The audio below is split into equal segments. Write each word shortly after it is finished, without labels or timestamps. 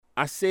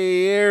I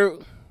say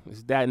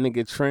it's that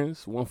nigga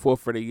Trends, 1/4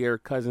 for the year,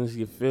 cousins,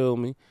 you feel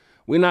me?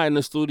 We're not in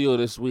the studio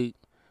this week,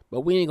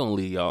 but we ain't gonna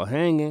leave y'all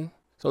hanging.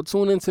 So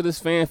tune into this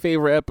fan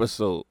favorite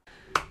episode.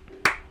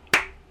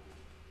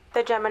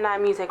 The Gemini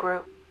Music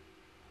Group.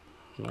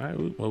 All right,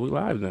 we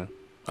live then.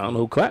 I don't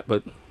know who clapped,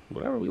 but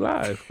whatever, we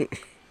live.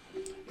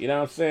 You know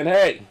what I'm saying?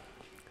 Hey,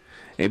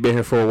 ain't been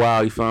here for a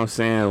while, you feel what I'm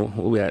saying?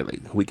 We had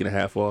like a week and a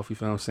half off, you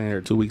feel what I'm saying?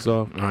 Or 2 weeks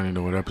off. I don't even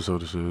know what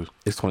episode this is.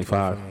 It's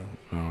 25.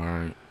 All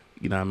right.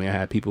 You know what I mean? I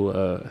had people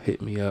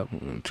hit me up.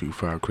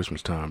 25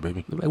 Christmas time,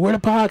 baby. Like, where the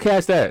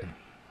podcast at?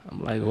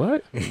 I'm like,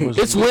 what?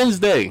 It's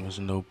Wednesday. There's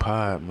no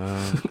pod,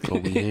 man.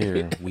 But we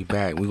here. We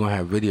back. We gonna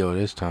have video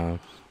this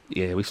time.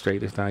 Yeah, we straight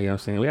this time, you know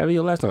what I'm saying? We had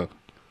video last time.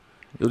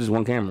 It was just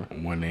one camera.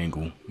 One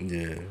angle.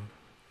 Yeah.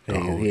 He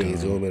ain't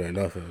zooming or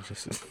nothing.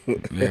 Just yeah,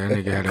 that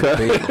nigga had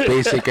a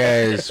basic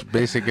ass.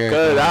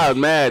 Cause I was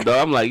mad, though.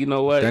 I'm like, you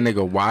know what? That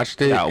nigga watched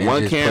it. Got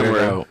one just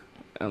camera.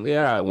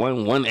 Yeah,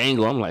 one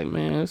angle. I'm like,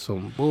 man, that's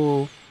some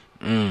bull.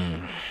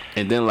 And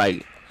then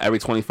like every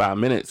 25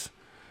 minutes,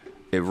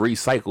 it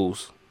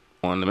recycles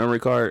on the memory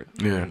card.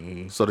 Yeah.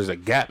 So there's a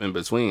gap in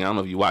between. I don't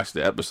know if you watched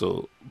the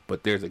episode,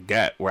 but there's a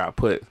gap where I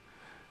put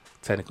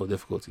technical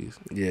difficulties.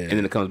 Yeah. And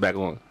then it comes back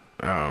on.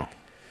 Oh.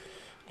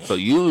 So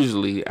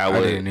usually I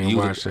would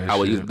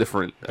use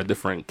a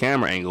different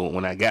camera angle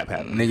when that gap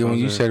happened. Nigga, when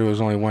you said it was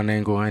only one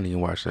angle, I didn't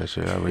even watch that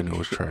shit. I already knew it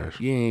was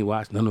trash. You ain't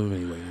watched none of them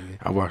anyway, nigga.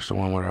 I watched the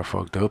one where I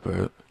fucked up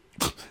at.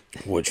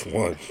 Which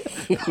one?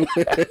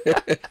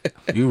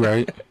 You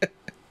right.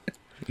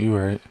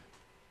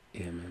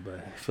 Yeah, man, but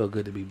it feel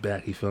good to be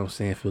back. You feel what I'm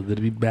saying? Feel good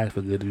to be back.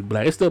 Feel good to be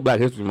black. It's still Black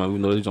History Month. We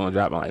know it's gonna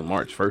drop on like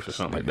March 1st or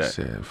something like that.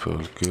 Said it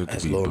feels good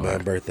That's to be little black.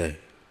 man's birthday.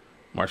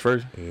 March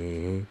 1st?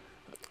 Mm-hmm.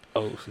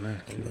 Oh,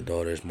 snap. My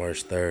daughter's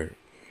March 3rd.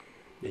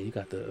 Yeah, you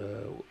got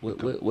the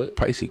what?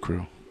 Pisces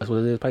crew. That's what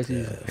it is,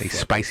 Pisces? Yeah, Hey,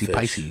 spicy fish.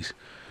 Pisces.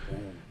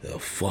 The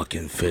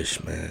fucking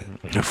fish, man.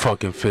 The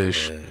fucking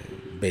fish.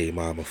 Baby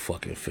mama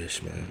fucking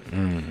fish,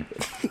 man.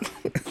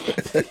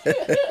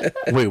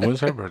 Wait, when's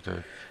her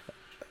birthday?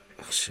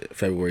 Oh, shit,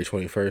 February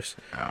 21st.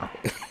 Oh,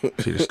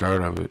 see the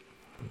start of it.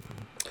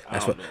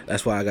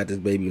 That's why I got this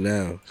baby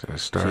now. So the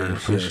start of the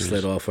She fishes.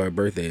 slid off for her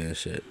birthday and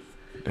shit.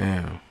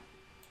 Damn.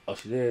 Oh,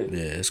 she did? Yeah,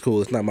 it's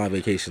cool. It's not my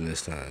vacation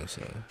this time,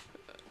 so.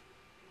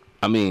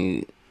 I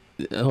mean,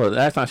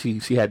 last time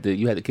you had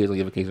the kids on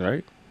your vacation,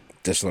 right?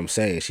 That's what I'm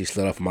saying. She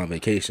slid off my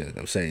vacation.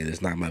 I'm saying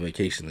it's not my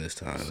vacation this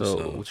time.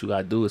 So what you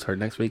gotta do is her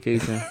next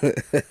vacation.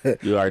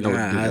 You already know.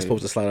 I was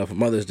supposed to slide off for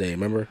Mother's Day.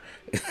 Remember?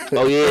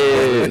 Oh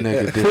yeah, That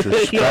nigga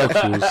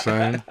disrespectful,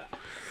 son.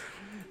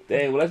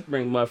 Dang, well let's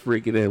bring my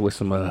freaking in with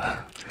some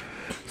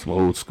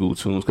old school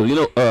tunes, because you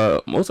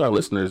know most of our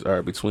listeners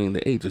are between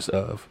the ages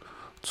of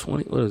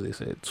 20. What does they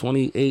say?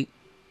 28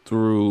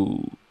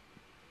 through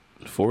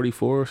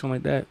 44 or something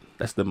like that.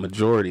 That's the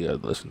majority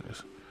of the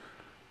listeners.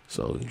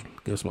 So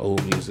give some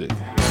old music.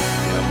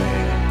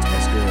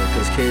 That's good,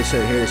 because kids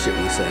shouldn't hear the shit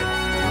we say.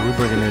 We're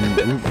bringing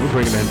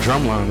in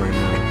drumline right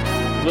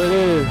now. What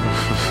is?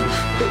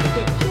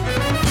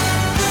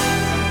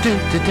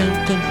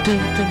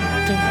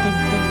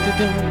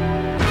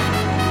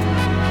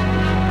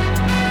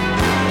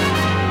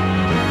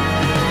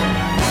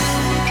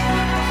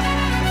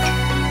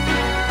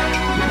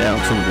 You're now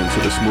tuned into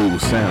the smooth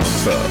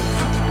sounds of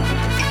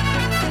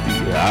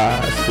I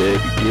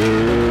Said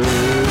Radio.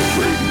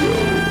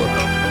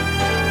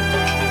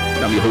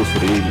 I'm your host for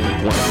the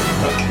evening,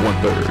 one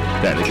third.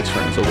 That nigga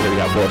Trends over there. We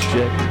got Boss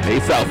Jet. Hey,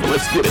 Alpha,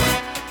 let's get it.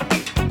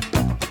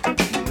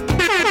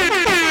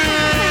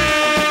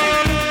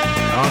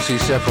 I don't see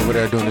Seth over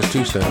there doing this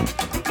two-step.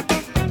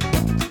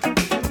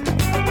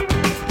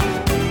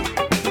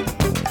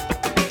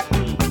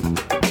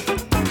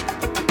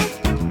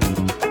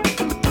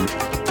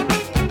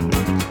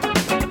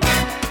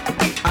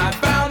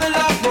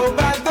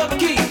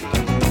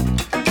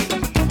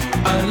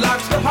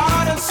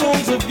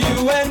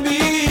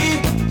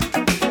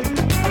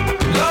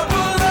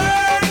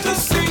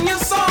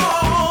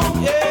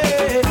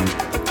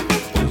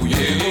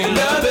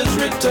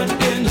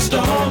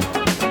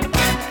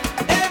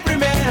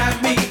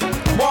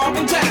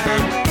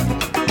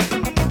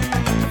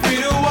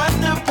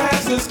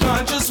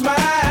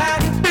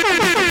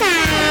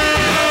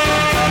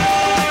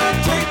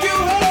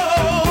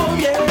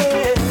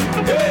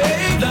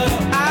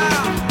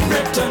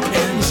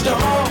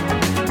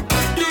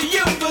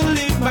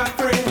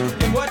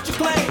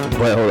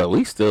 But hold up,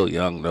 we still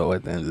young though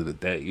at the end of the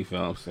day, you feel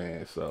what I'm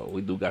saying? So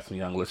we do got some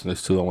young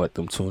listeners too. I want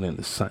them tune in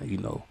to some, you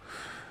know,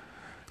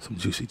 some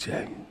Juicy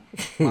J.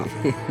 Shut the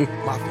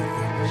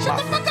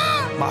fuck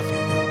up!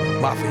 Mafia.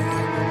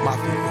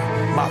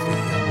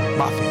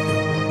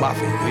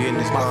 We in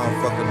this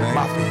motherfucker, man.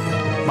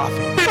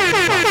 Mafia.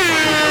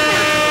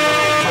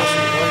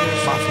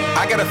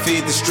 I gotta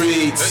feed the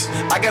streets.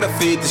 I gotta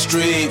feed the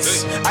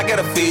streets. I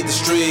gotta feed the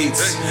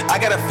streets. I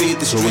gotta feed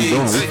the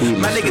streets.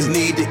 My niggas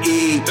need to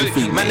eat.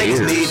 My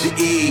niggas need to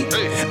eat.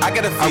 I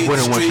gotta feed the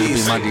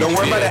streets. Don't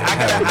worry about it.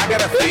 I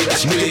gotta feed the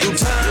streets. Nigga do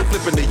time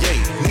flipping the yay.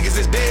 Niggas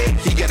is dead.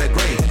 He got a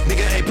grade.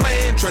 Nigga ain't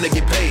playing, trying to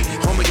get paid.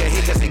 Homie got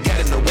hit 'cause he got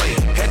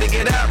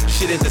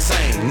shit ain't the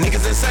same.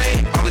 Niggas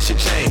insane, all this shit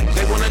change.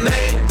 They want a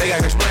name, they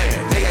gotta explain.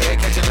 They gotta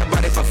catching up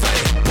body for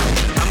fame.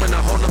 I'm in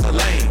a whole nother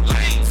lane,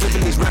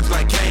 flipping these raps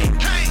like Kane.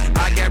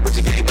 I got rich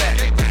and get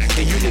back,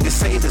 and you niggas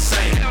say the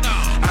same.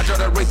 I draw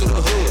that right through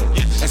the hood,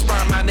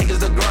 inspire my niggas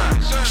to grind.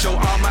 Show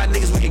all my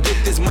niggas we can get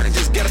this money,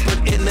 just gotta put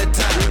in the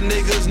time. Real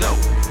niggas know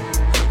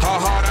how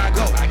hard I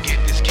go. I get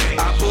this case.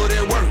 I put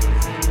in work,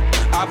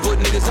 I put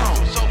niggas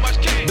on.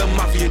 The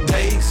mafia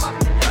days,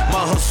 my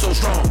hustle so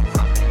strong.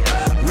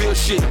 Real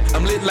shit,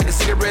 I'm lit like a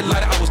cigarette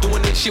lighter. I was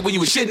doing that shit when you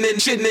was shitting the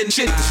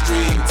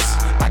streets.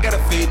 I gotta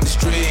feed the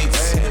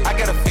streets. I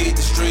gotta feed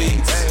the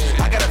streets.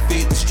 I gotta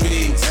feed the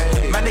streets.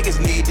 My niggas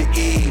need to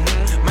eat.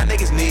 My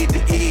niggas need to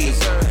eat.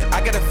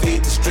 I gotta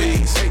feed the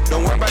streets.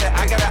 Don't worry about it.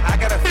 I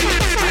gotta feed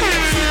the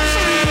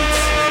streets.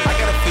 I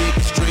gotta feed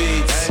the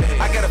streets.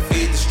 I gotta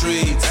feed the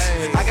streets.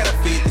 I gotta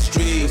feed the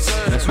streets.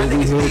 That's what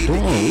we here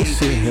doing. We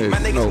sitting here, My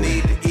niggas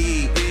need to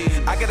eat.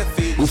 I gotta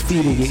feed the streets.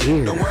 We feeding your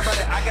ears. Don't worry about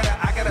it. I gotta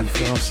You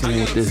feel what I'm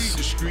saying?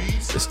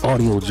 With this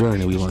audio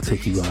journey we want to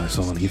take you guys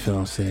on. You feel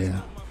what I'm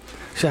saying?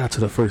 Shout out to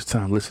the first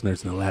time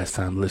listeners and the last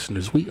time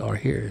listeners. We are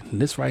here.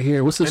 And this right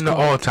here, what's this? In the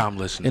all-time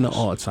listeners. In the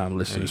all-time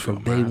listeners.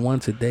 From day 1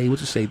 to day, what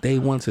you say, day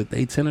 1 to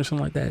day 10 or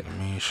something like that?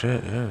 I mean,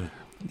 shit, yeah.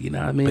 You know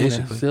what I mean?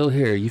 Basically. Still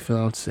here. You feel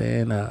what I'm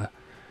saying?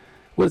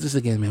 What is this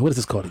again, man? What is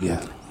this called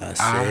again? I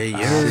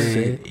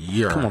say,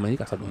 yeah. Come on, man. You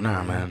got something.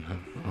 Nah, man.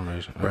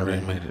 I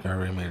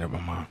already made up my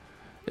mind.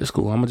 It's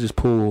cool. I'm going to just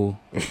pull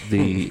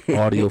the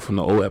audio from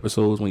the old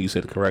episodes when you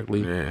said it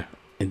correctly. Yeah.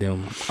 And then I'm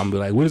going to be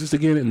like, what is this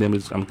again? And then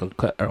I'm going to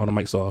cut all the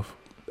mics off.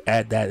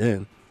 Add that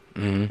in.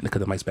 And then cut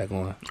the mics back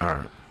on. All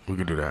right. We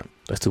can do that.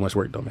 That's too much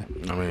work, though, man.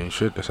 I mean,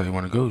 shit, that's how you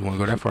want to go. You want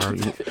to go that far?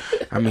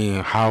 I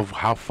mean, how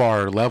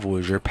far level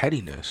is your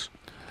pettiness?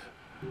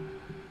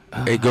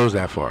 It goes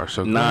that far.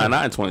 So Nah,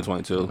 not in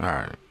 2022. All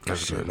right.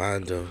 That's good.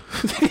 mine though.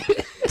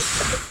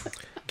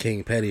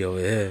 King Petty over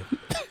here.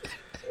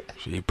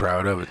 She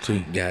proud of it,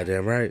 too.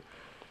 Goddamn right.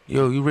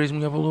 Yo, you raised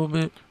me up a little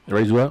bit?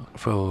 Raise you up? I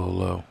feel a little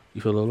low.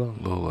 You feel a little low?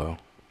 A little low.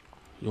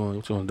 You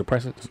want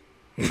depressants?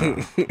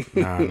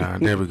 Nah.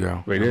 There we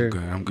go. Right there?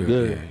 I'm good.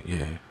 Good.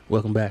 Yeah.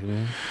 Welcome back,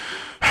 man.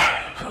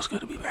 Feels good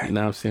to be back. You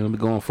know what I'm saying? We've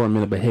been going for a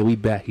minute, but hey, we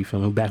back. You feel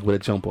me? Back with a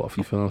jump off.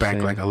 You feel what I'm Back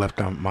saying? like I left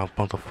out my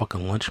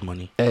motherfucking lunch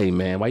money. Hey,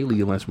 man, why you leave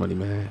your lunch money,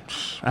 man?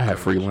 I had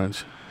free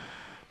lunch.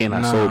 And I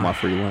Nah. sold my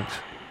free lunch.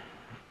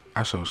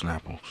 I sold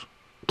Snapples.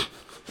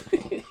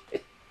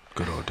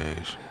 Good old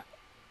days.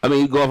 I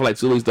mean, you go off for like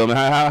 2 weeks, though, man.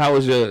 How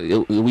was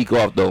your week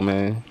off, though,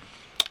 man?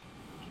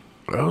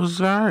 That was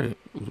alright.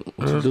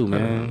 What you do,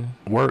 man?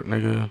 Work,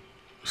 nigga.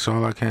 That's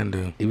all I can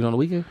do. Even on the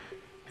weekend?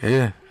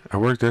 Yeah, I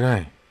worked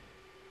today.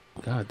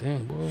 God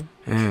damn, boy.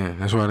 Yeah,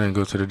 that's why I didn't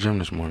go to the gym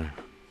this morning.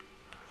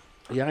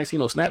 Yeah, I ain't seen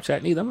no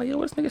Snapchat neither. I'm like, yo,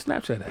 what's nigga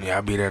Snapchat at? Yeah,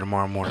 I'll be there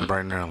tomorrow morning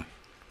bright and early.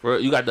 Bro,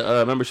 you got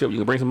the membership? You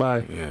can bring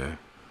somebody? Yeah.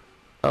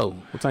 Oh,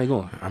 what time you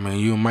going? I mean,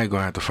 you and Mike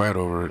gonna have to fight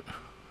over it.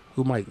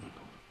 Who might?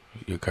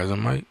 Your cousin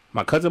Mike?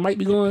 My cousin might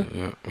be going?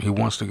 Yeah, he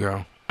wants to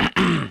go.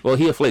 Well,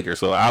 he a flaker,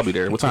 so I'll be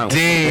there. What time?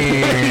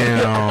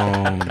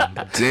 Damn.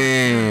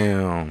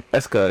 Damn.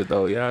 That's cuz,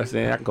 though. You know what I'm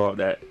saying? I can call it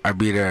that. I'll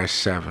be there at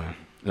 7. In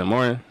the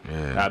morning?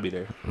 Yeah. I'll be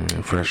there.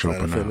 Yeah, fresh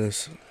Planet open up.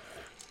 Fitness.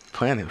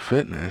 Planet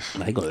Fitness.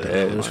 Nah, he go to the What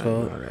edge. it's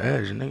called? The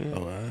edge, nigga.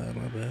 Oh,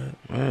 my bad.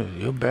 Man,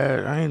 you're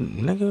bad. I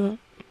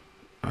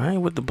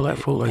ain't with the black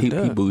folk like He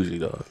that. bougie,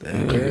 dog.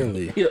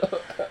 Apparently.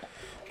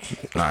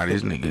 Nah,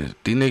 these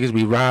niggas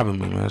be robbing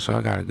me, man. So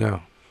I gotta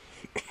go.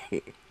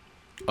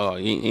 Oh,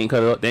 you ain't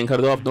cut it off? They ain't cut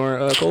it off during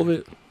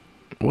COVID?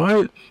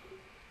 What?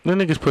 Them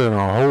niggas put it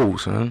on hold,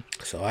 son.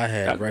 So I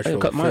had I Retro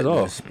cut mine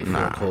Fitness off. before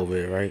Nah.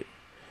 COVID, right?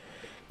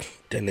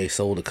 Then they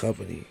sold the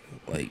company,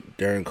 like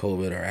during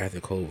COVID or after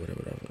COVID or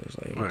whatever. It's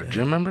like What,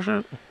 gym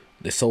membership?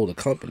 they sold the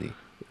company.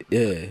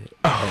 Yeah.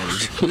 I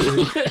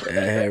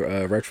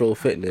had Retro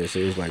Fitness.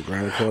 It was like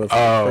round corner. From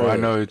Oh, the I crib.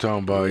 know what you're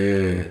talking about. Yeah.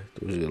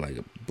 It was like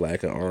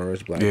black and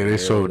orange. Black Yeah, and they red,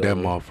 sold that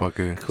whatever.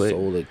 motherfucker. Quick.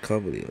 Sold the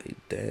company. Like,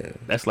 damn.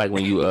 That's like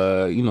when you,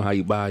 you know how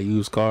you buy a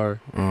used car?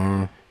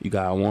 You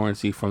got a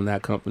warranty from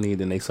that company,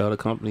 then they sell the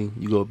company.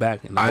 You go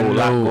back and the I whole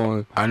lot know.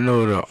 going. I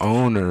know the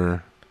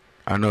owner.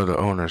 I know the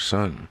owner's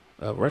son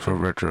for Retro.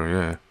 Retro.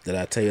 Yeah. Did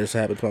I tell you this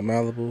happened to my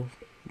Malibu?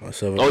 My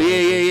silver Oh,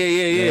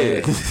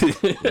 Malibu?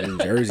 yeah. New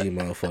Jersey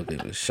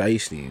motherfucker was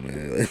shiesty,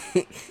 man.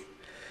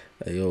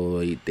 Like, yo,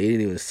 they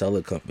didn't even sell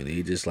a company.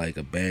 They just like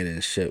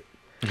abandoned ship.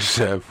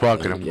 Said,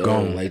 fuck it, I'm Yo,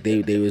 going. like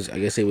they was, I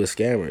guess they was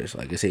scammers.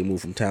 Like I guess they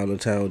moved from town to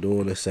town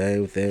doing the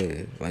same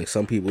thing. Like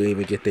some people didn't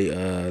even get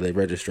their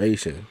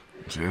registration.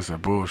 See, that's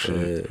that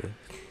bullshit.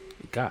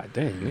 God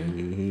damn, man.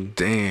 Mm-hmm.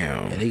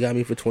 Damn. And they got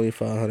me for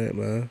 $2,500,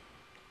 man.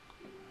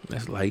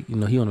 That's like, you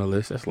know, he on the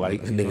list. That's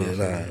like, you know Nigga,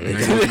 what I'm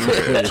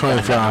saying? nah.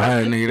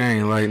 2,500, nigga. That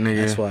ain't like, nigga.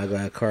 That's why I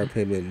got a car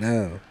payment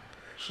now.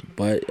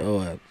 But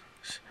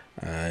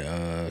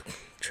I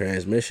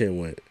transmission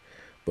went,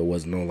 but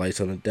wasn't no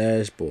lights on the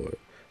dashboard.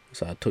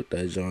 So I took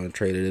that joint,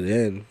 traded it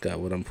in, got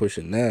what I'm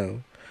pushing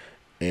now,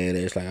 and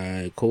it's like, all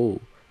right,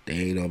 cool. They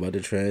ain't know about the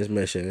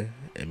transmission.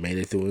 It made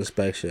it through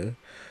inspection,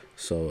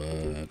 so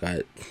I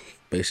got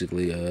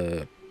basically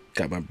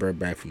got my bird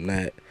back from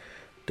that.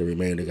 the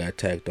remainder got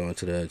tacked on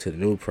to the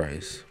new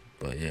price.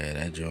 But yeah,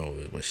 that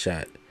joint was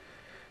shot.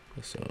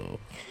 So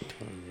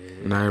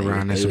now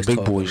around that's a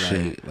big boy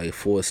shit. Like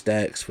 4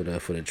 stacks for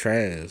the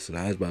trans, and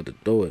I was about to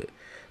do it.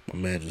 My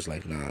man was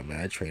like, "Nah,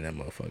 man, I train that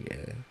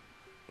motherfucker."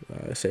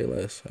 I say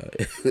less.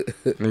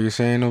 Nigga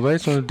saying no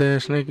lights on the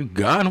dash, nigga.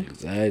 Got him.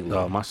 Exactly.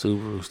 Dog, my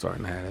Subaru's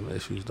starting to have them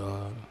issues,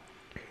 dog.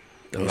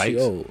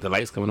 The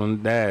lights coming on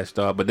the dash,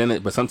 dog.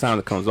 But sometimes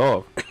it comes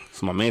off.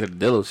 So my man at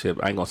the dealership,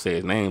 I ain't gonna say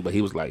his name, but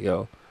he was like,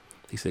 "Yo,"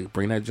 he said,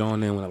 "Bring that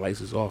joint in when the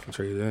lights is off and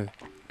trade it in."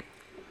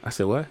 I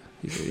said, "What?"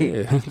 He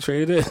said, "Yeah,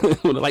 trade it in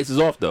when the lights is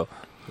off, though."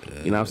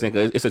 Yeah. You know what I'm saying?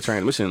 Cause it's a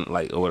transmission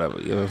light or whatever.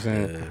 You know what I'm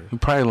saying? Yeah. You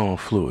probably low on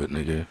fluid,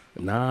 nigga.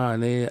 Nah,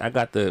 nigga. I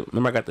got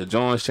the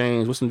joints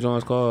changed. What's some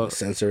joints called?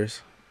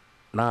 Sensors.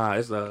 Nah,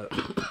 it's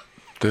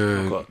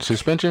the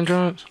suspension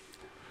joints.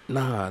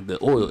 Nah,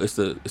 the oil. It's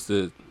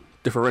the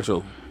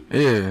differential.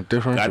 Yeah,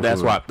 differential. Got that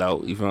swapped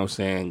out. You know what I'm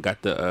saying?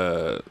 Got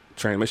the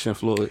transmission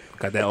fluid.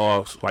 Got that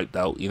all swiped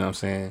out. You know what I'm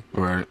saying?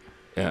 Right.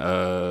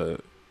 And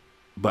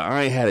but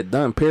I ain't had it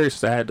done. Period.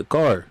 Since I had the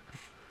car.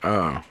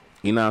 Oh.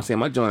 You know what I'm saying?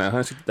 My joint at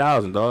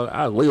 $160,000, dog.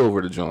 I was way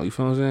over the joint. You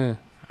feel what I'm saying?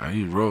 Are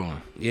you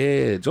rolling?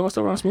 Yeah, joint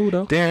still run smooth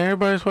though. Damn,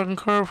 everybody's fucking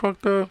car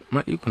fucked up.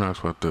 My Equinox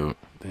fucked up.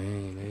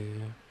 Dang,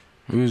 man.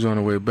 We was on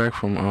the way back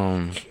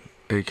from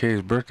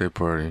AK's birthday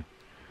party.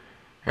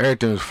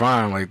 Everything was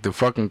fine. Like the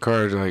fucking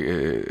car, like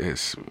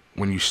it's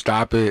when you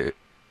stop it,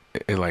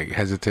 it like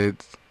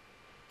hesitates,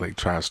 like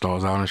try to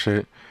stalls out and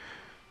shit.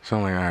 So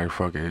I'm like, alright,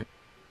 fuck it.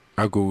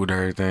 I googled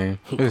everything.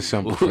 It's a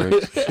simple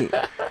fix.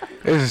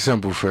 It's a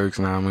simple fix,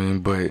 know what I mean?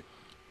 But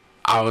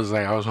I was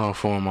on the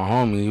phone with my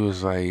homie. He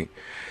was like,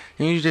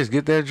 "Can you just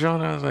get that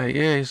joint?" I was like,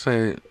 "Yeah." He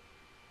said,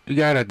 "You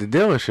got it at the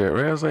dealership,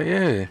 right?" I was like,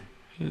 "Yeah."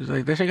 He was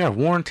like, "That shit got a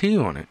warranty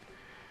on it."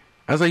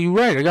 I was like, "You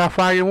right. I got a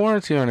 5-year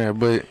warranty on there,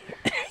 but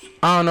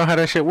I don't know how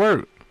that shit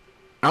work."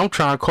 I'm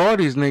trying to call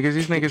these niggas.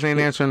 These niggas ain't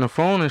answering the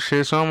phone and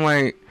shit. So I'm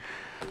like,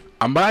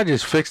 I'm about to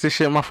just fix this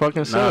shit myself.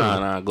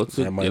 Nah. Go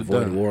to that might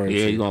avoid the warranty.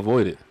 Yeah, you gonna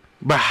avoid it.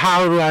 But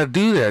how do I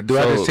do that? Do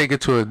I just take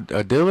it to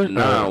a dealer?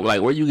 Nah,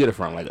 like where you get it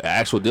from? Like an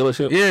actual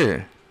dealership?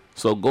 Yeah.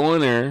 So go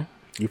in there.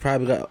 You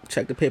probably got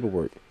check the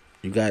paperwork.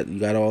 You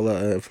got all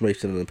the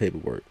information in the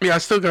paperwork. Yeah, I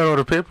still got all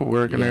the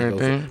paperwork and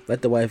everything.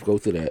 Let the wife go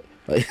through that.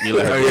 Like, You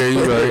let her, you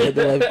right. Let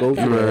the wife go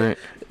through You right.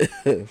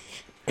 that.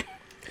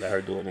 let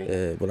her do it.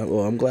 Yeah, but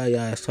I'm glad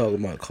y'all is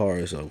talking about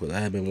cars though, because I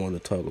have been wanting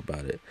to talk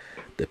about it.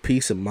 The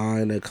peace of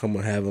mind that come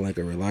with having like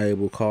a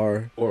reliable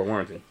car Or a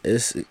warranty.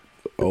 It's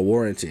a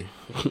warranty.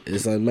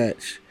 It's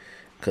unmatched.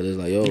 Cause it's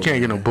like, yo, You can't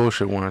get no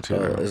bullshit warranty.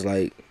 it's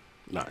like,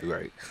 Nah, you're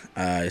right.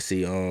 I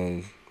see,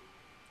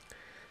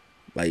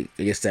 like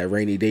I guess that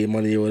rainy day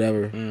money or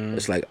whatever.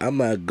 It's like I'm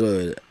not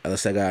good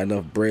unless I got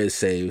enough bread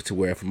saved to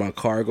where if my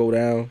car go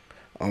down,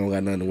 I don't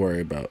got nothing to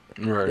worry about.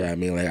 Right. Yeah, I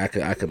mean, like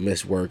I could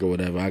miss work or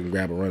whatever. I can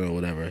grab a run or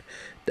whatever.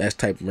 That's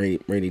type of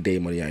rainy day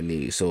money I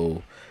need.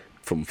 So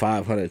from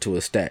 500 to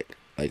a stack.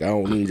 Like I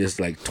don't need just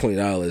like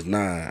 $20.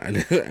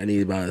 Nah, I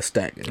need about a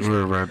stack. Right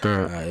about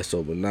that. Alright,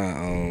 so but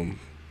nah,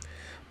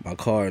 my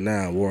car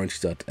now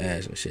warranty's up the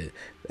ass and shit.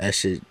 That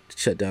shit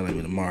shut down like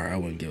me tomorrow. I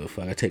wouldn't give a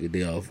fuck. I take a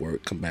day off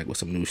work, come back with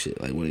some new shit.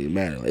 Like wouldn't even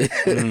matter.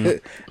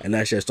 Like, and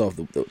that shit's off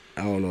the.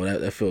 I don't know.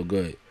 That feel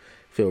good.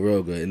 Feel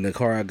real good. And the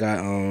car I got,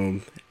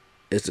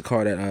 it's the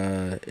car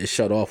that is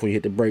shut off when you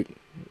hit the brake.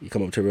 You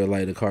come up to a red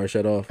light, the car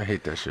shut off. I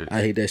hate that shit.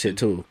 I hate that shit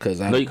too. Cause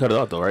No, you cut it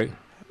off though, right?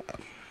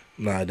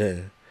 Nah, I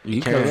didn't. You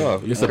cut it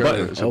off. It's a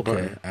button. It's a Okay.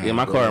 button. Yeah,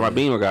 my car, my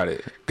Beamer got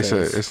it.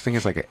 This thing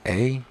is like an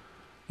A.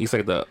 It's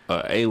like the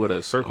A with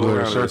a circle With a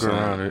around it. circle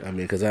around it. I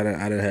mean, cause I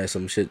didn't have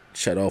some shit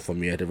shut off on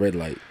me at the red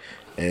light.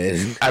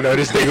 And I know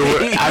this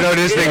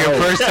nigga.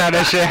 First time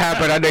that shit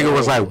happened, that nigga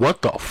was like,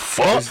 "What the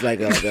fuck?" it's like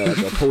a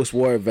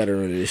post-war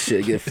veteran and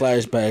shit. Get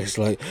flashbacks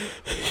like,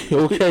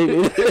 okay,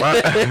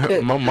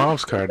 man. My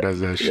mom's car does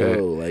that shit.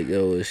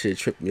 Yo, this shit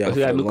tripped me out. You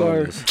got a new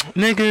car?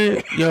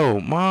 Nigga, yo,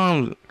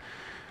 mom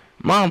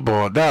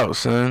balled out,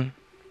 son.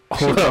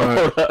 Hold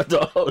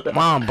up.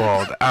 Mom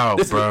balled out,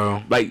 This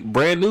bro. Like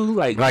brand new,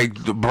 like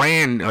The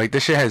brand, like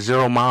this shit had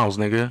 0 miles,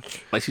 nigga.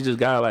 she just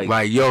got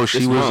Like yo, she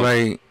this was month.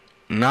 like,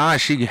 nah,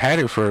 she had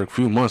it for a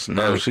few months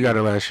now. No. She got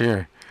it last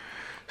year.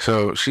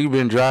 So she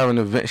been driving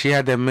the van. She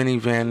had that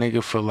minivan,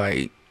 nigga, for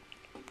like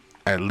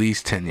at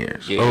least 10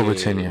 years. Over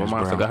 10 years, My mom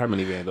bro. still got her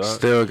minivan, dog.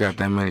 Still got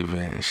that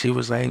minivan. She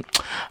was like,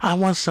 I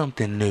want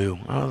something new.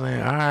 I was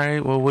like, all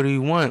right, well, what do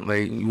you want?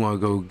 Like, you want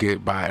to go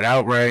buy it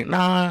outright?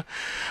 Nah,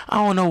 I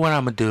don't know what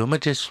I'm going to do. I'm going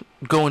to just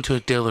go into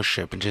a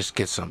dealership and just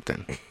get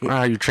something. All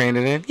right, you trade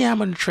it in? Yeah, I'm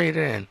going to trade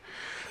it in.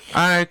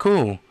 All right,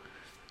 cool.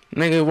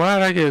 Nigga, why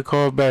did I get a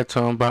call back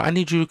talking about, I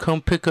need you to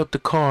come pick up the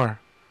car?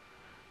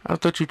 I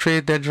thought you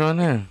traded that joint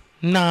in.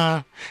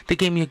 Nah, they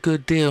gave me a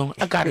good deal.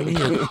 I got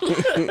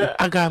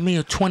me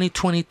a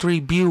 2023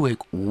 Buick.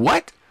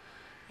 What?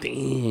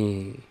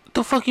 Damn.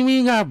 The fuck you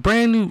mean you got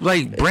brand new,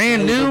 like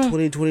brand new?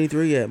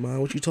 2023 yet,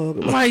 man? What you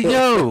talking about? Like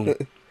yo,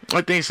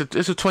 I think it's a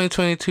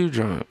 2022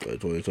 joint.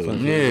 2023.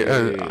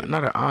 Yeah,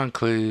 not an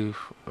Enclave.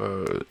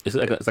 It's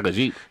like a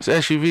Jeep. It's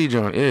an SUV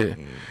joint. Yeah,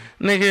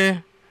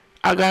 nigga,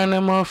 I got in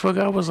that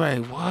motherfucker. I was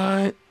like,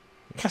 what?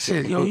 I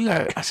said, yo,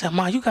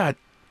 Ma, you got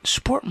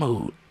sport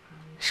mode.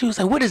 She was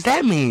like, what does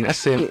that mean? I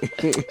said,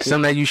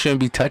 something that you shouldn't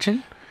be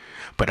touching,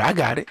 but I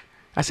got it.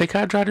 I said,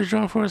 can I drive this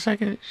joint for a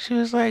second? She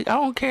was like, I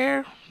don't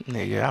care.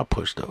 Nigga, I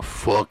pushed the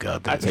fuck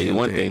out that. I tell you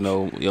one thing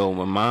though, yo,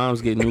 when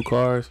moms get new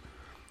cars,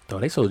 though,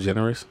 they so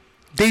generous.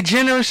 They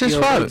generous as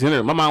fuck.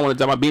 My mom wanted to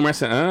drive my Beamer. I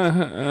said,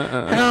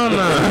 Hell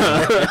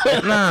no.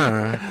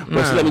 Nah.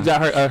 But she let me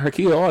drive her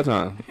Kia all the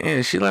time.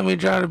 Yeah, she let me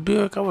drive the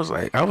Buick. I was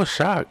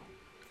shocked.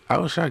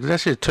 That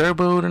shit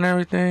turboed and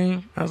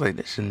everything. I was like,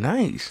 this is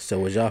nice. So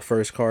was y'all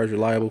first cars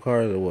reliable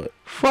cars or what?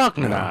 Fuck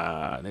no.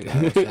 Nah,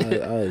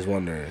 nigga. I was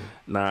wondering.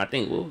 Nah, I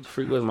think what the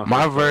freak was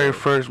my very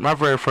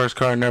first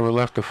car never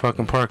left the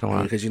fucking parking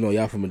lot. Because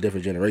y'all from a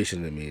different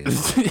generation than me.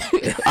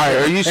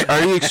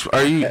 Alright,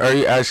 are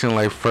you asking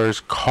like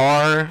first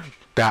car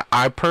that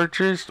I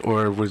purchased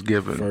or was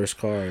given? First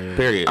car, yeah.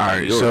 Period.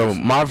 Alright, so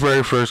my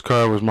very first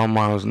car was my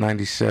mom's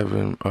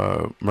 97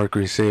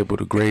 Mercury Sable,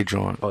 the gray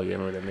joint. Oh yeah,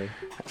 remember that name?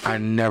 I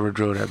never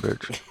drove that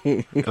bitch.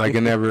 Like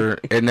it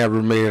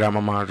never made it out my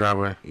mom's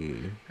driveway.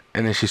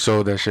 And then she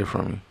sold that shit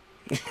from me.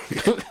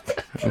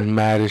 I was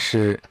mad as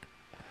shit.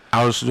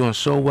 I was doing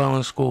so well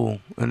in school,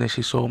 and then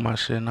she sold my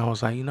shit, and I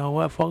was like, you know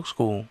what? Fuck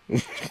school.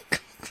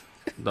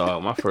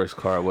 Dog, my first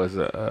car was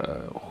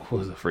what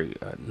was the freak?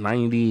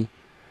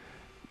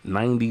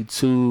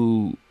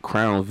 92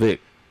 Crown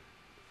Vic.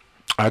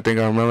 I think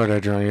I remember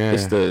that joint. Yeah,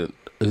 it's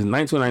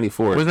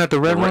 9294. Wasn't that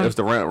the red one? It was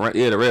the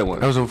the red one.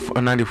 That was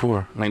a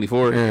 94.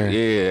 94.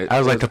 Yeah. I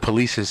was like the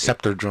police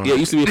interceptor joint. Yeah,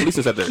 it used to be a police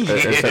interceptor.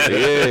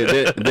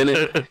 Yeah. Then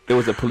it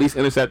was a police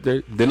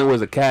interceptor. Then it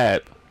was a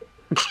cab.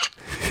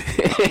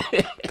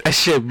 That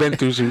shit been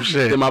through some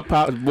shit. Then my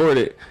pops bought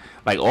it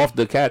like off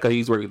the cab because he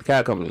used to work at the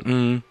cab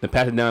company. Then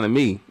passed it down to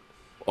me.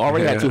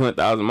 Already had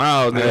 200,000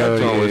 miles. That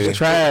joint was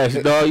trash,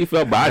 dog. You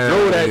felt, but I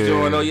drove that joint.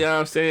 You know what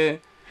I'm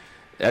saying?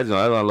 That's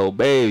a little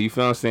babe. You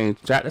feel what I'm saying?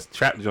 That's the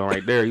trap joint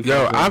right there.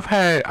 Yo, I've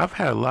had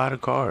a lot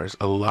of cars.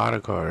 I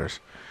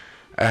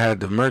had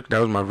the Merc. That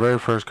was my very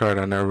first car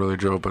that I never really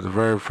drove. But the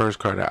very first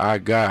car that I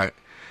got,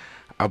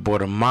 I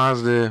bought a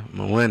Mazda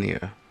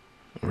Millennia.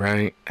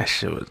 Right, that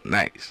shit was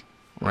nice.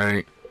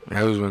 Right,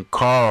 that was when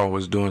Carl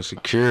was doing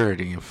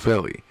security in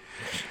Philly.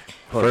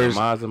 First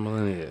Mazda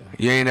Millennia.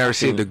 You ain't never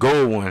seen the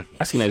gold one.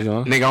 I seen that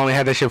joint. Nigga only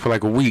had that shit for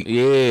like a week.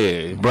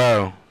 Yeah,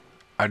 bro.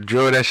 I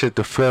drove that shit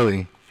to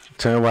Philly.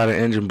 Turned why the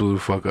engine blew the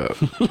fuck up.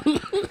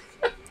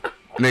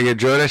 Nigga,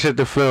 drove that shit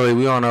to Philly.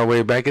 We on our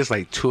way back. It's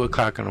like 2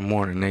 o'clock in the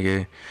morning,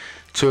 nigga.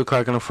 2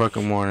 o'clock in the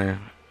fucking morning.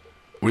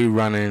 We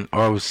running.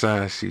 All of a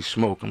sudden, I see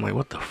smoke. I'm like,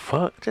 what the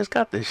fuck? Just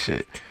got this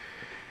shit.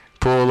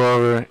 Pull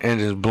over,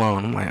 engine's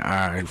blown. I'm like,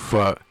 alright,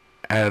 fuck.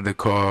 Added the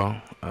call.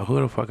 Who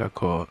the fuck I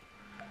called?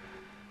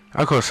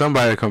 I called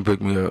somebody to come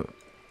pick me up.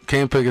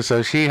 Came pick us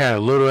up. She had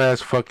a little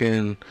ass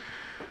fucking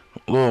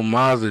little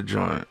Mazda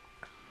joint.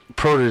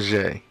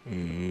 Protege.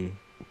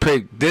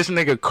 Pick this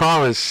nigga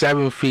Carl is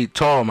 7 feet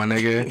tall, my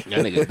nigga.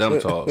 That nigga's dumb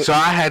tall. So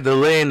I had to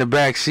lay in the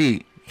back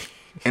seat,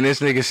 and this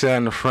nigga sat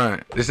in the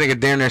front. This nigga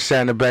damn near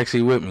sat in the back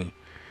seat with me,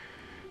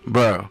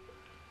 bro.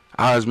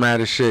 I was mad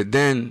as shit.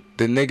 Then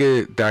the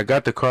nigga that I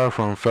got the car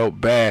from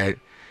felt bad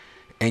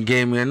and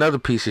gave me another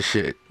piece of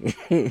shit,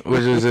 which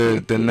is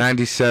the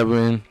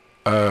 97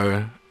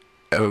 Dodge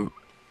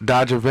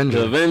Avenger.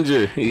 The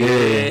Avenger.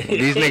 Yeah.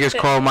 These niggas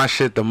call my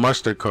shit the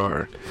mustard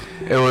car.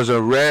 It was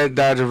a red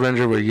Dodge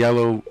Avenger with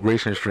yellow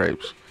racing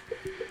stripes.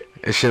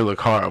 It shit look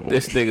horrible.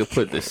 This nigga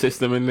put the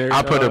system in there.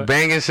 I put a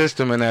banging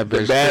system in that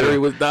bitch. The battery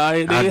was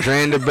dying. I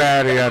drained the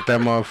battery out that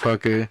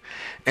motherfucker.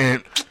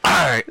 And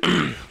alright,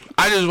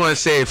 I just want to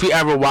say, if you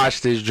ever watch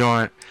this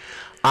joint,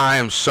 I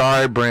am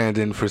sorry,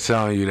 Brandon, for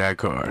selling you that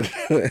car.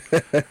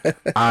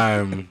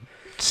 I'm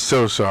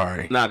so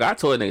sorry. Nah, I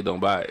told that nigga don't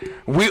buy it.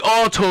 We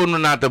all told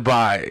him not to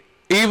buy it.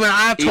 Even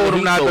I told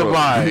him not to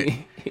buy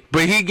it.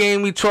 But he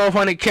gave me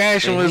 $1,200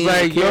 cash and was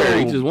like, yo,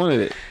 he just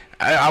wanted it.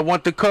 I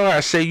want the car.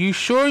 I say, you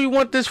sure you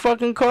want this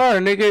fucking car,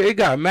 nigga? It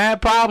got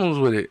mad problems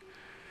with it.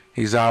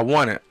 He's like, I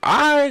want it.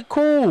 Alright,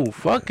 cool.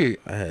 Fuck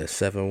it. I had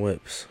 7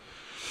 whips.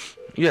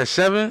 You had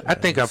 7? I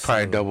think I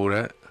probably double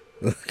that.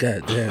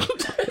 God damn.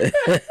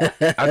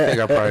 I think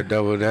I probably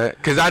double that.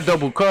 Because I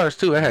doubled cars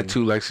too. I had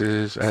 2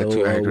 Lexuses. I had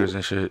 2 Acras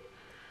and shit.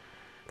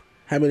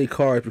 How many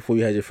cars before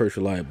you had your first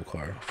reliable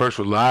car? First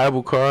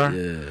reliable car?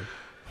 Yeah.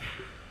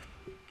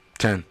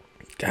 10.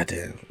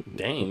 Goddamn.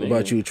 Dang, What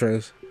about you,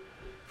 Trent?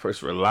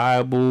 First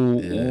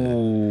reliable. Yeah.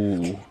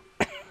 Ooh.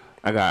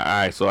 I got,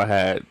 alright, so I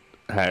had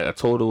a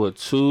total of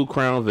 2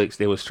 Crown Vics.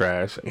 They was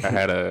trash. I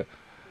had a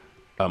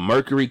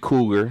Mercury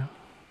Cougar.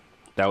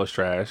 That was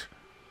trash.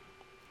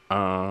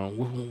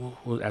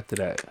 What was after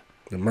that?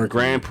 The Mercury.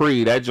 Grand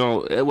Prix. That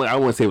joint, I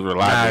wouldn't say it was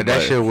reliable. Nah,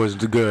 that shit was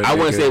good. I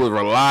wouldn't say it was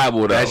reliable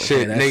though. That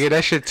shit, nigga,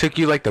 that shit took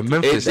you like the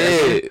Memphis.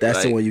 It did. That's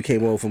like, the one you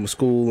came over from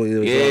school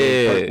and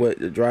yeah.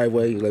 The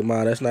driveway. You're like,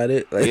 Mom, that's not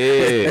it. Like,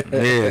 yeah,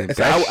 yeah.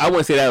 So I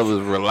wouldn't say that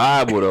was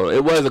reliable though.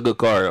 It was a good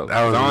car though.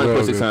 I only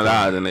put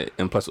 $600 in it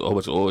and plus a whole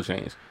bunch of oil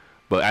change.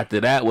 But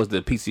after that was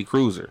the PC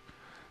Cruiser.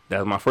 That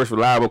was my first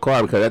reliable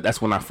car because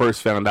that's when I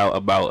first found out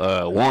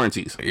about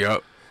warranties.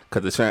 Yep.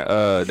 Cause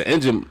the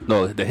engine,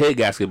 the head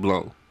gasket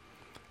blown,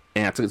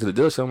 and I took it to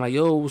the dealership. I'm like,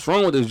 yo, what's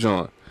wrong with this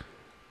joint?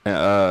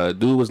 And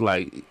dude was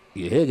like,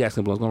 your head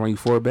gasket blown, gonna run you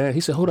 $4 He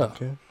said, hold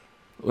up. Okay.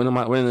 When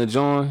in the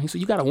joint, he said,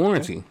 you got a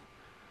warranty. Okay.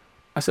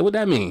 I said, what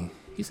that mean?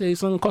 He said,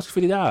 it's gonna cost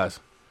you $50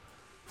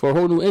 for a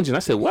whole new engine. I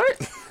said, what?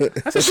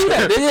 I said, do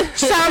that, nigga.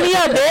 Sign me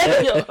up,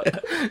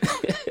 man.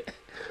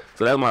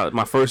 So that was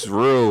my first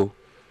real,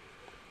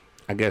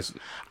 I guess.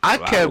 I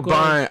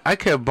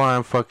kept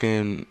buying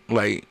fucking,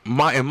 like,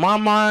 in my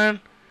mind,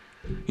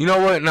 you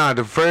know what? Nah,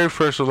 the very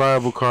first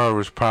reliable car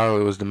was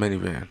the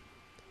minivan.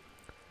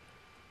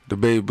 The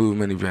baby blue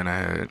minivan I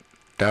had.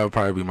 That would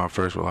probably be my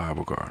first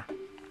reliable car.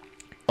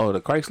 Oh,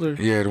 the Chrysler?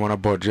 Yeah, the one I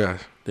bought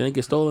Jess. Didn't it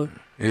get stolen?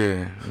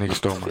 Yeah, nigga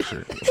stole my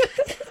shit.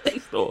 They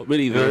stole a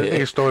minivan.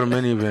 Nigga stole the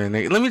minivan.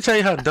 Nigga. Let me tell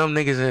you how dumb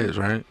niggas is,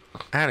 right?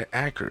 I had an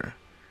Acura.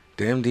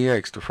 The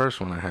MDX, the first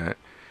one I had.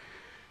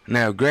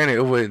 Now, granted,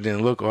 it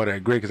didn't look all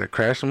that great because I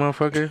crashed the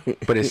motherfucker,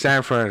 but it sat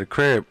in front of the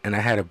crib, and I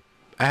had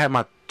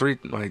my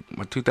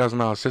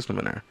 $2,000 system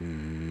in there.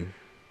 Mm-hmm.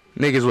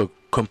 Niggas look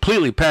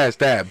completely past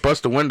that,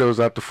 bust the windows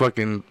out the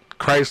fucking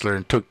Chrysler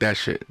and took that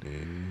shit.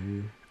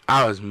 Mm-hmm.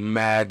 I was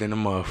mad than a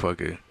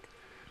motherfucker.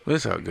 But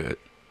it's all good.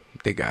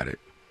 They got it.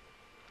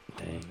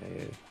 Dang,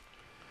 man.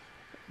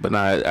 But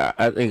nah,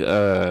 I think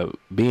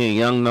being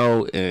young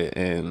though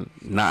and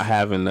not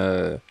having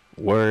to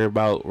worry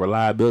about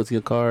reliability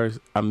of cars,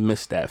 I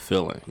miss that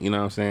feeling. You know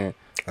what I'm saying?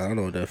 I don't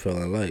know what that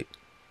feeling like.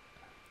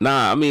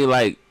 Nah, I mean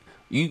like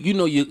you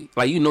know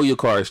your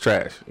car is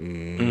trash.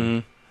 Mm-hmm.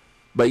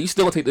 But you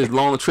still take this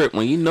long trip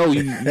when you know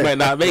you might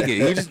not make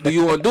it.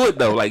 You want to do it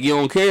though, like you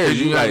don't care.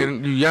 You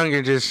young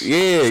and just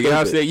you know what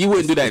I'm saying. You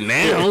wouldn't do that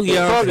now. You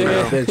know what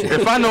I'm saying?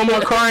 If I know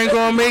my car ain't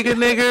gonna make it,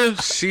 nigga,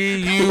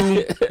 see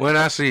you when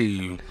I see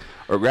you,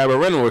 or grab a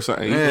rental or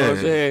something. You know what I'm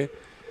saying?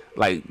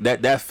 Like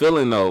that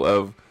feeling though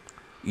of,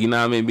 you know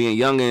what I mean, being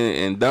young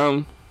and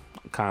dumb.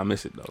 Kind of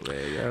miss it though,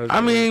 man. You know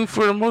I mean,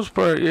 for the most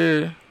part,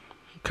 yeah,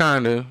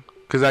 kind of.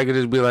 Cause I could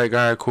just be like,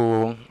 all right,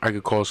 cool. I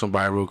could call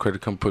somebody real quick to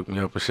come pick me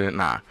up and shit.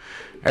 Nah,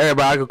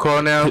 everybody I could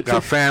call now.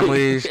 Got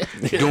families,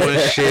 doing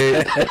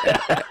shit.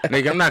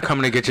 Nigga, I'm not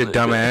coming to get your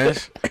dumb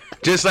ass.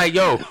 Just like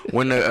yo,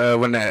 when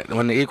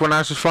the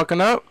Equinox was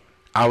fucking up,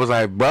 I was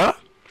like, bruh,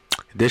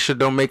 this shit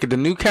don't make it to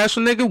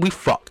Newcastle, nigga. We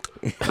fucked.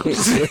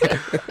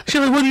 She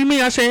like, what do you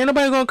mean? I said, ain't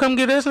nobody gonna come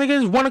get us,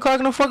 nigga. It's 1 o'clock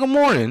in the fucking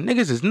morning.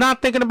 Niggas is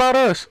not thinking about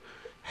us.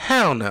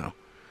 Hell no.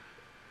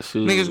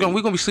 Shoot. Niggas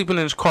we gonna be sleeping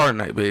in this car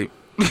tonight, babe.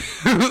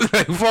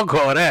 Like, fuck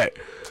all that.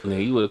 Yeah,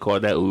 you would have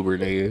called that Uber,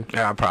 nigga.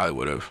 Yeah, I probably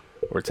would have.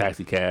 Or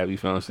taxi cab, you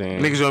feel what I'm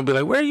saying? Niggas gonna be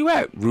like, where are you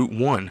at? Route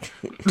 1.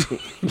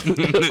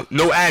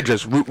 No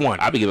address, Route 1.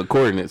 I be giving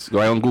coordinates. Go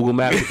right on Google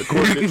Maps with the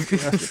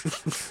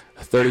coordinates.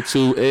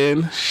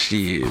 32N.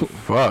 Shit,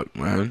 fuck,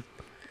 man.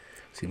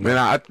 See, man,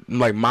 I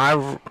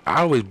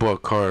always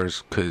bought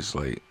cars cause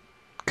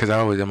I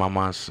always in my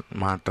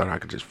mind thought I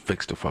could just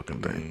fix the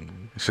fucking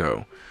thing.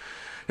 So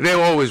they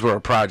always were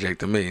a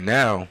project to me.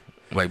 Now,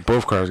 like,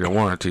 both cars got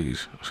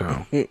warranties,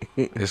 so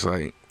it's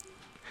like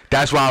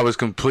that's why I was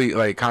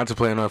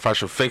contemplating on if I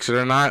should fix it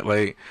or not.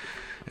 Like,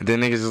 and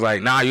then niggas is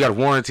like, nah, you got a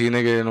warranty,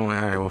 nigga. And I'm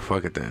like, all right, well,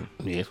 fuck it then.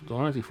 Yeah, it's the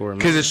warranty for it, man.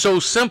 Because it's so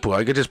simple.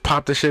 I could just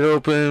pop the shit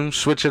open,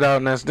 switch it out,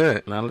 and that's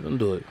that. Now let them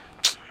do it.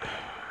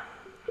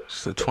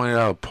 It's a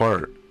 $20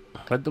 part.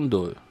 Let them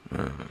do it.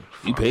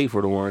 You paid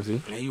for the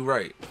warranty. Yeah, you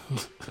right.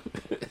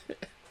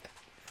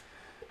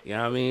 You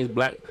know what I mean? It's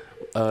black.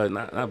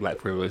 Not black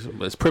privilege,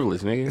 but it's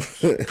privilege,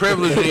 nigga.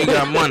 Privilege when you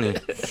got money.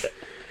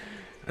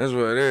 That's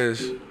what it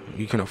is.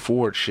 You can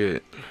afford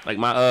shit. Like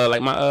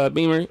my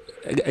Beamer,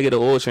 I get an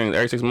oil change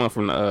every 6 months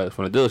from the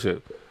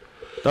dealership.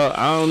 Dog,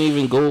 I don't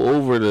even go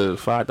over the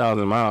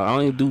 5,000 miles. I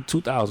don't even do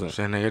 2,000.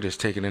 So nigga just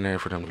take it in there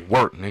for them to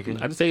work,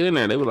 nigga. I just take it in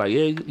there. They were like,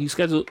 yeah, you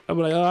schedule. I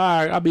be like, oh, all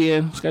right, I'll be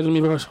in. Schedule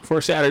me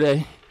for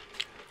Saturday.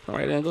 All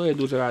right, then go ahead and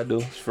do what you gotta do.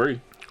 It's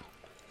free.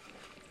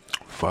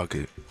 Fuck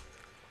it.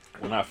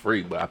 Well, not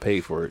free, but I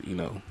paid for it, you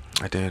know.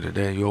 At the end of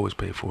the day, you always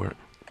pay for it.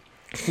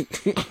 It's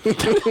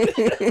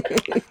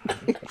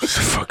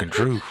the fucking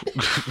truth.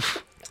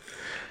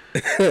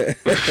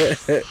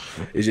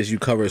 It's just you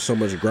cover so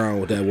much ground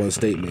with that one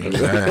statement.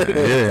 Yeah. At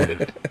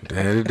the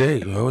end of the day,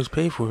 you always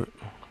pay for it.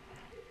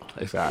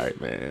 It's all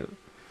right, man.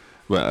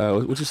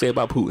 But what you say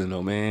about Putin,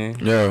 though, man?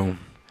 Yo,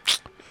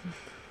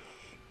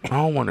 I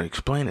don't want to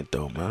explain it,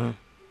 though, man.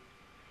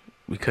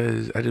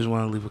 Because I just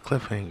want to leave a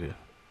cliffhanger.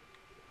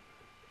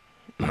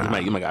 Nah,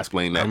 you might gotta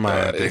explain that. I might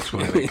have to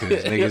explain it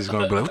because niggas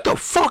gonna be like, what the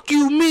fuck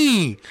you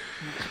mean?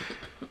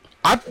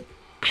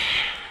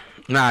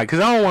 Nah, because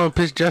I don't want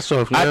to piss Jess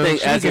off. I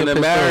think as an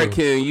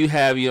American, you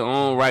have your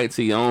own right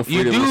to your own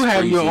freedom. You do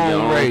have your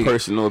own right.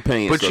 Personal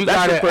opinion. But so you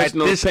gotta,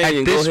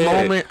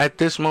 at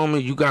this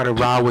moment, you gotta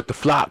ride with the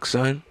flock,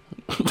 son.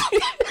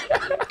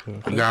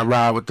 You gotta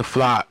ride with the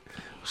flock.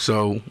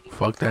 So,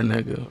 fuck that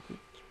nigga.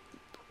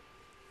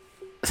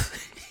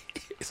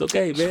 It's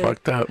okay, man. It's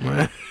fucked up,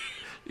 man.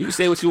 You can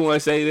say what you want to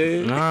say,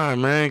 then. Nah,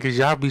 man, because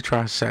y'all be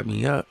trying to set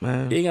me up,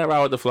 man. You ain't got to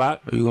ride with the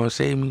flock. Are you going to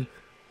save me?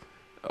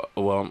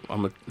 Well,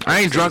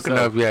 I ain't drunk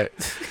enough yet.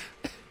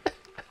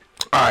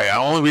 All right, the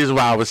only reason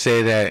why I would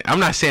say that, I'm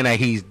not saying that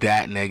he's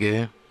that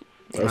nigga.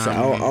 I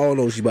don't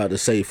know what you about to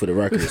say for the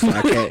record, so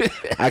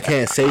I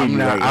can't say. I'm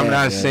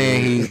not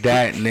saying he's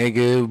that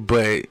nigga,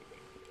 but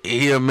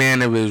he a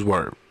man of his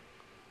word.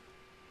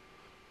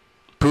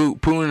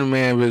 Putin a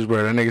man of his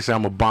word. That nigga said,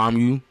 I'm gonna bomb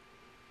you.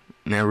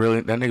 And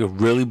that nigga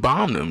really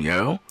bombed him,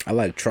 yo. I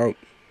like Trump.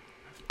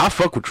 I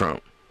fuck with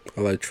Trump.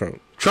 I like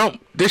Trump.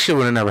 This shit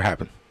would have never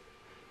happened.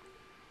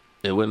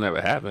 It would never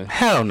happen.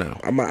 Hell no.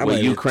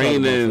 With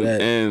Ukraine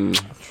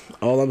and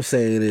all I'm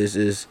saying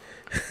is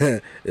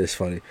it's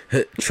funny.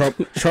 Trump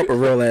a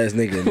real ass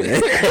nigga,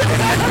 man.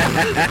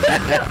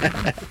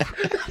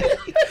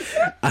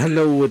 I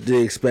know what to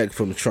expect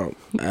from Trump.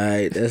 All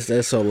right,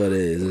 that's all it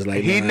is. It's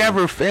like he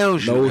never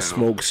fails you. No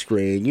smoke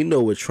screen. You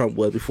know what Trump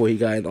was before he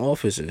got in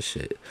office and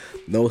shit.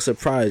 No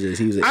surprises.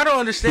 I don't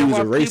understand. He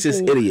was a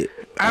racist idiot.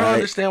 I don't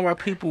understand why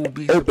people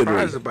be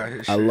surprised about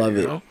his shit. I love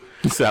it.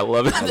 I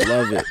love it. I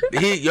love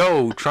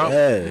it. Trump.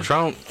 Yeah.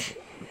 Trump.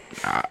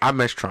 I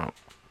miss Trump.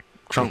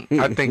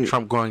 I think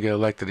Trump going to get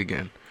elected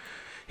again.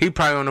 He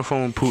probably on the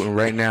phone with Putin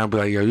right now and be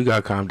like, yo, you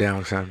gotta calm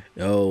down, son.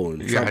 Yo,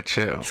 you gotta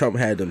chill. Trump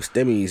had them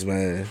stimmies,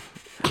 man.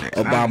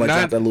 Obama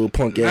got that little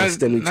punk ass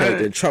stimmy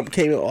check and Trump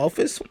came in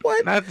office.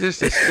 What? Not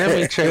just a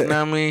stimmy check,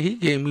 I mean, he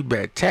gave me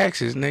back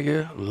taxes,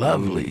 nigga.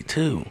 Lovely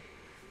too.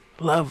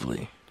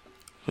 Lovely.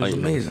 It was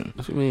amazing.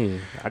 What you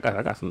mean? I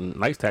got some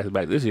nice taxes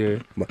back this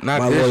year. My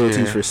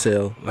loyalty's for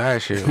sale.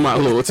 Last year. My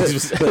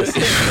loyalty's for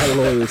sale. My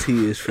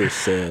loyalty is for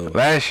sale.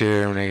 Last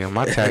year, nigga,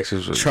 my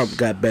taxes was... Trump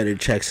got better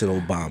checks than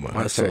Obama.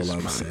 That's all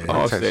I'm saying.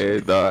 All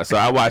said, so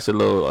I watched a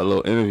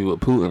little interview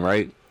with Putin,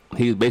 right?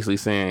 He was basically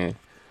saying,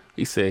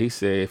 he said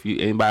if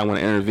anybody want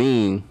to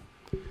intervene,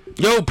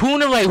 yo,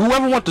 Putin, like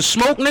whoever want to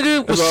smoke,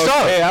 nigga, what's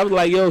up? Hey, I was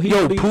like, yo,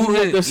 Putin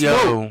want to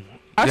smoke.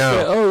 I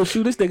said, oh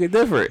shoot, this nigga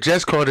different.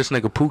 Just call this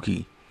nigga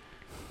Pookie.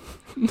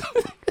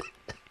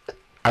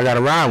 I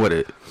gotta rhyme with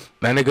it.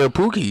 That nigga a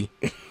Pookie.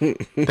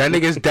 That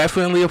nigga's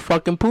definitely a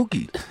fucking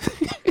Pookie.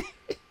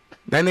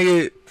 That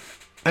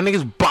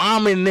nigga's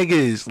bombing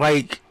niggas.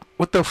 Like,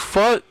 what the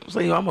fuck? It's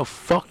like, yo, I'ma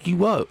fuck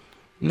you up.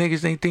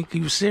 Niggas ain't think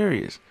you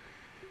serious.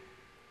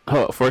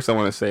 Oh, first I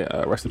want to say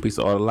rest in peace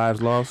to all the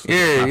lives lost.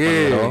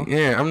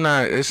 Yeah. I'm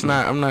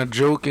not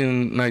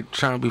joking, like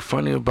trying to be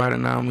funny about it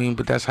now. I mean,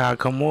 but that's how I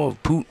come off.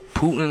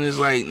 Putin is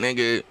like,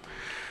 nigga,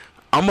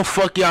 I'ma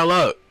fuck y'all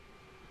up.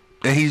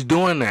 And he's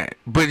doing that.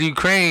 But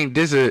Ukraine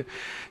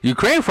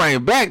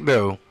fighting back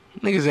though.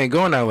 Niggas ain't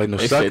going out like no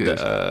suckers.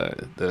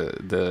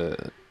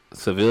 The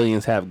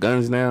civilians have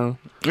guns now.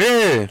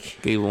 Yeah.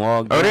 Gave them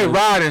all guns. Oh, they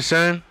riding,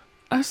 son.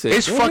 I said,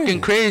 it's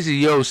fucking crazy,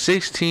 yo.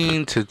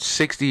 16 to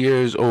 60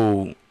 years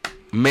old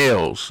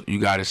males, you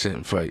gotta sit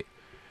and fight.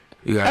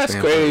 That's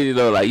crazy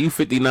though. Like, you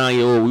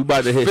 59-year-old, we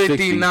about to hit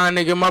 59,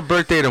 60. Nigga. My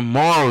birthday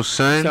tomorrow,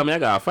 son. Tell me I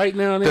gotta fight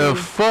now. The nigga?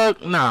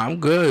 Fuck? Nah, I'm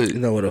good. You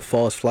know what a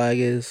false flag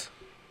is?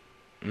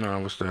 Nah,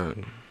 what's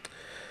that?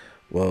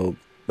 Well,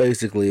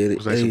 basically,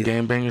 was that some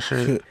gangbanger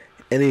shit?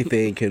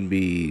 Anything can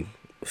be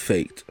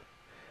faked.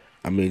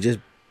 I mean, just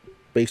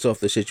based off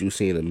the shit you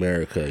see in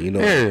America, you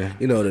know,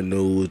 you know the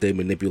news, they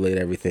manipulate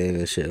everything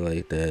and shit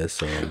like that.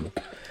 So,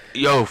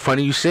 yo,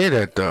 funny you say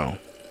that though.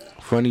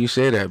 Funny you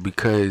say that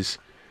because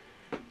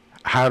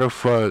how the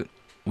fuck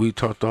we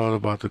talked all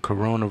about the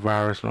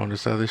coronavirus and all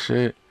this other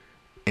shit,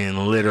 and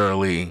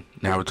literally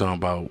now we're talking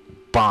about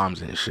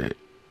bombs and shit.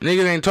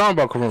 Niggas ain't talking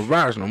about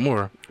coronavirus no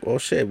more. Well,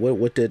 shit.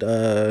 What did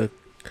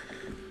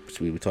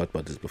we talked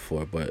about this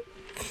before, but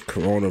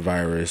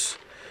coronavirus,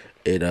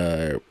 it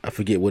I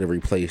forget what it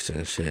replaced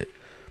and shit.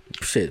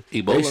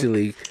 Ebola?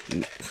 Basically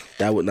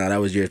that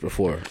was years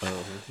before.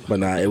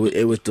 But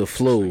it was the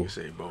flu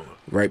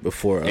right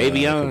before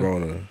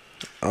corona.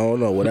 I don't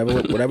know,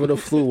 whatever the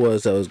flu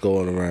was that was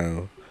going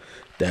around,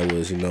 that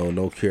was, you know,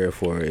 no cure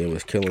for it. It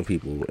was killing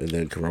people, and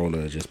then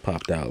corona just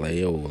popped out like,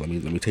 yo, let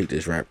me take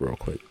this rap real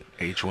quick.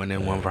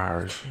 H1N1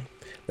 virus.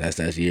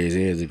 That's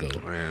years ago.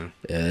 Man.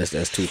 Yeah,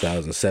 that's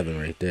 2007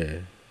 right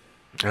there.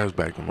 That was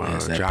back in my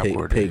Job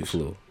Corps days. Pig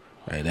flu.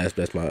 Right,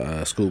 that's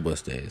my school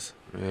bus days.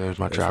 Yeah, it was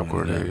my Job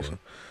Corps days.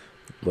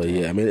 But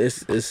yeah, I mean,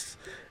 it's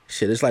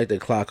shit. It's like the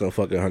clock on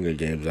fucking Hunger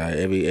Games. Right?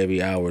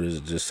 Every hour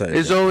is just something.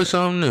 It's always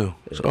something new.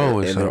 It's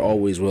always and something. There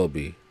always will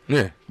be.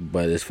 Yeah.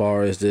 But as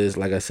far as this,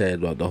 like I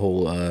said, about the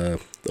whole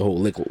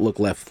look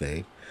left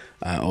thing,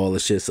 all the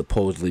shit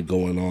supposedly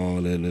going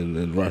on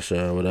in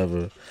Russia or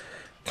whatever.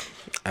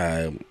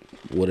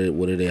 What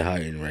are they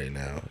hiding right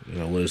now? You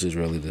know, what is this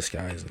really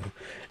disguising?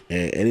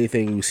 And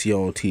anything you see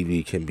on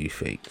TV can be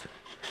faked.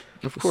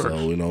 Of course.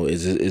 So, you know,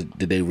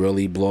 did they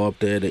really blow up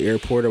the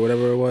airport or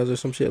whatever it was or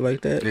some shit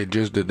like that? They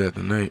just did that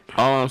tonight.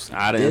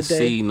 I didn't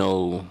see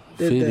no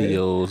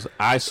videos.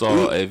 I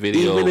saw a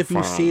video. Even if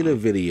you've seen a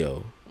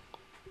video,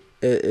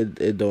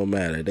 it don't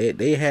matter.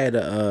 They had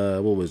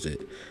what was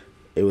it?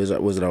 Was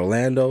it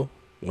Orlando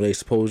when they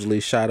supposedly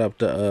shot up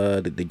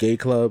the gay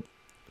club?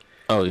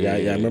 Oh yeah,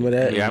 yeah. Remember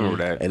that? Yeah, I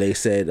remember that. And they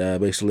said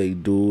basically,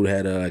 dude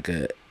had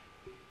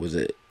was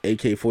it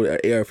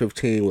AK-40,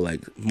 AR-15 with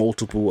like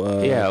multiple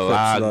a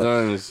lot of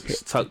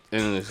guns tucked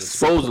in.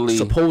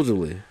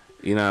 Supposedly.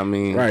 You know what I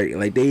mean? Right.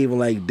 Like they even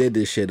like did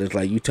this shit. It's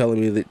like you telling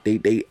me that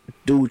they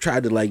dude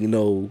tried to like, you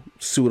know,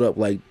 suit up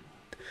like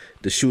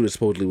the shooter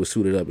supposedly was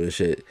suited up and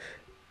shit.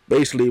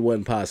 Basically, it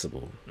wasn't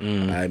possible.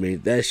 I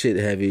mean, that shit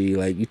heavy.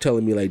 Like you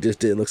telling me like this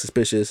didn't look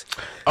suspicious.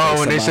 Oh,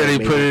 when they said he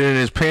put it in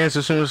his pants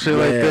or some shit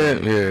like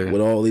that. Yeah.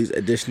 With all these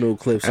additional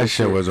clips. That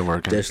shit wasn't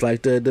working. Just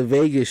like the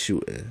Vegas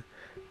shooting.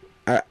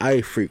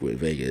 I frequent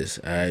Vegas.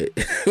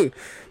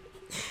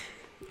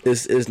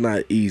 It's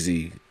not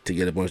easy to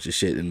get a bunch of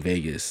shit in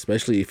Vegas,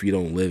 especially if you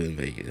don't live in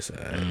Vegas.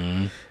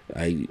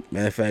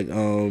 Matter of fact,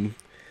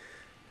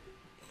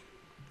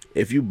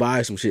 if you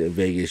buy some shit in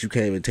Vegas, you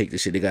can't even take the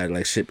shit. They gotta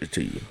like ship it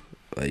to you.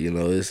 Like, you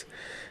know, it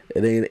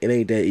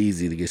ain't that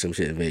easy to get some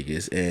shit in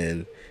Vegas.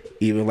 And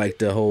even like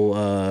the whole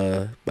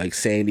like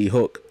Sandy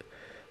Hook,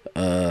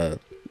 I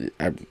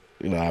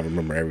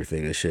remember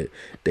everything and shit.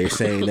 They're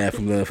saying that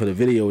for the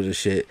videos and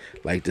shit,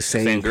 like the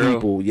same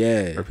people,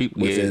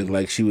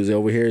 like she was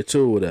over here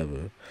too, or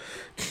whatever.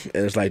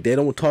 And it's like they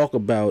don't talk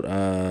about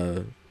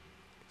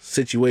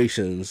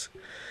situations.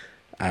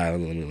 Let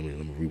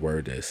me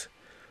reword this.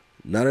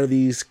 None of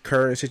these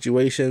current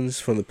situations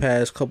from the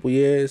past couple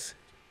years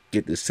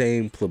get the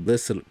same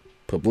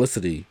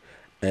publicity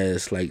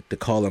as like the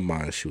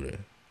Columbine shooter.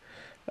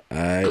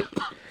 Alright,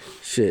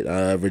 shit.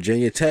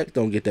 Virginia Tech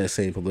don't get that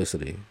same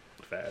publicity.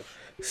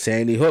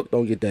 Sandy Hook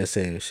don't get that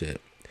same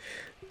shit.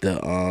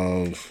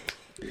 The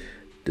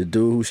dude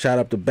who shot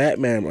up the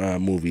Batman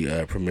movie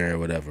premiere or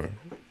whatever.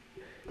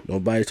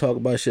 Nobody talk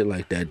about shit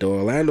like that. The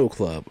Orlando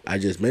Club, I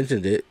just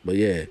mentioned it, but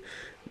yeah,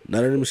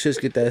 none of them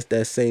shits get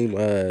that same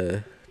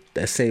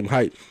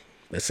hype,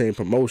 that same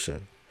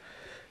promotion.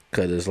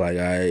 Cause it's like,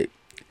 alright,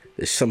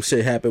 some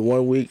shit happened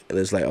one week, and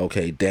it's like,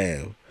 okay,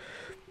 damn,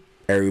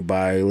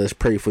 everybody, let's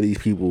pray for these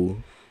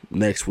people.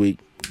 Next week,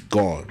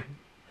 gone.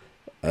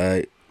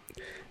 Alright,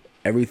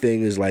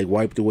 everything is like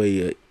wiped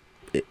away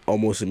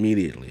almost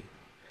immediately.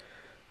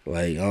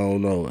 Like, I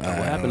don't know. What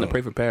happened to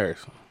Pray for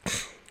Paris?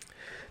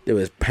 There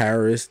was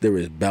Paris. There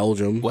was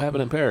Belgium. What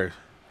happened in Paris?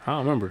 I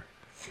don't remember.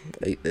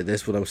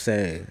 That's what I'm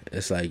saying.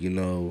 It's like, you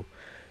know,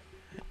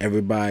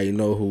 everybody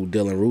know who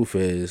Dylan Roof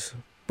is,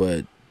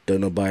 but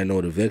don't nobody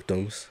know the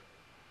victims.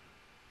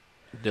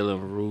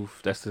 Dylan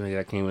Roof, that's the nigga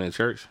that came in the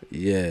church?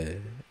 Yeah.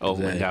 Oh,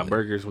 exactly. When he got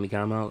burgers when he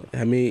came out?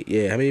 How many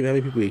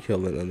people he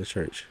killed in the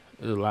church?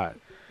 It was a lot.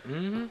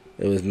 Mm-hmm.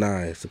 It was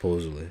 9,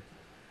 supposedly.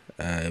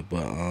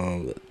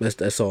 But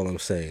that's all I'm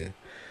saying.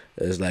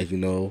 It's like, you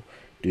know,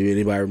 do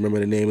anybody remember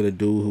the name of the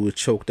dude who was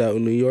choked out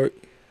in New York?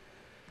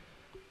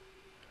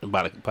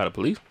 By the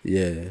police?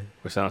 Yeah.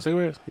 For selling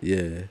cigarettes?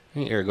 Yeah.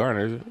 Ain't Eric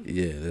Garner, is it?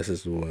 Yeah, that's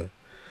just the one.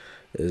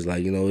 It's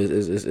like, you know,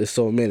 it's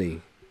so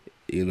many,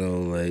 you know,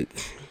 like,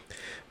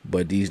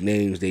 but these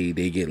names they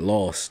get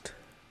lost.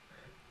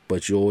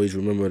 But you always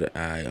remember that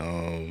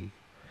I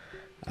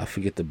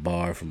forget the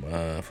bar from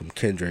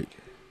Kendrick,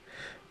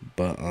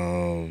 but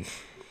I'll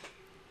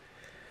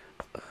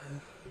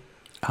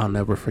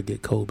never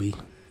forget Kobe.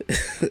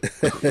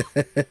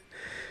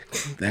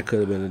 That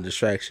could have been a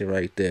distraction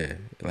right there.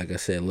 Like I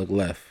said, look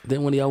left.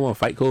 Then when y'all want to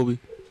fight Kobe?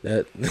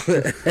 That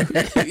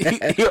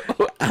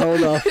I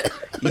don't know.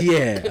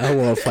 Yeah, I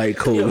want to fight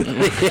Kobe.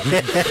 This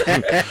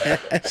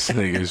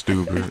nigga is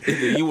stupid.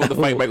 You want to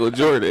fight Michael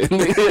Jordan?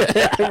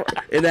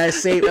 In that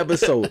same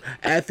episode,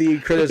 after he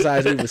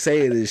criticized me for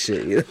saying this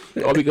shit, you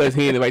know? All because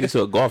he invited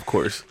to a golf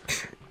course.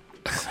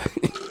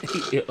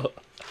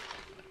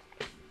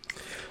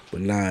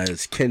 But nah,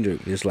 it's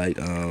Kendrick. It's like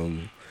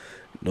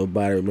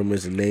nobody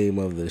remembers the name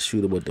of the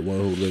shooter, but the one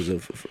who lives in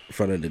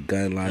front of the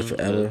gun lives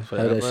forever. How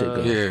that shit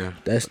go? Yeah,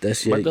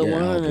 that's your the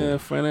one album. In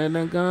front of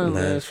the gun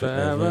lives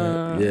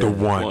forever. Yeah. The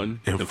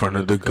one in front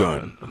of the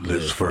gun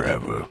lives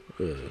forever.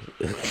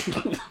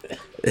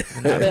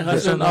 I've been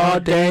hustling all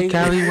day,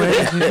 Cali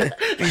West.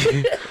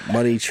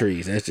 Money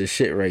trees. That's the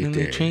shit right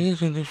there. The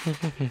trees and the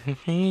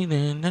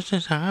that's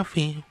just how I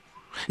feel.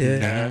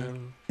 Yeah.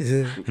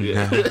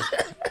 Nah.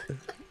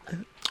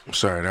 I'm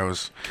sorry, that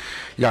was.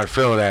 You gotta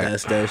feel that.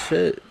 That's that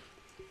shit.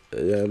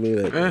 You know what I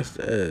mean? That's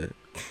that.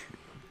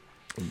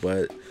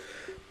 But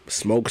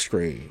smoke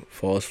screen,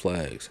 false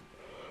flags.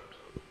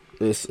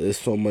 It's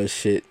so much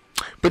shit.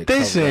 But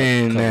they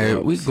saying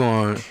that we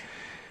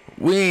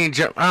ain't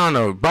jump. I don't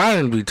know.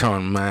 Biden be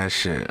talking mad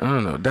shit. I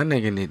don't know. That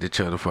nigga need to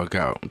chill the fuck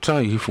out. I'm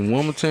telling you, he from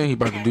Wilmington. He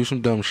about to do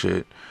some dumb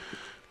shit.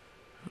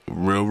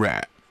 Real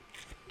rap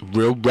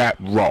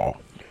raw.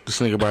 This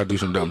nigga about to do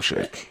some dumb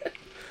shit.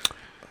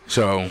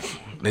 So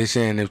they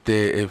saying if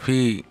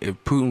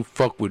Putin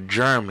fuck with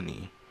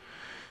Germany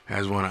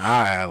as one of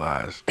our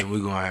allies, then we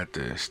gonna have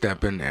to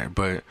step in there.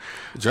 But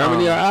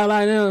Germany our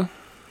ally now?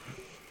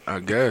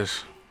 I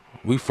guess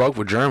we fuck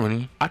with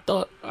Germany. I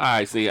thought.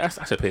 I see. I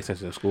should pay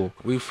attention in school.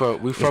 We fuck.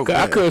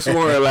 I could have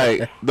sworn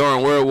like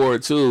during World War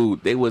II,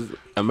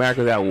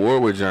 America was at war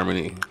with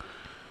Germany.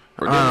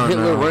 Or did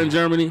Hitler run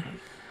Germany?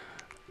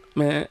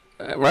 Man,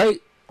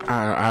 right?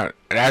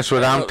 That's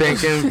what I'm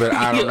thinking, but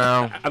I don't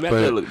know. I mean, I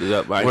could look this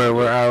up.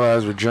 We're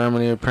allies with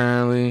Germany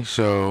apparently,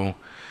 so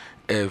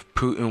if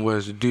Putin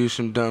was to do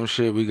some dumb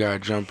shit, we gotta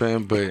jump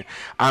in. But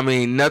I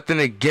mean, nothing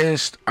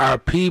against our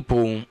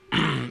people,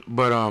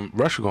 but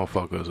Russia gonna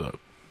fuck us up.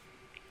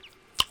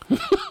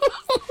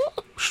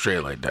 Straight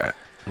like that.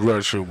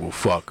 Russia will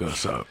fuck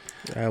us up.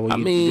 I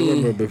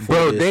mean,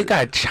 bro, they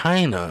got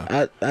China.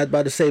 I was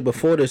about to say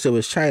before this, it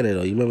was China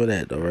though. You remember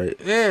that though, right?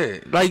 Yeah,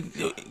 like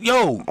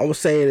yo, I was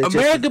saying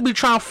America be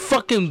trying to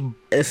fucking.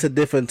 It's a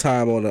different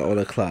time on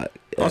the clock.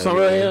 On some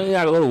real, you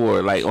gotta go to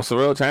war. Like on some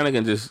real, China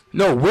can just.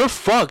 No, we're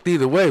fucked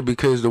either way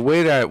because the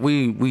way that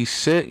we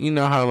sit, you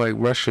know how like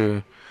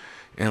Russia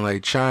and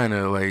like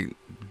China, like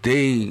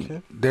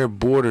their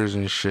borders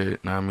and shit.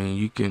 I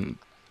mean,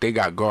 they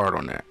got guard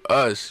on that.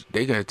 Us,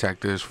 they can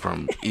attack this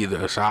from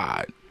either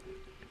side.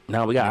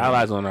 Now we got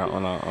allies on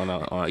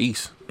our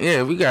east.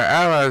 Yeah, we got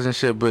allies and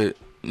shit, but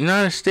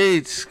United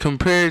States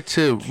compared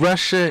to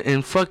Russia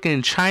and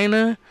fucking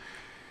China,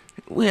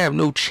 we have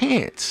no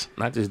chance.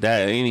 Not just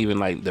that, it ain't even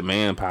like the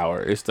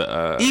manpower. It's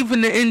the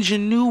even the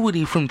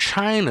ingenuity from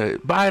China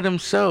by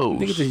themselves.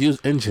 Niggas just use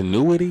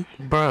ingenuity,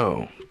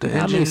 bro.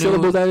 How many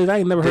syllables that is? I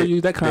ain't never heard you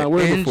use that kind of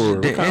word before.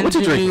 What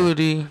you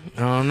drinking?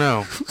 I don't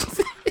know,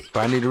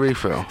 but I need a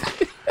refill.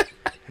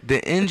 The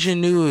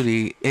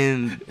ingenuity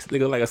in this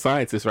nigga like a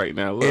scientist right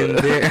now.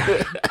 Shut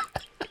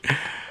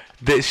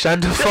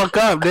the fuck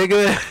up,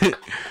 nigga.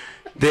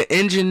 The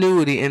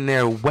ingenuity in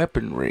their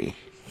weaponry,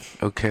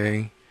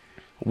 okay,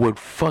 would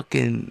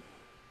fucking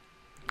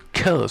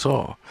kill us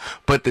all.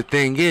 But the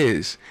thing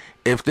is,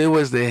 if they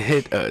was to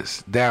hit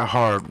us that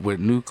hard with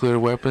nuclear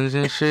weapons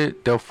and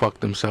shit, they'll fuck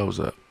themselves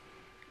up.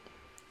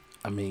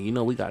 I mean, you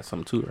know we got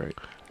some too, right?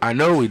 I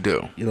know we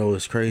do. You know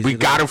what's crazy? We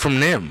got it from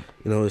them.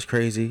 You know what's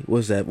crazy?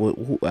 What's that?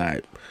 Who, all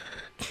right.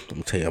 Let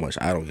me tell you how much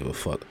I don't give a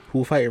fuck.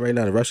 Who fighting right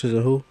now? The Russians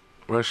and who?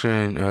 Russia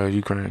and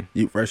Ukraine.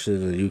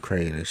 Russians and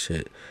Ukraine and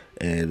shit.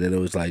 And then it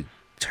was like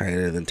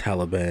China and then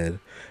Taliban.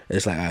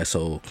 It's like, all right,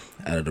 so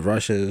out of the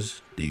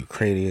Russians, the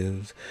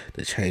Ukrainians,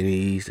 the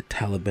Chinese, the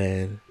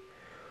Taliban,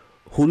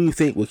 who do you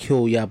think would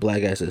kill y'all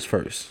black asses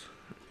first?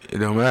 It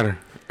don't matter.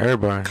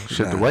 Everybody.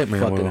 Shit, the white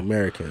man fucking will.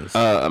 Americans.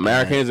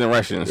 Americans and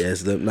Russians.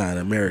 Yes, the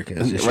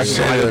Americans. Russians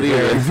I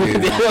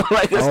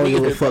don't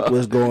give a fuck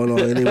what's going on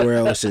anywhere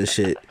else and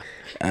shit.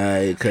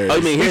 Cause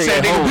I mean, he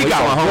said, nigga, we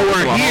got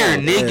war here,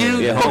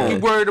 nigga. Yeah, Fuck you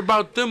worried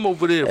about them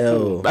over there,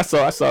 fool. I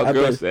saw a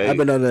girl say. I've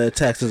been under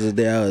attack since the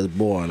day I was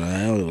born.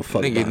 I don't give a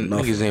fuck about nothing.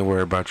 Niggas ain't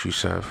worried about you,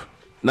 Seth.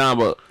 Nah,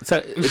 but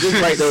it's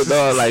just right though,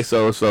 dog. Like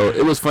so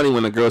it was funny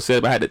when the girl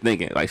said, but I had to think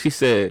it. Like she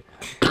said,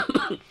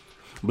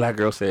 black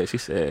girl said, she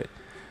said,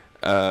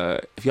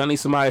 if y'all need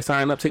somebody to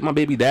sign up, take my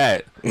baby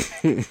dad.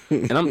 And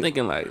I'm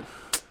thinking like,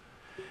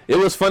 it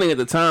was funny at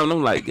the time. And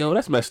I'm like, yo,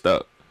 that's messed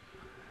up.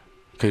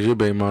 Cause your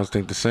baby moms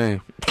think the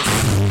same.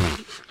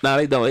 Nah,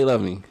 they don't. They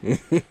love me. You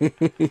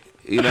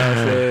know what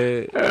I'm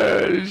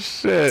saying?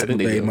 Shit.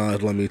 Baby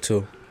moms love me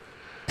too.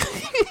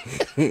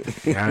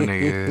 Y'all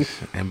niggas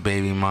and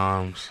baby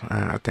moms.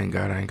 I thank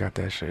God I ain't got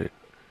that shit.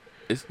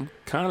 It's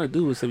kind of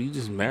do, except you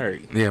just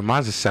married. Yeah,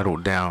 mine's is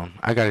settled down.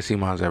 I gotta see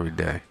mine's every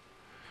day.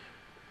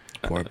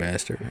 Poor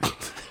bastard.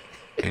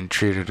 And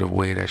treat her the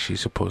way that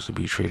she's supposed to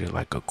be treated,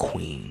 like a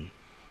queen.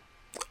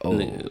 Oh,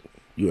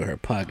 you in her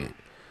pocket.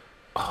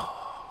 Oh.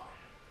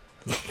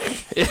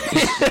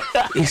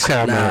 He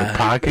said I'm in her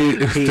pocket.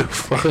 The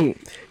fuck?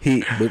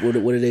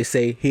 What did they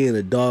say? He in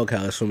the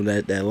doghouse from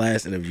that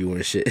last interview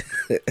and shit.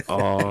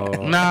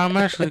 Nah, I'm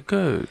actually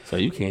good. So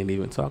you can't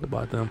even talk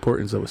about the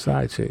importance of a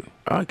side chick.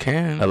 I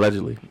can.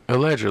 Allegedly.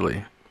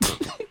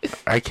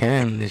 I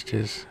can. It's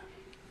just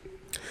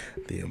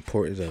the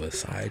importance of a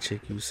side chick,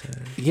 you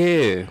said?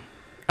 Yeah.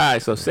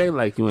 Alright, so say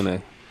like you in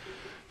a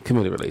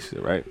committed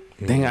relationship, right?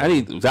 Dang, I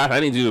need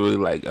you to really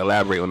like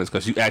elaborate on this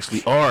because you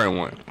actually are in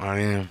one. I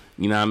am.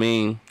 You know what I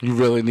mean? You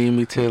really need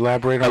me to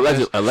elaborate on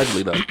this?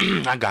 Allegedly, though.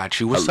 I got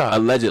you. What's up?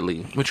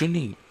 Allegedly. What you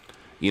need?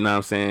 You know what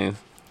I'm saying?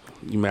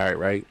 You married,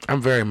 right? I'm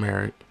very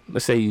married.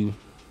 Let's say you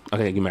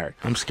married.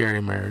 I'm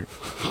scary married.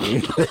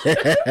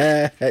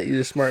 You're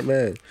a smart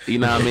man. You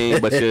know what I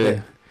mean? But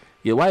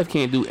your wife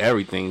can't do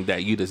everything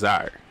that you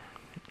desire.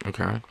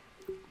 Okay.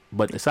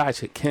 But the side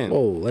chick can.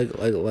 Oh,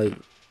 like.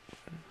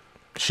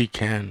 She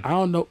can. I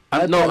don't know.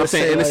 I'm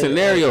saying in a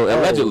scenario,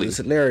 allegedly. The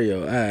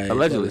scenario, alright.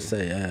 Allegedly.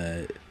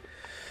 Alright.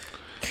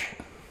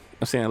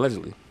 I'm saying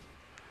allegedly.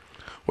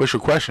 What's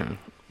your question?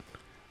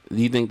 Do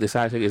you think the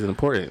side chick is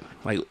important?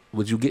 Like,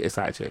 would you get a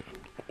side chick?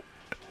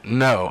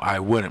 No, I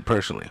wouldn't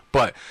personally.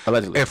 But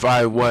allegedly, if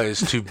I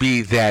was to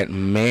be that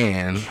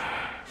man,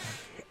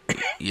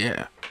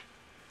 yeah.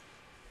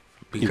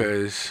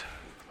 Because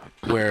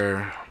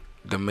where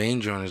the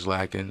main joint is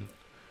lacking,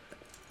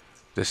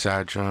 the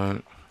side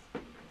joint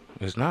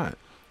is not.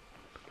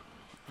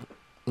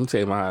 Let me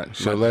tell you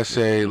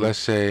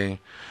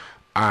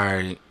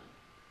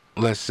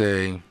let's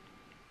say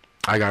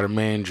I got a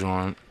main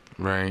joint,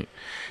 right?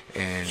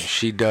 And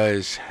she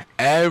does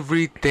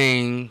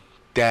everything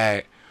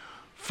that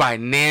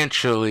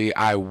financially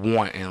I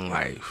want in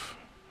life.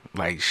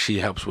 Like, she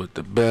helps with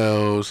the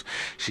bills,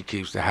 she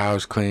keeps the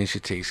house clean,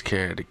 she takes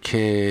care of the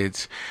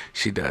kids,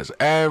 she does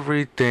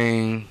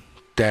everything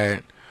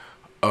that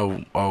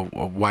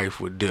a wife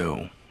would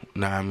do.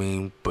 Know what I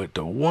mean? But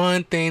the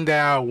one thing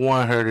that I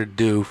want her to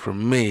do for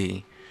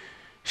me,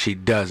 she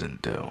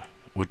doesn't do,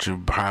 which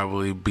would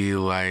probably be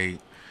like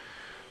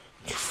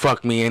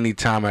fuck me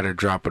anytime at a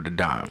drop of the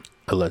dime.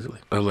 Allegedly.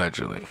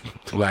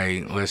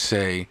 Like, let's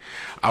say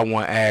I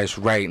want ass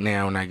right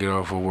now when I get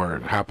off of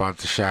work. Hop out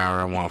the shower,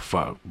 I want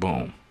fuck.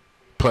 Boom.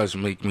 Plus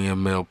make me a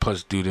meal,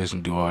 plus do this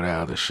and do all that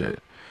other shit.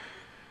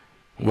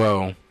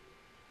 Well,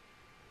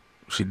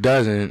 she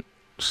doesn't.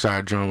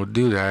 Side joint would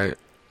do that,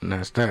 and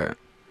that's that.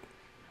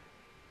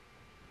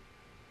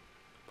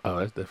 Oh,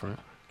 that's different.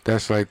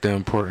 That's like the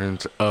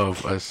importance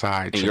of a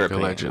side chick,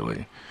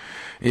 allegedly.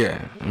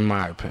 Yeah, in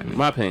my opinion.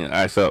 My opinion. All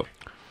right, so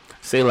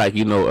say like,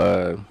 you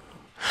know,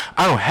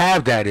 I don't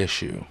have that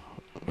issue,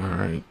 all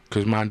right,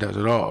 because mine does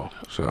it all.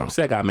 So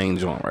say I got main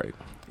joint, right?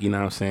 You know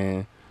what I'm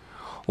saying?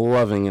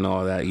 Loving and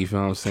all that, you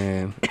feel what I'm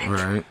saying?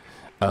 Right.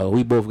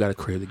 We both got a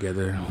career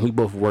together. We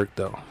both work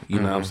though, you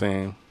know what I'm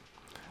saying?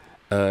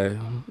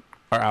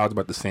 Our hours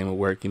about the same at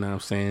work, you know what I'm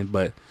saying?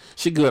 But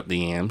she give up the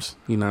yams,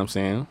 you know what I'm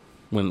saying?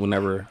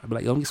 Whenever I be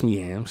like, yo, get some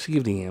yams, she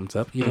give the yams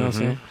up, you know what I'm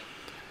saying?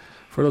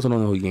 For those who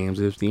don't know who yams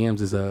is, the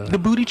yams is the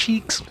booty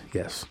cheeks.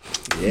 Yes.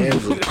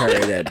 Yams is the power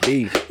of that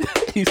beef.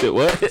 He said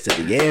what? I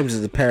said the yams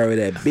is the power of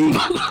that beef.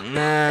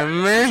 Nah,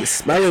 man. You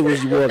smell it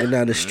when you walking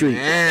down the street.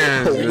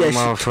 Yeah, oh, yes,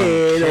 you can.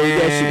 Oh,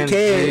 yes,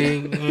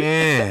 you can.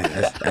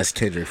 Yeah. That's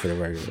Kendrick for the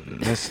regular.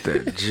 That's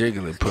that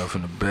Jigglypuff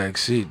in the back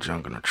seat,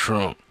 junk in the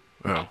trunk.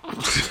 Oh.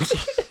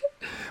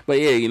 But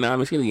yeah, you know what I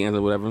mean? She the yams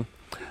or whatever.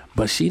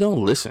 But she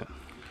don't listen.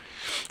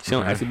 She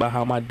don't ask me about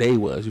how my day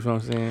was. You feel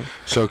what I'm saying?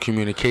 So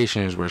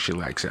communication is where she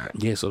likes at.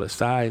 Yeah. So the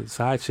side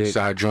chick,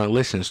 side joint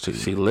listens to you.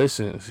 She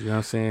listens. You know what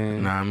I'm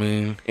saying? Nah, I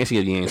mean, and she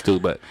get yams too,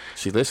 but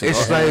she listens.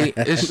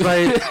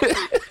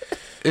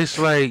 It's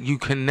like you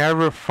can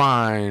never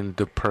find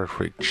the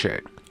perfect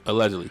chick.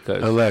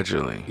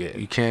 Allegedly. Yeah.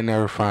 You can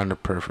never find the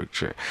perfect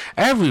chick.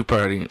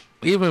 Everybody,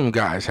 even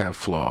guys, have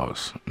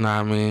flaws. Know what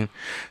I mean?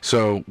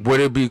 So would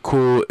it be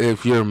cool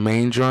if your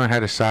main joint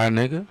had a side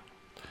nigga?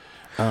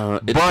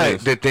 But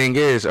depends. the thing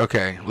is,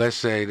 okay, let's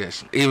say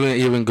this.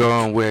 Even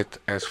going with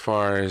as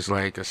far as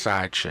like a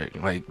side chick,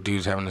 like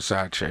dudes having a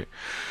side chick.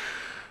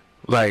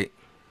 Like,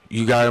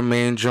 you got a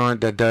main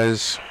joint that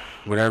does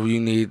whatever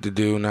you need to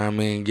do, know what I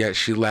mean? Yet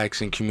she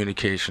lacks in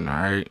communication,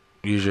 alright?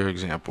 Use your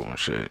example and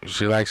shit.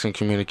 She lacks in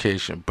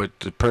communication, but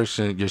the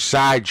person, your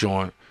side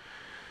joint,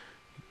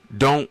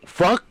 don't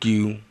fuck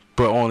you,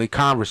 but only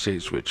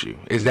conversates with you.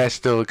 Is that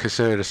still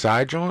considered a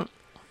side joint?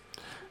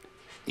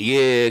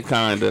 Yeah,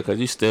 kinda, because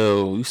you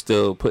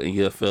still putting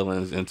your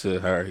feelings into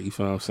her. You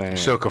feel what I'm saying?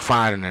 Still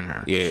confiding in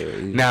her. Yeah.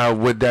 Now,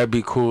 would that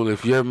be cool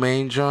if your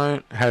main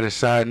joint had a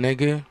side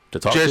nigga to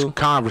talk just to?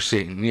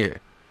 Conversating? Yeah.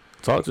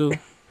 Talk to?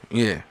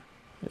 Yeah.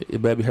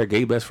 It better be her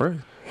gay best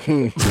friend. How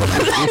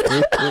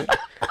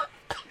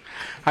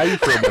you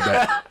feel about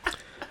that?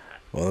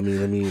 Well,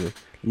 let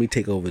me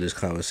take over this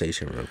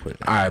conversation real quick.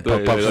 All right,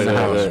 pop-ups in the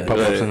house.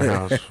 Pop-ups in the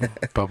house.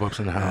 Pop-ups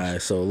in the house. All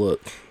right, so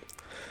look.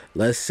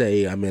 Let's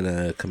say I'm in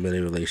a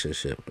committed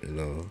relationship, you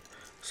know.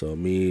 So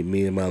me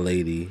and my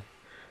lady,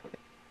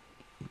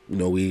 you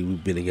know,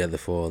 we've been together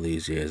for all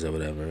these years or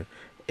whatever,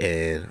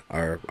 and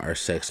our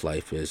sex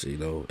life is, you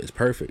know, is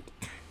perfect.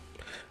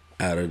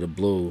 Out of the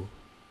blue,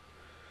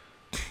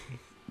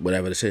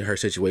 whatever her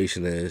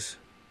situation is,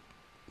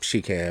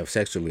 she can't have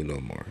sex with me no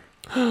more.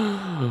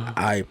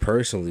 I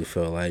personally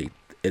feel like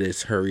it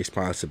is her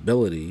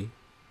responsibility,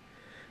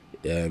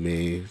 you know what I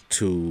mean,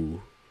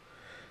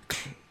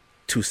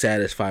 to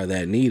satisfy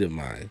that need of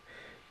mine.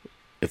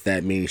 If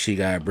that means she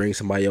gotta bring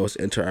somebody else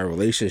into our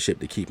relationship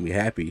to keep me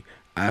happy,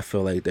 I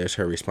feel like that's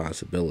her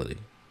responsibility.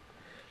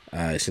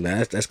 So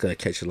now that's gonna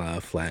catch a lot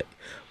of flack,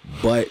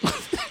 but on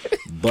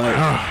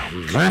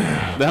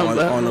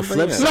the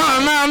flip side,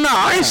 no,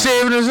 I ain't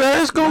saving his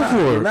ass. Go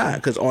for it. Nah,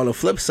 because on the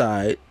flip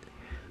side,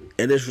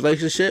 in this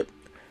relationship,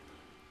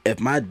 if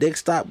my dick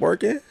stopped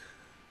working,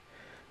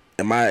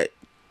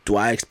 do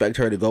I expect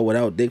her to go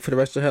without dick for the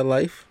rest of her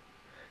life?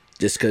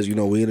 Just because, you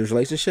know, we in this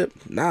relationship?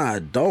 Nah, I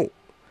don't.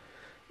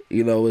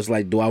 You know, it's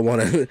like, do I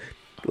want to,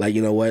 like,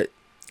 you know what?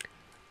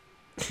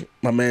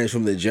 My man's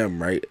from the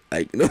gym, right?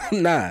 Like,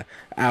 nah,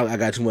 I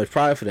got too much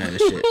pride for that and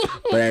shit.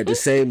 But at the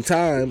same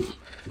time,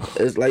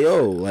 it's like,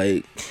 yo,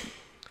 like,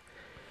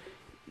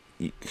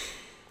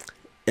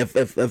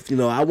 if you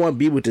know, I want to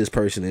be with this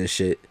person and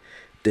shit,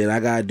 then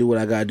I got to do what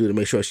I got to do to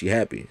make sure she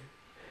happy.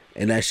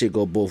 And that shit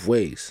go both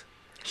ways.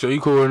 So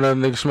you cool with another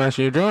nigga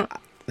smashing your joint?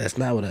 That's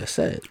not what I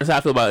said. That's how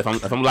I feel about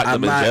it. If I'm locked up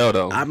in jail,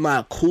 though. I'm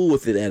not cool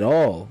with it at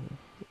all.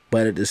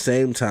 But at the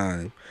same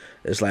time,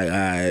 it's like, all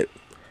right.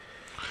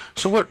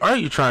 So what are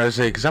you trying to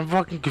say? Because I'm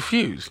fucking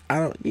confused.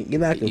 You're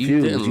not confused.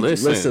 You didn't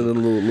listen. Listen a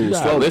little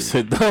slowly.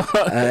 Listen, dog.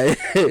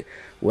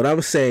 What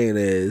I'm saying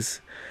is,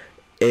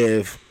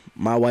 if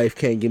my wife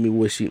can't give me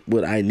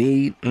what I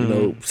need, you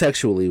know,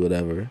 sexually,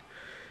 whatever,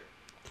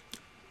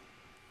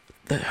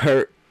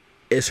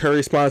 it's her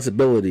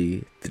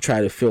responsibility to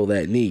try to fill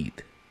that need.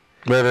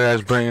 Whether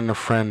that's bringing a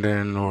friend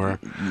in or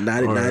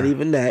not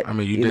even that. I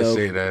mean, you did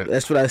say that.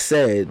 That's what I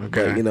said.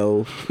 Okay.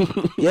 But,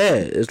 yeah,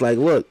 it's like,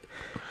 look.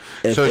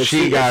 If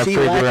she got to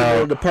figure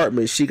out a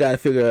department, she got to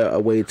figure out a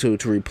way to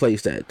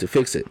replace that, to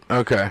fix it.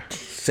 Okay.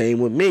 Same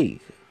with me.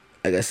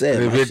 Like I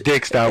said, if your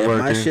dick stopped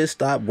working, my shit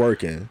stopped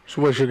working.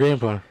 So what's your game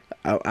plan?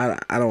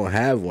 I don't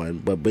have one,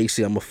 but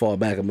basically I'm gonna fall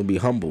back. I'm gonna be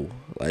humble.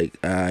 Like,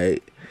 the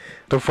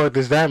fuck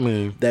does that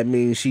mean? That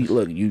means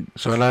you.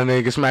 So another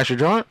nigga can smash your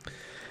joint?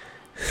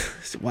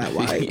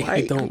 Why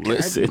he don't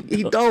listen.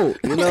 He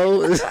don't. Nah,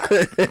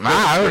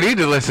 I don't need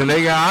to listen,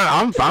 nigga.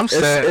 I'm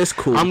set. It's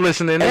cool. I'm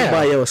listening now.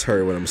 Everybody else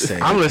heard what I'm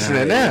saying. I'm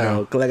listening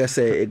now. Like I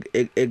said,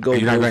 it goes.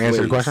 You're not gonna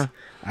answer the question?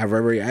 I've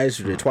already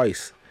answered it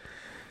twice.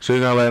 So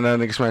you're gonna let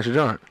another nigga smash your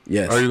joint?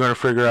 Yes. Or are you gonna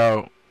figure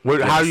out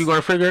yes. How are you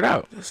gonna figure it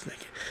out? This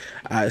nigga.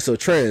 Alright, so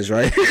trends,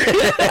 right?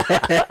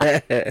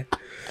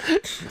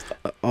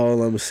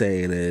 All I'm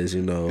saying is,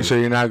 So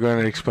you're not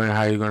gonna explain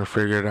how you're gonna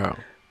figure it out.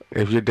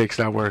 If your dick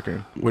stopped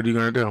working, what are you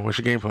gonna do? What's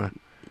your game plan?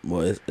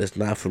 Well, it's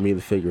not for me to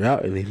figure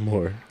out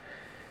anymore.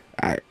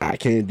 I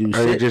can't do shit.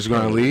 Are you just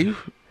gonna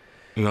leave?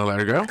 You gonna let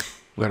her go?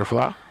 Let her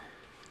fly?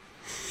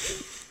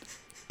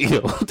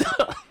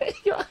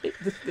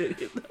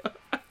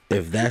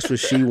 If that's what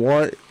she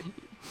want,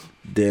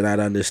 then I'd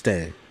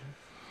understand.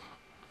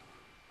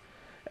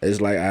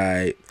 It's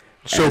like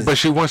but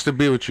she wants to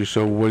be with you.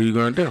 So what are you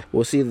gonna do?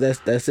 Well, see,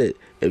 that's it.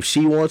 If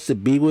she wants to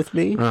be with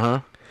me,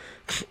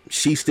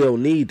 she still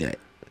need that.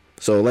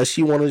 So unless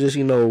she want to just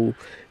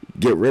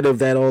get rid of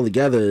that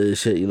altogether and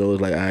shit,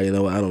 it's like I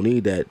don't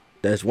need that.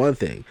 That's one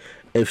thing.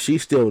 If she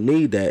still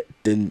need that,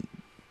 then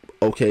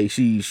okay,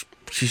 she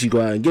should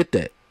go out and get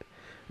that.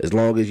 As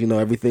long as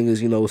everything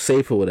is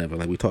safe or whatever,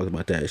 like we talked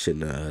about that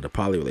shit in the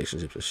poly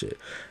relationships and shit.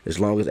 As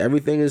long as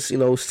everything is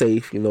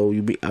safe,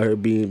 you be out here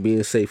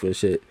being safe and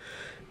shit,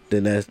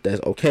 then that's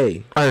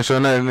okay. All right, so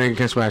another nigga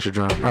can smash your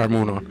drum. All right,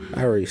 moving on.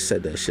 I already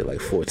said that shit like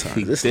 4 times.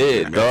 He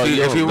did, dog.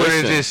 If you would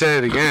have just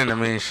said it again, I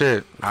mean,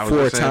 shit. I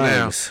was 4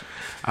 times.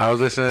 I was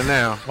listening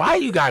now. Why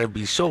you gotta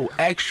be so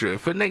extra?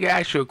 If a nigga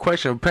asks you a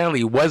question, apparently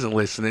he wasn't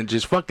listening.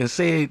 Just fucking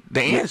say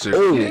the answer.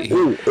 Or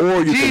you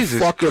can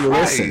fucking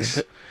Christ.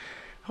 listen.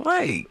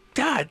 Like,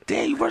 god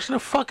damn, you worse than a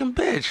fucking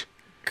bitch.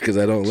 Because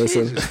I don't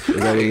listen. Is that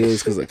what it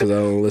is? Because I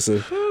don't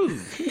listen.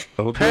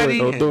 Don't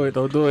do it.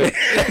 Don't do it.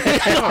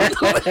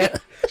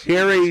 He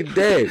already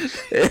dead.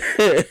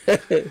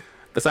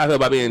 That's how I feel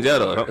about being in jail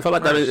though. If I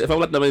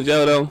let them in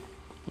jail though,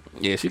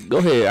 yeah, go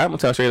ahead. I'm gonna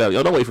tell straight up.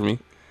 Yo, don't wait for me.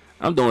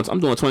 I'm doing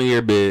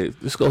 20-year bid.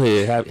 Just go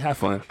ahead, have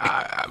fun.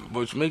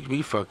 Which makes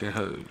me fucking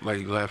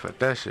laugh at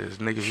that shit. Is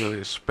niggas really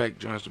expect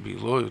joints to be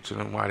loyal to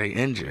them while they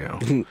in jail.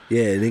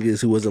 Yeah,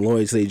 niggas who wasn't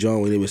loyal to their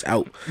joint when they was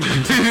out.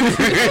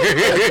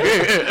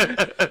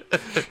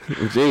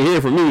 She ain't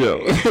here for me though.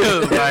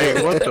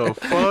 Like, what the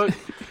fuck?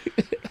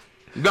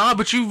 Nah,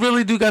 but you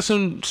really do got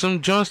some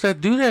joints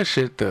that do that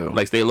shit though.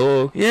 Like stay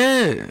loyal.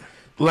 Yeah,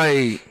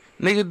 like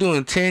nigga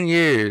doing 10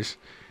 years.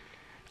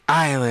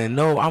 I ain't letting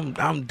no.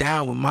 I'm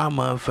down with my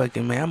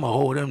motherfucking man. I'ma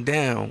hold them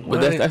down. But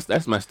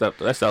that's messed up.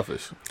 That's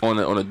selfish on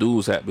the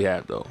dudes that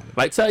behalf though.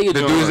 Like tell your the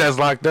John, dudes that's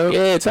locked up.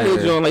 Yeah, tell your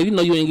John like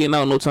you ain't getting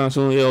out no time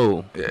soon.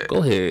 Yo,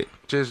 go ahead.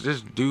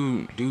 Just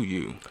do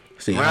you.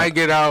 See, when I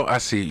get out, I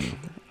see you.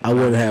 I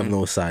wouldn't have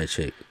no side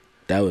chick.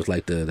 That was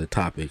like the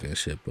topic and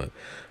shit. But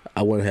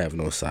I wouldn't have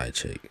no side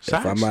chick. If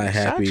I'm not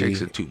happy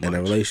in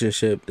a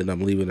relationship, then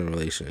I'm leaving the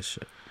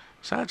relationship.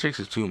 Side chicks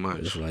is too much.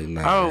 It's like,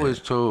 nah, I always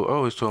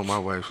told my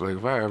wife, like,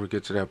 if I ever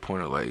get to that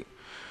point of like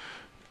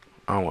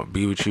I don't want to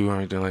be with you or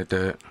anything like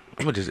that,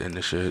 I'm gonna just end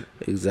the shit.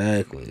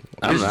 Exactly.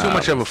 It's too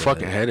much of a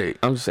fucking headache.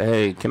 I'm just saying,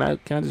 hey, can I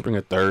just bring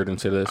a third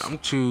into this? I'm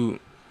too.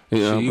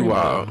 You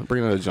wild.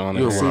 Bring another John.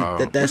 You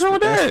in. That's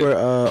where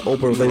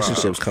open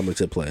relationships come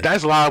into play.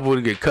 That's liable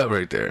to get cut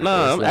right there.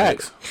 Nah, I'm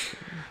asked.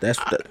 That's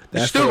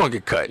still gonna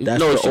get cut. That's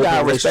no, where she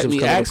gotta respect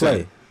me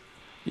asking.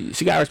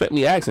 She gotta respect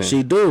me asking.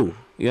 She do.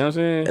 You know what I'm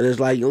saying? And it's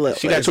like, look,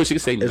 she got a choice. She can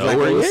say no.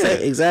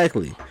 Like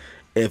exactly.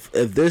 If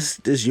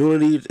this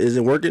unity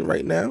isn't working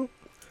right now,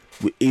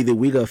 either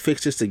we gonna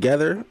fix this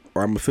together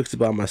or I'm gonna fix it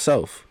by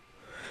myself,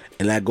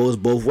 and that goes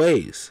both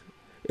ways.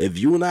 If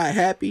you're not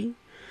happy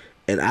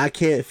and I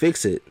can't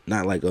fix it,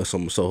 not like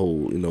some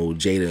whole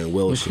Jada and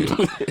Will shit,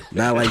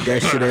 not like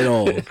that shit at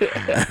all.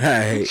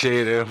 Right.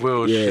 Jada and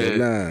Will shit.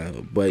 Nah.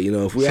 But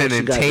if we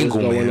actually got this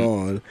going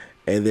on,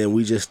 and then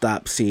we just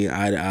stop seeing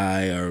eye to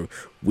eye, or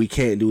we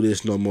can't do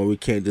this no more, we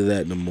can't do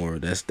that no more.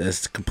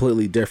 That's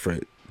completely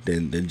different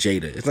than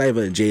Jada. It's not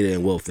even a Jada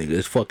and Will thing.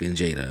 It's fucking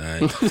Jada.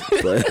 All right?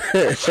 But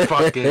it's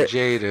fucking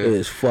Jada. It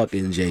is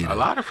fucking Jada. A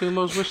lot of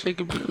females wish they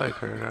could be like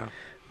her now.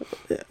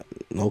 Yeah,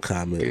 no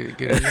comment.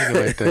 Get a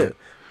nigga like that.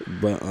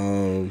 But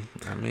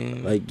I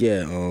mean, like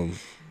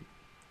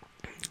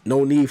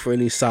no need for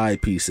any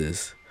side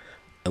pieces,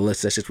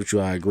 unless that's just what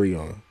you all agree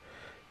on.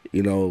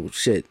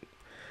 Shit.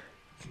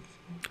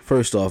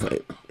 First off,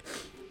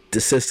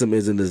 the system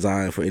isn't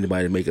designed for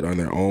anybody to make it on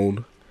their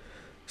own.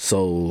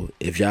 So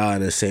if y'all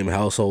in the same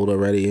household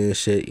already and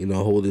shit,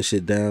 holding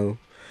shit down,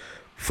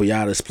 for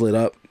y'all to split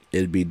up,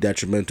 it'd be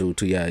detrimental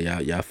to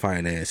y'all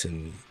finance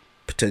and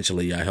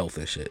potentially your health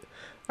and shit.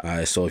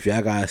 Alright, so if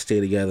y'all gotta stay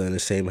together in the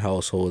same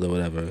household or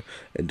whatever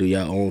and do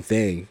your own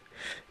thing,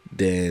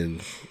 then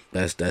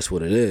that's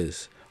what it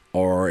is.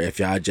 Or if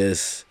y'all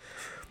just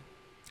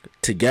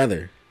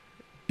together,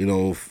 you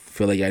know,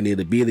 feel like y'all need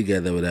to be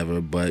together or whatever,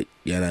 but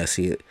y'all not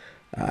see it.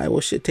 Alright, well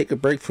shit, take a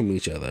break from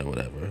each other or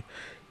whatever.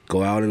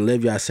 Go out and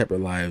live y'all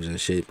separate lives and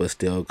shit, but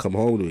still come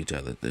home to each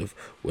other. If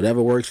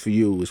whatever works for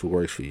you is what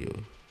works for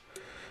you.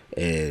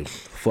 And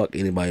fuck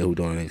anybody who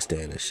don't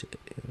understand this shit.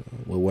 You know?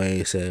 What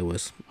Wayne said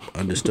was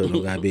understood,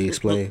 don't gotta be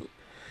explained.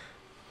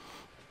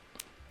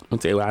 I'll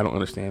tell you what I don't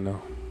understand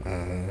though.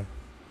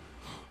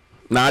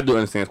 Nah, I do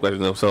understand this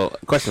question though. So,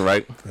 question,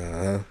 right?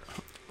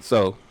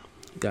 So,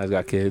 you guys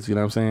got kids, you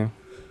know what I'm saying?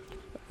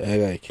 I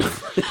got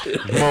kids.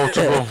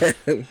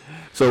 Multiple.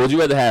 So, would you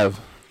rather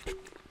have,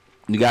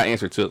 you got to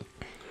answer too.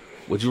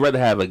 Would you rather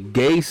have a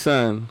gay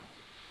son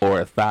or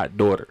a thought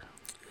daughter?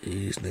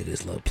 These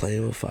niggas love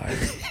playing with fire.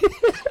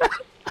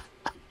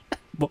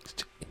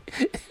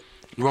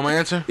 You want my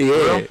answer?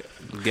 Yeah.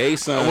 Gay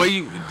son.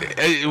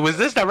 Was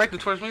this directed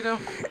towards me though?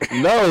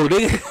 No,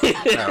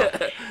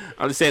 nigga.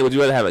 I'm just saying, would you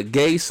rather have a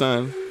gay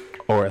son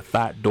or a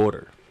thought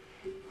daughter?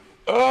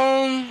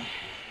 Let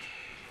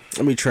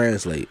me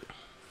translate.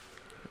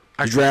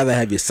 Would you rather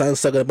have your son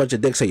sucking a bunch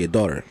of dicks or your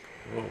daughter?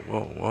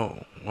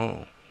 Whoa.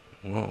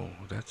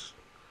 That's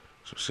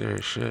some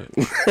serious shit.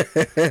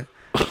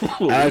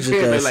 I was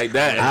just like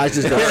that. I was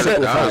just gonna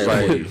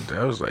simplify it.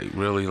 That was like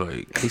really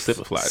like He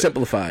simplified.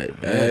 Simplified.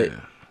 yeah. Right?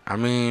 I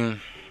mean,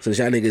 Since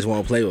y'all niggas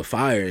want to play with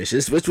fire, it's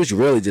just that's what you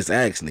really just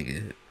ask,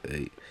 nigga.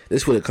 Like,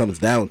 this is what it comes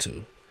down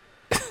to.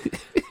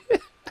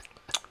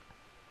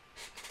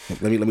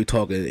 Let me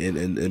talk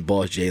in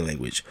Boss J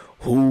language.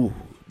 Who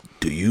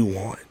do you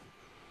want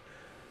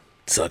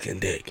sucking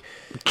dick?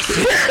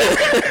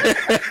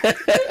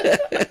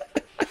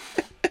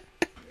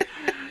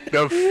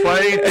 the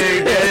funny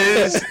thing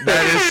is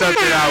that is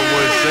something I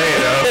would say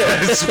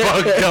though. It's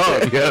fucked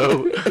up,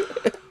 yo.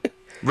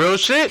 Real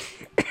shit.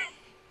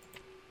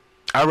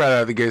 I'd rather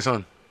have the gay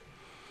son.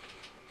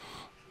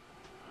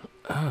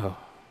 Oh,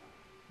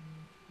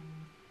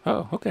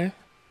 okay.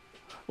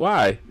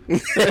 Why?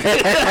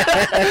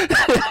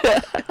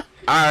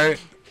 Alright.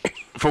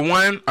 For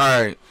one,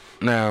 alright.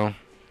 Now,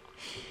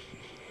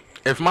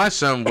 if my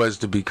son was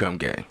to become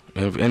gay,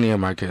 if any of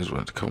my kids were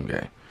to become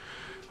gay,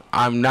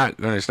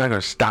 it's not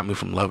gonna stop me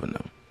from loving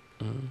them.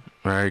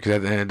 Right? Because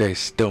at the end of the day, it's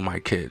still my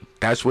kid.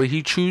 That's what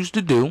he chooses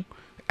to do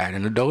at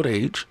an adult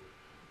age.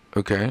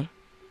 Okay?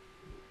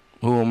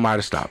 Who am I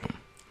to stop him?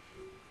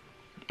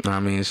 I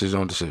mean, it's his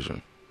own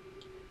decision.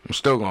 I'm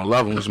still gonna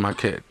love him. He's my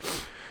kid.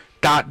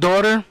 Dot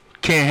daughter,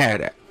 can't have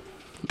that.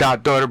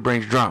 Dot daughter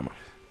brings drama.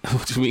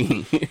 What you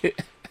mean?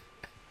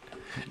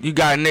 You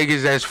got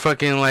niggas that's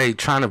fucking like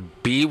trying to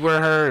be with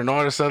her and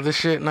all this other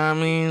shit. Know what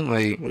I mean?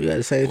 Like, Well, you got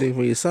the same thing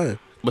for your son.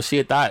 But she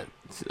a thought.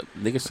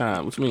 Niggas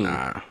time. What you mean?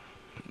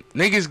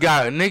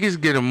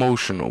 niggas get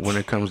emotional when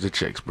it comes to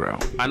chicks, bro.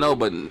 I know,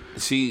 but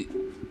she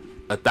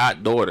a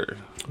thought daughter.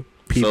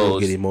 People So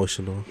get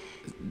emotional.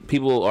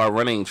 People are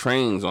running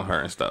trains on her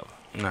and stuff.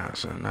 Nah,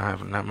 son,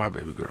 not my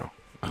baby girl.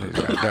 Niggas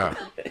gotta die.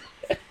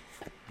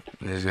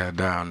 Niggas gotta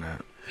die on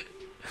that.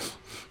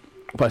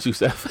 What about you,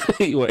 Seth?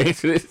 You want to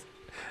answer this?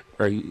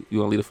 Or you want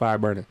to leave the fire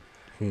burning?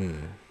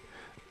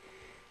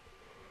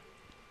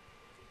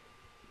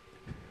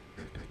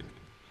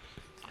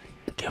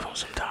 Give him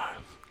some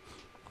time.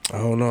 I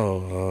don't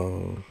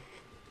know.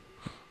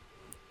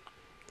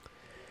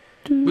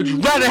 Would you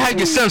rather have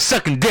your son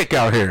sucking dick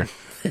out here?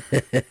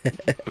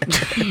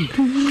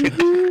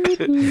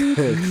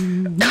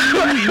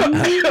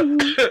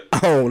 I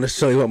don't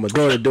necessarily want my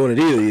daughter doing it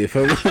either. You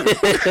feel me?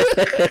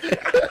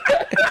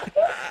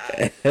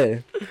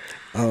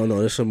 I don't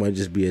know. This one might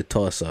just be a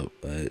toss up,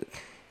 but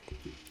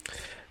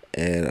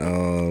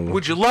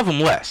Would you love him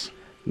less?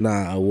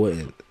 Nah, I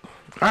wouldn't.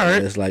 All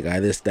right. It's like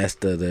that's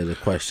the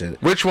question.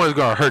 Which one's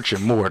gonna hurt you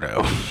more,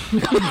 though?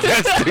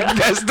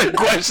 that's the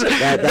question.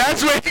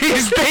 That's what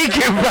he's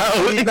thinking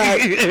about.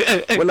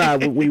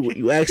 When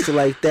you asked it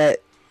like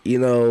that, you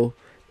know,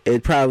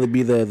 it'd probably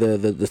be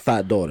the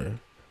thought daughter.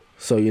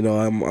 So you know,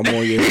 I'm on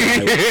your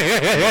side.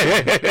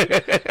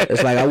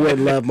 It's like I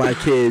wouldn't love my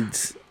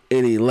kids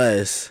any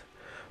less,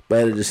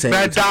 but at the same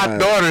time, that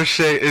daughter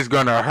shit is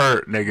gonna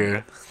hurt,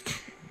 nigga.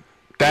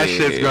 That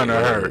shit's gonna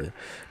hurt.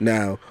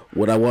 Now,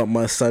 would I want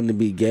my son to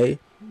be gay?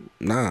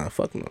 Nah,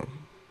 fuck no.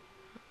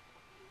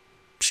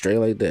 Straight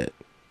like that.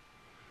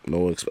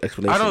 No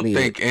explanation. I don't needed.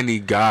 think any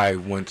guy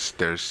wants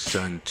their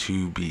son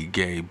to be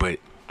gay, but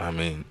I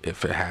mean,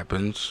 if it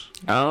happens,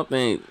 I don't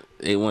think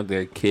they want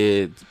their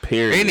kids,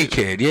 period. any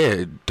kid,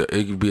 yeah,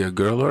 it could be a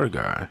girl or a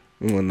guy.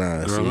 Well,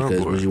 nah, see, Girl or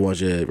because boy. would you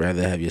want your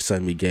rather have your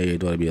son be gay or your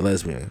daughter be a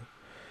lesbian?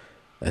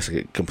 That's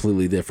a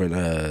completely different,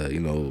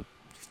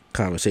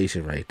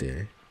 conversation right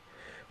there.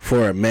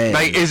 For a man,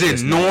 Like, is it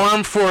it's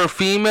norm for a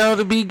female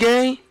to be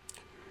gay?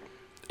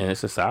 In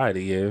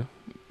society, yeah.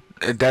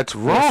 That's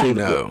wrong,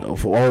 though.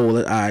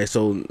 All right,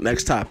 so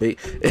next topic.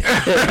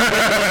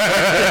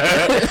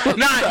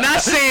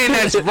 Not saying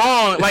that's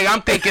wrong. Like,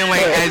 I'm thinking,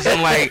 like, as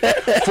in, like,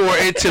 for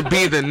it to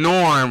be the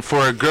norm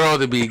for a girl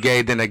to be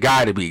gay than a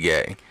guy to be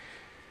gay.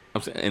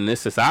 I'm saying in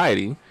this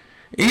society.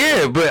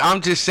 Yeah, but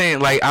I'm just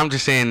saying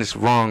it's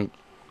wrong,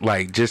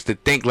 like, just to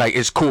think, like,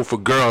 it's cool for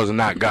girls and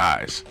not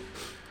guys.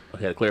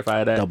 Okay, to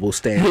clarify that. Double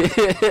standard.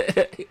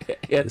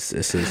 It's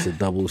a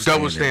double standard.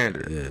 Double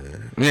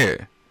standard. Yeah.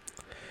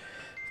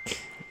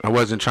 I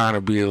wasn't trying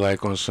to be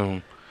like on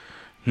some,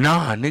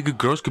 nah, nigga,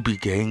 girls could be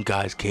gay and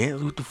guys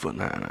can't. What the fuck?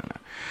 Nah.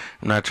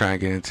 I'm not trying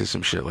to get into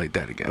some shit like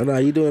that again. Oh, no,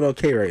 you doing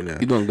okay right now.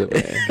 You doing good,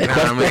 man.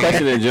 The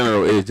question in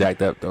general is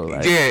jacked up, though.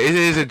 Like. Yeah, it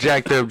is a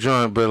jacked up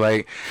joint, but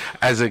like,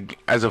 as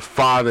a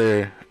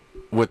father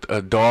with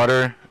a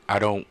daughter,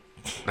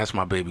 that's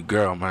my baby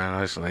girl, man.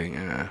 That's like,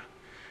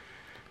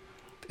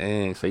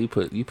 Dang, so you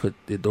put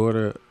the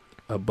daughter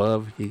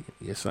above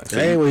your son.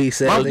 That ain't what he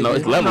said. No,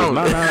 it's levels.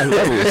 No, it's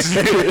levels.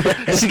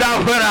 It's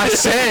not what I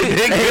said,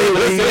 nigga. Ain't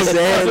what he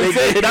said,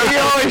 nigga. You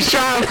always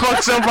trying to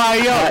fuck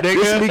somebody up, nigga.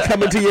 This is me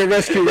coming to your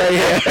rescue right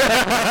here.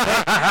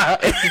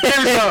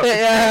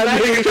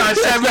 Nigga trying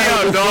to set me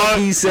up, dog.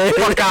 He said.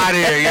 Fuck out of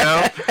here,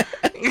 yo.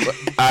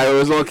 It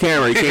was on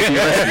camera. You can't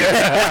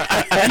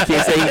you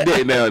can't say he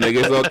didn't now, nigga.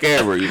 It's on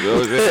camera. You know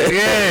what I'm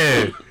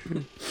saying?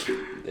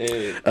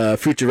 Yeah.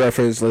 Future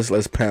reference.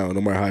 Let's pound.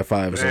 No more high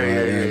fives.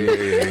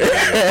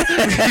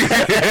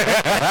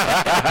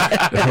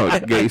 Oh,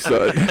 gay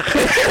son.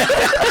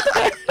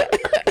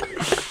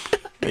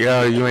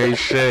 Yo, you ain't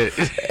shit.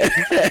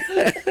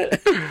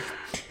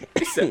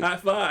 He said high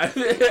five.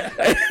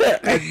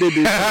 I did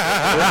this.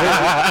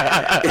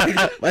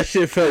 My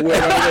shit felt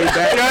weird on the way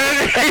back.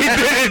 He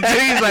did it too.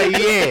 He's like,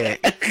 yeah.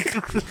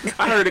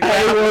 I heard it. I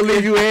ain't want to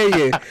leave you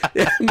hanging. I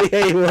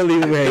ain't want to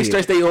leave you They hanging.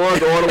 stretch their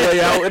arms all the way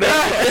out.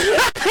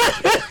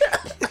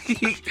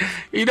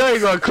 You know you're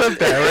gonna clip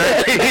that,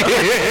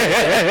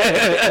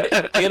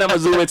 right? And I'm gonna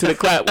zoom into the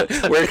clap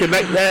where it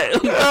connect that.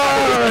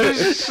 Oh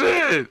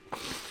shit!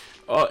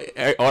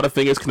 All the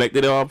fingers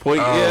connected at all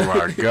point. Oh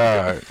my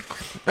god!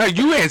 Hey,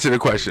 you answer the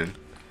question.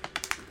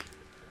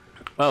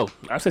 Oh,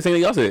 I said something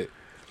y'all said.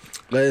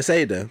 Let it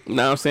say then. You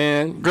know what I'm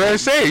saying? Go ahead,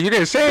 say it. You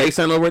didn't say They it.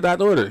 sent over that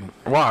daughter.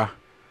 Why?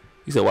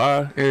 You said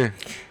why? Yeah.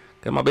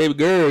 Got my baby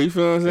girl. You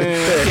feel what I'm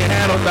saying? Can't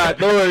handle that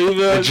daughter. You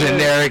feel what I'm saying?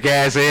 Generic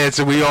ass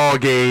answer we all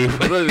gave. You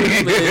know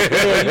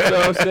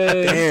what I'm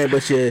saying? Damn,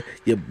 but your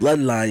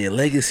bloodline, your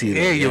legacy. Yeah,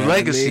 though, your you know what I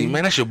legacy, mean?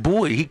 man. That's your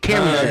boy. He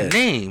carries your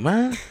name,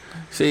 man.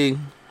 See,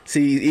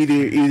 either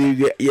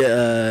you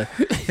gotta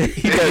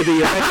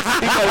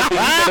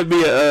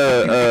be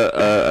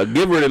a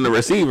giver than the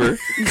receiver.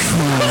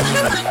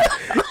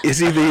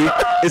 it's either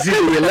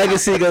your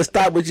legacy gonna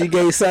stop with your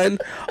gay son,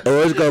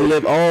 or it's gonna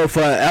live on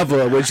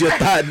forever with your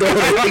thought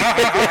daughter.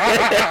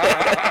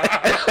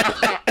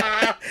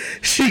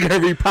 She gonna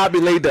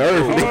repopulate the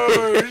earth.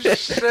 Oh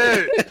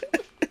shit,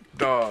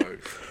 dog.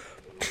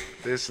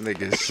 This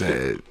nigga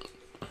said.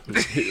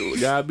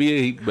 Gotta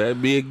be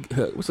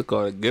what's it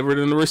called? A giver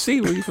than the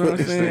receiver. You feel what I'm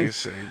This saying? nigga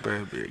say,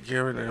 baby,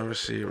 give it a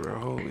receiver.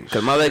 Holy shit.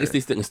 Cause my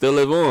legacy can still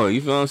live on.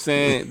 You feel what I'm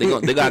saying? They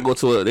gotta go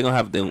to they want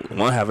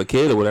to have a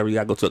kid or whatever. You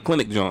gotta go to a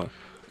clinic, John.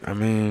 I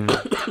mean,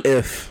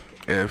 If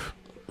Nah,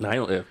 I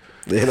don't if.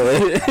 you know,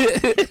 he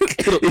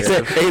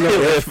said, ain't no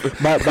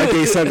if my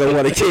gay son gonna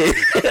want a kid.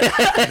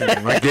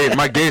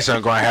 my gay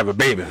son gonna have a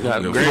baby.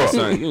 Got a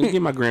grandson. You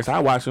get my grandson. I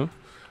watch him.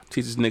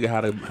 Teach this nigga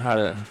how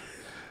to.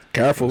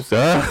 Careful.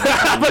 Yeah.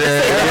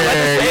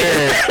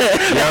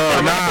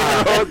 Yo,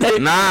 nah, let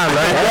him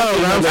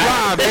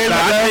fly, baby.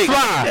 Let him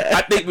fly.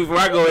 I think before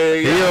I go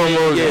in, He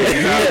almost,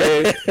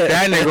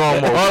 that nigga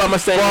almost. all I'm gonna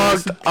say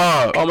is, fucked up.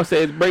 all I'm gonna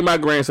say is bring my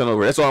grandson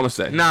over. That's all I'm gonna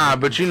say. Nah,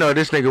 but you know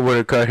this nigga would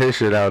have cut his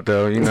shit out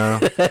though. You know,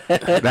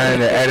 that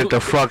nigga edit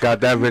the fuck out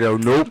that video.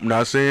 Nope,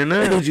 not saying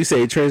What that. did you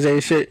say? Trans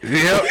ain't shit.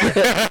 Yep.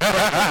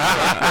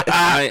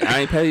 I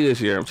ain't petty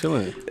this year. I'm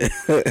chilling.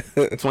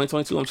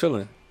 2022, I'm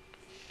chilling.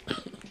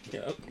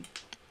 Yep.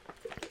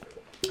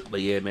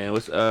 But yeah, man,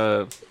 what's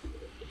no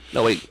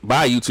wait,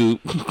 bye YouTube.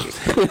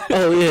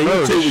 Oh yeah,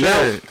 Oh, YouTube.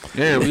 shit.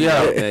 Yeah, we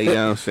out. Yeah, you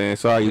know what I'm saying?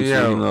 Sorry, YouTube.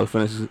 Yeah. You know,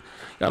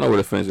 y'all know where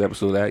to finish the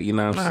episode at. You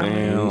know what I'm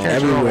saying?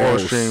 Everywhere. All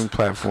else. streaming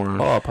platforms.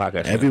 All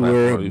podcast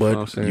Everywhere platforms, you but know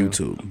what I'm saying?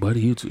 YouTube. But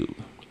YouTube.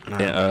 And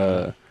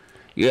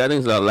yeah, I think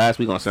it's last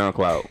week on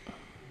SoundCloud.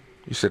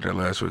 You said that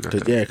last week. I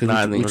think. Yeah, because Nah,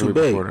 I we think too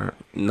Before big. that.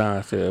 Nah,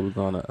 I said we're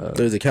gonna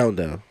There's a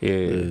countdown. yeah.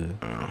 You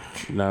know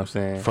what I'm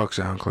saying? Fuck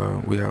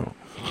SoundCloud. We out.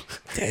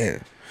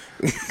 Damn.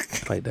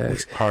 Like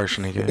that. Harsh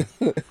nigga.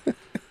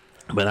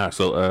 But nah,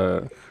 so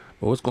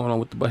but what's going on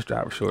with the bus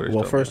driver shortage?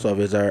 Well, though, first man? off,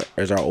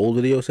 is our old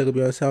video still gonna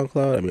be on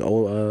SoundCloud? I mean,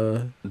 old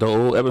The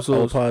old old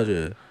episodes? pod,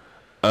 yeah.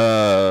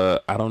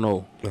 I don't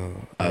know.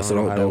 So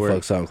know how that don't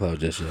works. fuck SoundCloud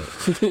just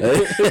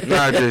yet.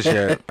 Not just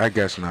yet. I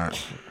guess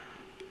not.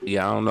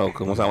 Yeah, I don't know.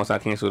 Cause once I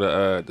cancel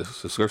the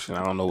subscription,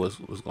 I don't know what's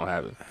gonna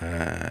happen.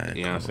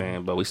 You know what I'm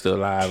saying? But we still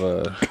live.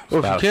 Well, if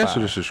you Spotify.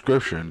 cancel the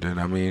subscription, then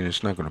I mean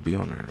it's not gonna be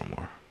on there no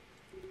more.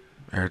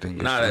 Everything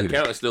gets Nah, the deleted.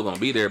 account is still gonna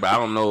be there, but I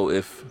don't know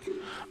if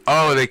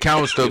Oh, the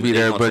account will still be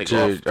there, but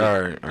all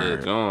all right. Yeah,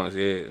 Jones,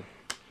 yeah.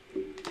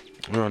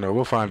 We don't know.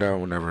 We'll find out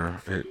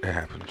whenever it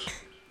happens.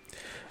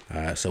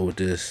 All right, so with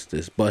this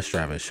bus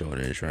driver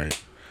shortage, right?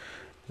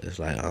 It's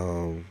like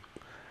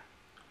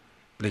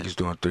Niggas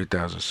doing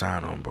 3,000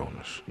 sign-on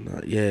bonus.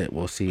 not yet.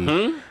 Well, see,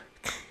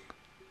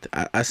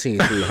 I seen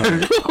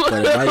 300,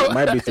 but it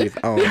might be 3.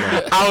 I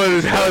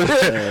don't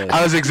know.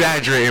 I was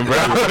exaggerating, bro.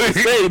 What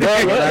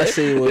I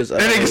seen was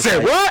That nigga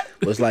said what?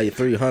 Was like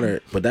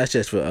 300, but that's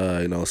just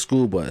for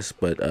school bus.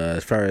 But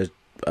as far as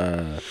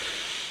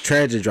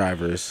transit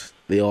drivers,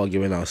 they all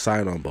giving out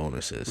sign-on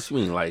bonuses. What you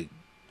mean, like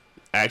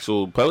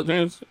actual public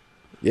transit?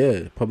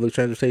 Yeah, public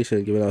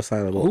transportation giving out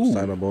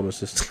sign-on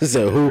bonuses.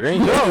 So who? It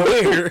ain't y'all.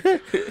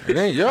 It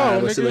ain't y'all.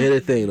 Let's hear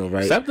the thing though,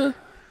 right? Scepter?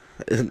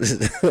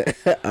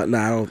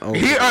 Nah, I don't.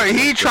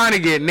 He trying to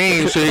get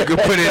names so he could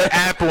put his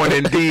app on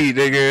Indeed,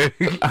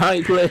 nigga. I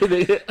ain't playing,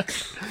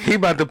 nigga. He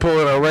about to pull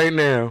it out right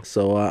now.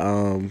 So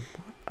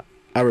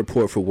I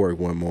report for work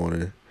one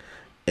morning,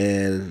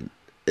 and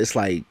it's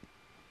like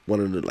one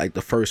of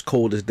the first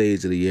coldest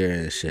days of the year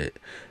and shit.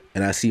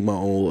 And I see my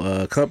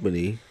old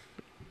company,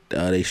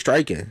 they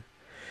striking.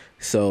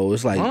 So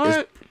it's like,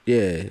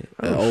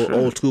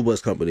 old school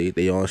bus company,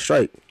 they on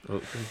strike,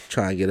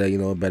 trying to get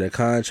a better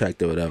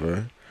contract or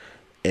whatever.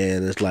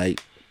 And it's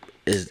like,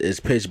 it's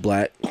pitch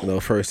black,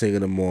 first thing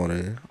in the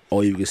morning.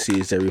 All you can see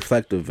is their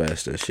reflective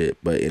vest and shit.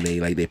 But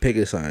they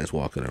picket signs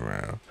walking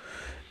around.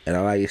 And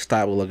I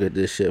stop and look at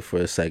this shit for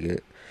a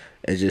second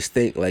and just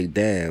think like,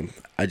 damn,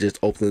 I just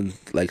opened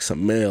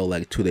some mail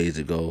 2 days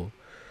ago,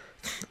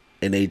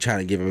 and they trying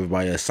to give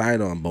everybody a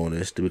sign-on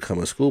bonus to become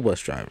a school bus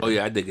driver. Oh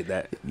yeah, I did get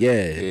that.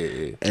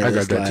 Yeah. And I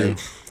got that too.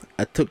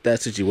 I took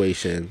that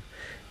situation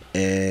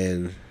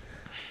and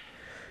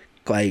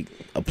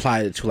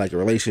applied it to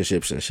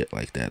relationships and shit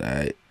like that.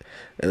 Alright,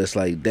 and it's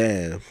like,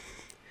 damn.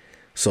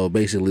 So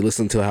basically,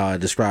 listen to how I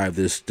described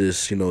this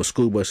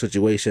school bus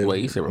situation.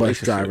 Wait, you said bus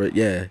driver,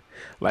 yeah,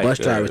 bus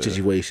driver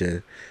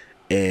situation,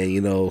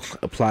 and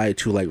apply it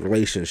to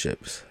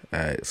relationships. All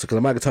right, so because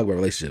I'm not gonna talk about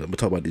relationships, I'm gonna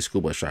talk about these school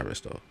bus drivers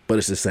though. But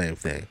it's the same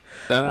thing.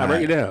 I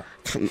break it down.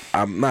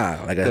 I'm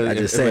not I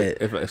just said.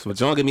 If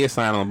John give me a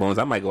sign-on bonus,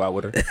 I might go out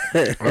with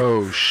her.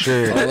 Oh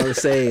shit! All I'm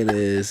saying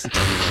is,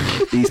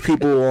 these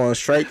people on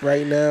strike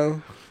right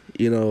now.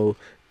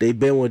 They've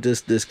been with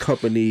this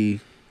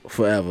company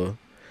forever.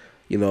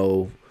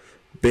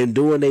 Been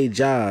doing their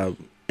job,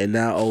 and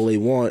now all they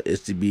want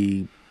is to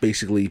be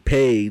basically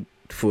paid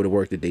for the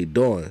work that they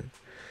doing.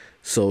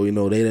 So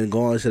they done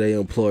gone to their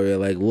employer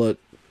look,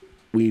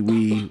 we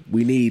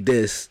need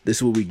this. This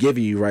is what we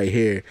giving you right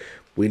here.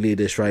 We need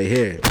this right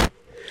here.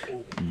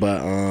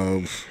 But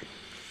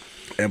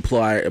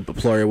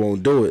employer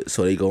won't do it,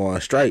 so they go on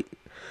strike.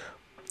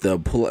 The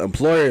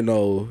employer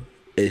know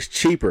it's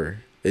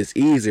cheaper, it's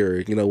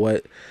easier. You know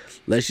what?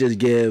 Let's just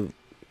give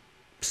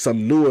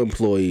some new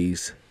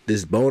employees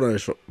this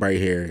bonus right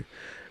here,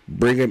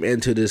 bring them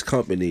into this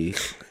company,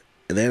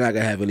 and they're not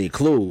gonna have any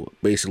clue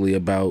basically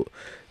about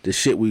the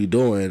shit we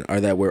doing or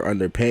that we're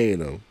underpaying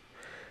them.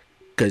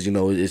 Because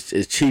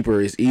it's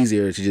cheaper, it's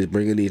easier to just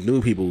bring in these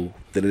new people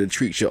than to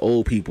treat your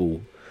old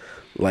people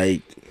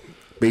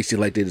basically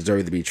like they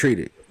deserve to be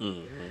treated.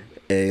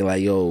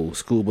 And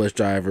school bus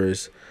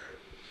drivers,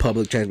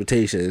 public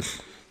transportation,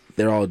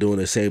 they're all doing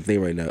the same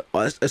thing right now.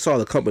 That's all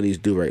the companies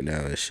do right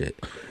now and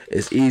shit.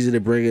 It's easy to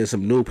bring in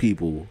some new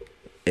people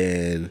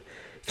and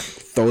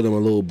throw them a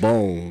little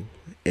bone,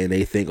 and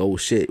they think, oh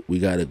shit, we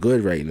got it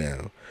good right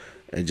now,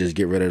 and just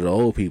get rid of the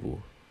old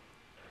people.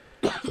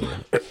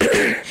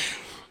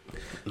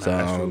 So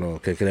I don't know.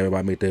 Can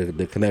everybody make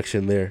the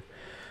connection there?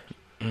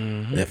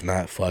 Mm-hmm. If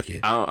not, fuck it.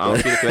 I don't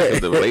see the connection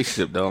of the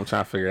relationship though. I'm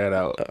trying to figure that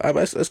out.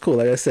 That's cool,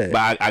 like I said.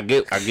 But I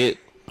get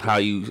how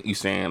you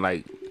saying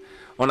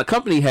on the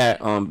company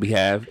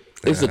behalf,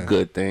 it's a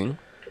good thing.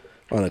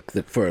 For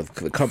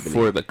the company.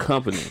 For the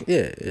company.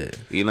 Yeah.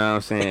 You know what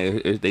I'm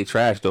saying? They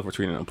trash though for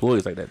treating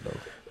employees like that though.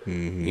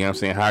 Mm-hmm. You know what I'm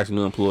saying? Hire some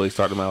new employees,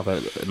 start them out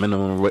at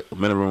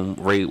minimum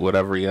rate,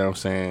 whatever. You know what I'm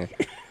saying?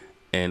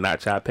 And not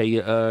try to pay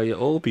your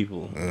old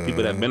people,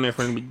 people that been there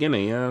from the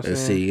beginning. You know what I'm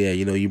saying? See, yeah,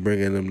 you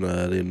bringing them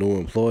the new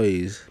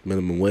employees,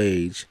 minimum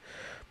wage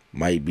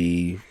might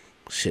be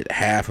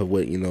half of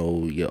what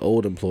your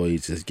old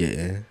employees is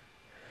getting.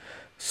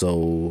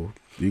 So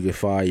you can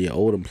fire your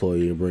old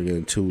employee and bring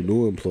in 2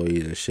 new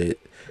employees and shit,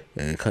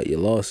 and cut your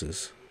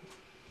losses.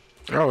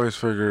 I always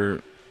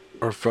figured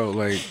or felt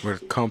like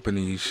with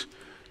companies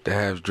that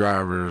have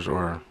drivers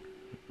or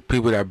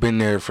people that have been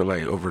there for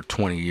over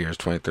 20 years,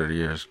 20, 30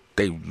 years,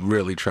 they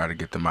really try to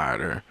get them out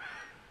of there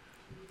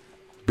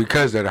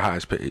because they're the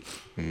highest paid.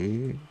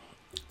 Mm-hmm.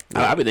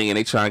 I be thinking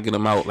they try to get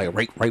them out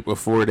right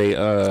before they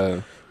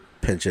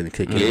pension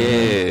kick in.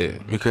 Yeah,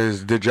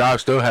 because the job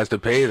still has to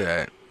pay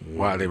that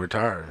while they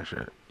retire and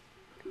shit.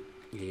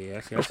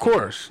 Yeah, of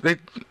course.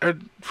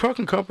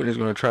 Fucking company's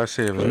gonna try to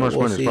save as much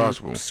money as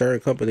possible. Certain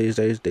companies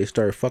they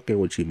start fucking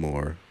with you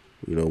more,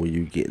 when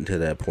you get into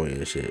that point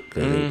and shit,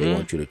 because they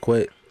want you to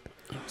quit.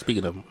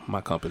 Speaking of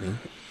my company,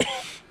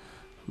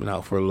 been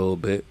out for a little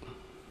bit,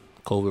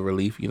 COVID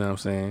relief. You know what I'm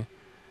saying?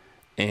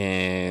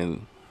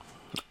 And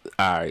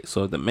all right,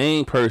 so the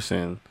main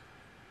person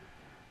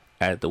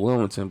at the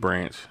Wilmington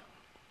branch,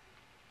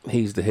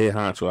 he's the head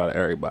honcho out of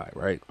everybody,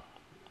 right?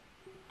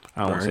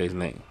 I don't want to say his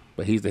name,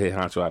 but he's the head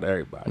honcho out of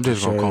everybody. I'm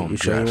just gonna call him You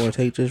sure you want to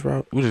take this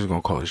route? We're just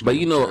gonna call his But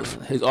name you know,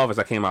 Jeff. his office,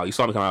 I came out. You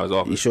saw me come out of his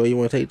office. You sure you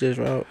want to take this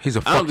route? He's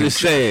a fucking I'm just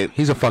saying.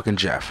 He's a fucking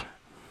Jeff.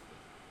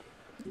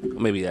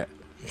 Maybe that.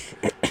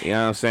 You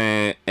know what I'm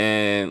saying?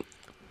 And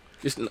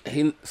just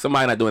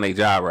somebody not doing their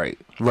job right.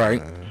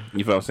 Right.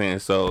 You feel what I'm saying?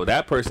 So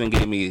that person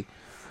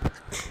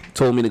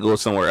told me to go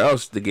somewhere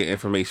else to get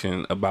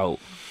information about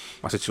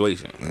my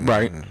situation.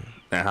 Right.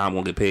 And how I'm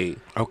gonna get paid.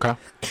 Okay.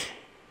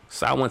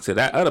 So I went to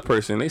that other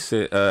person. They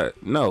said,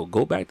 no,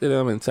 go back to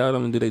them and tell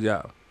them to do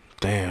their job.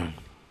 Damn.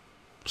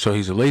 So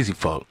he's a lazy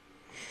fuck.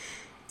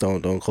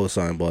 Don't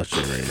co-sign boss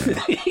shit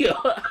right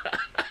now.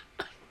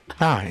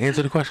 Nah,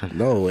 answer the question.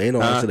 No, ain't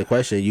no answer to the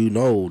question. You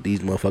know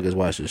these motherfuckers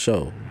watch the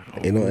show.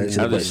 Ain't no answer to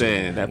the I'm just question.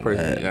 saying that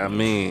person. I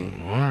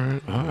mean, All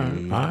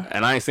right.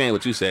 and I ain't saying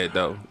what you said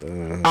though.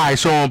 Alright,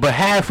 so on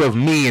behalf of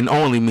me and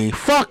only me,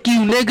 fuck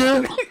you,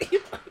 nigga.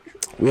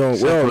 We don't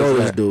know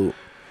this dude.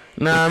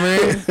 Nah,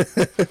 man.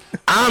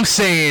 I'm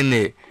saying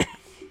it.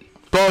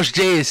 Boss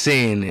J is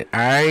saying it,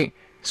 alright?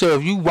 So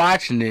if you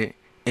watching it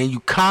and you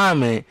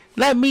comment,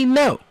 let me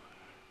know.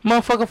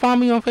 Motherfucker,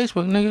 find me on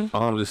Facebook, nigga.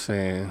 All I'm just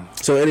saying,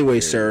 So anyway,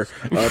 sir,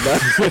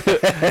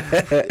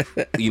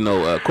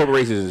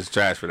 corporations is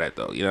trash for that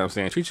though. You know what I'm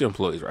saying? Treat your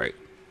employees right.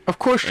 Of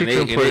course And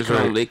you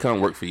can they come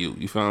work for you.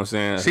 You feel what I'm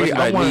saying? See,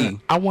 Especially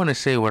I want to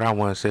say what I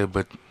want to say,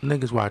 but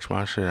niggas watch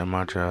my shit at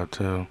my job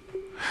too.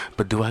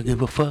 But do I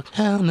give a fuck?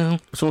 Hell no.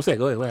 Someone say,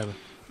 go ahead, what happened?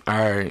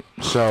 Alright,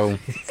 so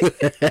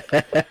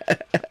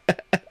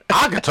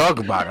I can talk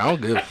about it. I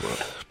don't give a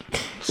fuck.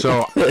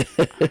 So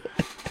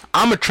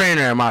I'm a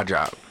trainer at my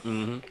job.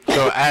 Mm-hmm.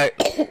 So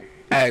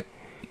at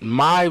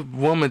my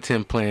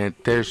Wilmington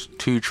plant, there's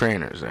 2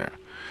 trainers there.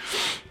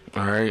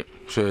 Alright,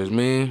 so it's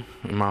me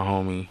and my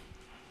homie.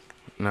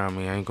 Nah,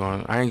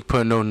 I ain't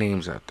putting no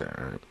names out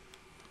there. Right?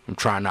 I'm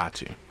trying not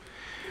to.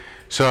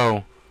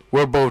 So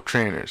we're both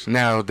trainers.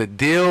 Now the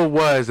deal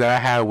was that I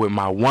had with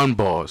my one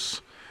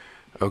boss,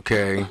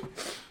 okay,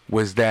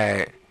 was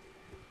that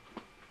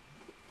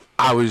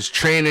I was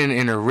training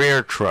in a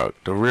rear truck,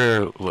 the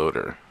rear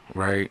loader,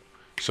 right?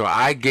 So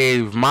I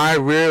gave my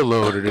rear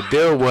loader. The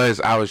deal was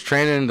I was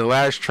training the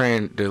last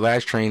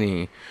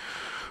trainee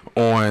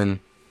on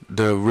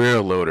the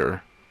rear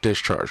loader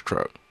discharge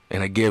truck,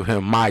 and I give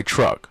him my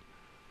truck.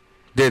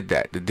 Did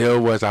that. The deal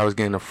was I was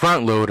getting a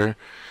front loader,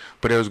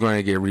 but it was going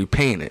to get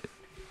repainted,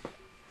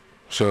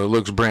 so it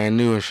looks brand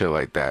new and shit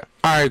like that.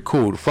 Alright,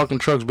 cool. The fucking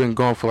truck's been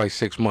gone for like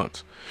 6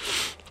 months.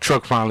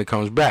 Truck finally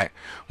comes back.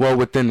 Well,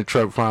 within the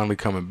truck finally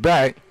coming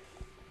back,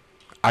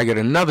 I get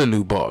another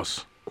new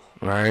boss.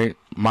 Right?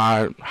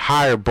 My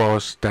higher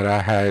boss that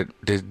I had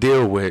this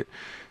deal with,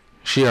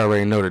 she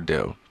already know the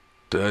deal.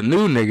 The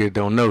new nigga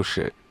don't know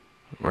shit.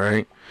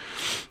 Right?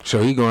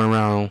 So he going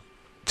around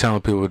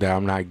telling people that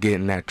I'm not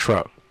getting that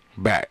truck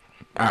back.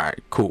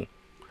 Alright, cool.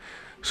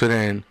 So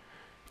then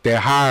they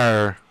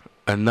hire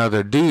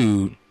another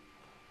dude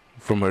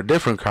from a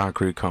different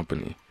concrete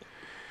company,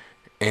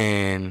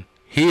 and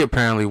he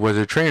apparently was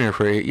a trainer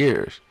for 8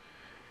 years,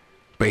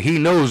 but he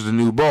knows the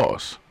new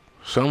boss.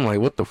 So I'm like,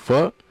 what the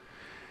fuck?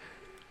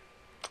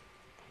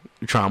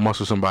 You trying to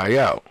muscle somebody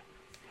out?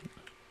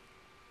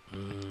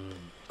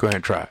 Go ahead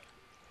and try it.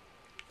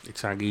 They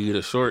trying to give you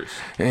the shorts.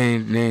 They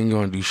ain't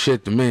gonna do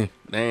shit to me.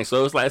 Dang,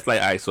 so it's like, all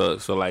right, so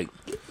like,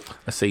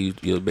 let's say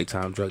you're a big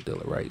time drug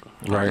dealer, right?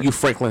 Right. You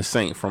Franklin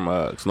Saint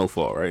from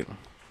Snowfall, right?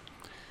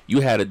 You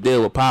had a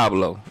deal with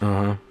Pablo.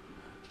 Uh-huh.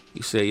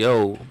 You say,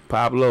 yo,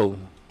 Pablo,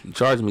 you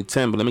charged me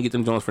 10, but let me get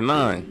them joints for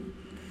 9.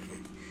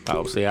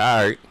 Pablo say, all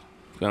right. You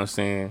know what I'm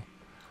saying?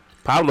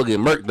 Pablo get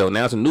murked though.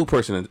 Now it's a new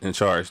person in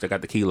charge that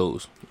got the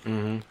kilos.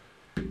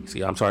 Mm-hmm.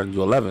 See, I'm charging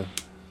you 11.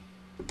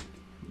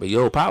 But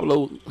yo,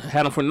 Pablo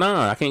had them for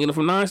 9. I can't get them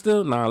for 9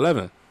 still? Nah,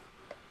 11.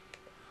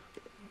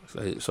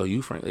 So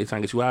you, Frank, they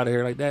trying to get you out of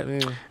here like that,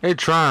 man? They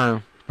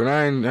trying, but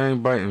I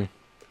ain't biting.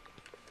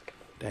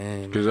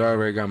 Damn. Because I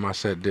already got my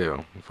set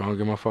deal. If I don't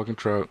get my fucking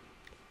truck,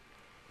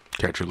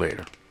 catch you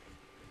later.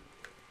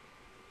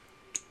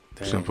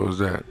 Damn. Simple as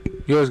that.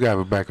 You always gotta have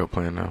a backup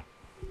plan now.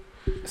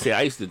 See,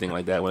 I used to think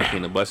like that when I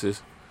came to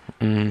buses.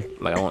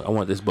 Mm-hmm. Like, I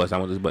want this bus, I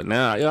want this bus.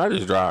 Now, I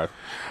just drive.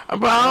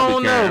 But I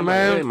don't know,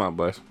 man. Ain't my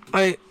bus.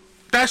 Like,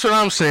 that's what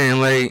I'm saying.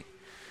 Like,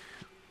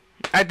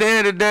 at the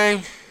end of the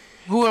day,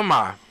 who am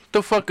I? What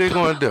the fuck they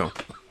gonna do?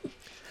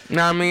 You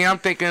know what I mean? I'm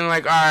thinking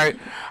like, all right,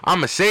 I'm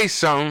gonna say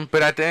something,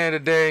 but at the end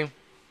of the day,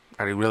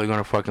 are they really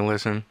gonna fucking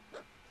listen?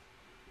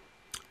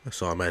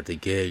 So I'm at the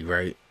gig,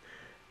 right?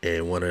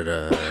 And one of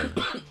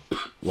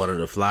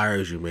the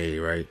flyers you made,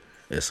 right?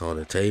 It's on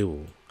the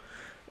table,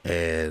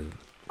 and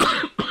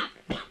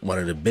one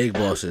of the big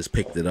bosses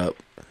picked it up.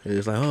 He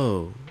was like,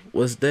 "Oh,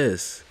 what's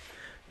this?"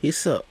 He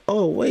said,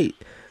 "Oh, wait,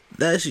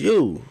 that's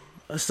you."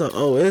 I said,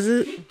 "Oh, is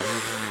it?"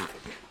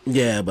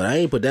 Yeah, but I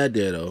ain't put that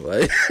there though.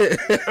 Like,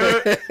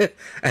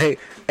 I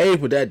ain't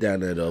put that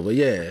down there though. But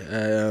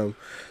yeah,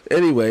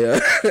 anyway.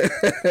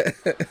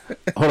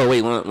 Hold on,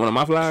 wait. One of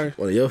my flowers?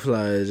 One of your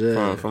flowers,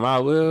 yeah. From I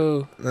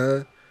Will?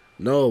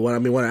 No, one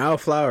of our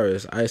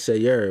flowers. I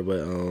said yeah,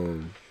 but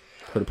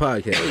for the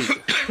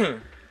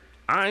podcast.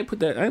 I ain't put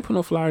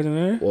no flowers in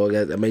there. Well,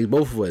 that makes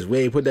both of us. We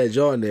ain't put that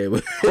jar in there.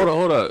 But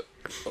Hold up.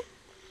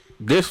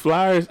 There's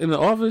flyers in the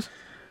office?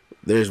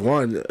 There's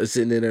one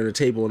sitting in there on the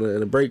table in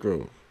the break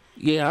room.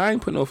 Yeah, I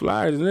ain't put no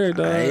flyers in there,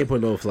 dog. I ain't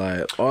put no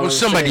flyer. Well,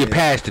 somebody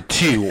passed it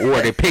to,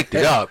 or they picked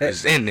it up.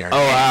 It's in there. Oh,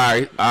 all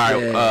right.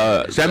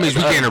 Yeah. So that means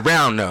we getting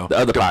around though. The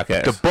other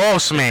podcast. The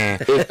boss man.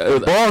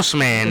 The boss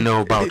man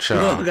know about You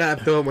y'all. don't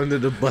gotta throw him under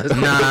the bus. Nah,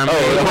 man.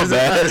 that was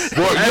bad.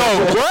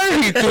 Yo,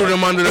 what? He threw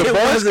them under the It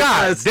bus? wasn't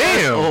God us.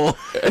 damn.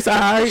 It's all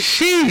right.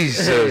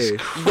 Jesus Hey. Your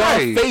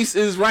Christ. face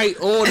is right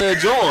on the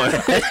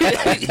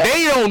joint.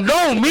 They don't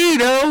know me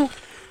though.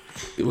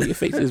 Well, your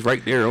face is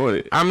right there on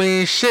it. I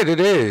mean, shit, it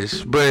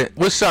is. But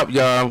what's up,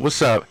 y'all?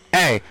 What's up?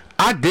 Hey,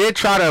 I did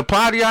try to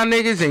apply to y'all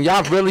niggas, and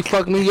y'all really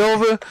fucked me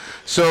over.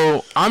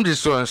 So I'm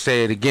just gonna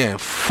say it again.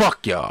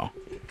 Fuck y'all.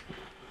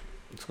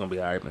 It's gonna be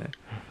all right, man.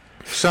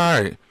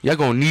 Sorry, y'all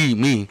gonna need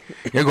me.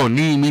 Y'all gonna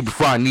need me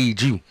before I need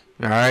you.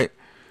 All right,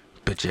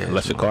 bitch ass.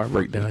 Unless your car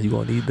break down, you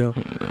gonna need them.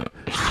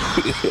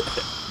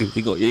 you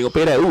ain't gonna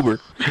pay that Uber.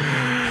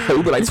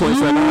 Uber like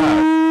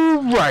 $27.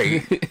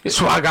 Right.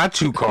 So I got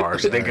 2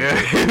 cars,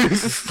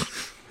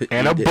 nigga,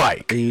 and a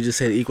bike. And you just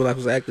said Equinox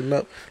was acting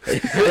up.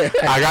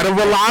 I got a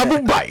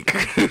reliable bike.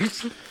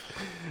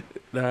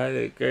 Nah, that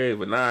ain't great,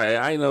 but nah,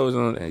 I know it was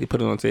on. You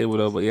put it on the table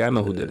though, but yeah, I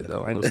know who did it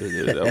though. I ain't gonna say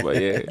who did it though,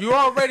 but yeah. You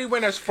already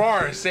went as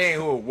far as saying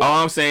who it was.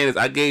 All I'm saying is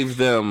I gave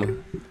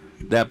them,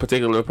 that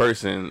particular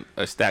person,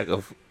 a stack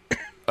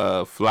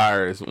of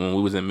flyers when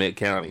we was in Mid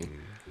County.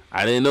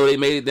 I didn't know they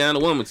made it down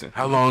to Wilmington.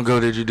 How long ago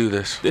did you do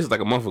this? This is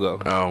like a month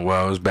ago. Oh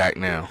well, it's back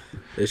now.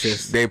 It's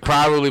just They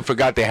probably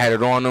forgot they had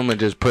it on them and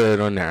just put it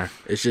on there.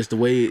 it's just the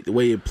way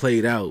it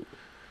played out.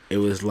 It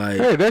was like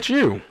Hey, that's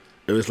you.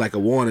 it was like a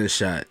warning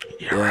shot.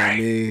 You're You know right. what I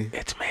mean?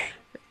 It's me.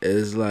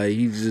 It's like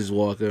he's just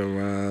walking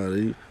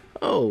around.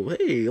 Oh,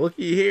 hey,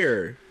 looky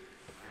here.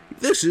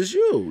 This is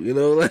you. You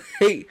know,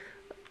 like,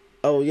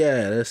 oh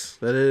yeah,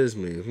 that is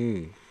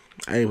me.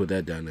 I ain't put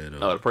that down there though.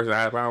 Oh, the person I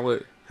had a problem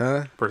with?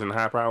 Huh? Person I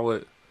had a problem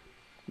with?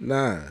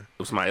 Nah. It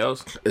was somebody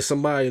else? It's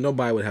somebody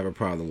nobody would have a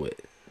problem with.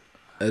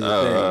 That's the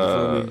thing.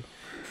 You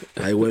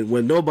feel me? Like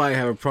when nobody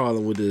have a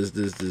problem with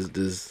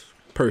this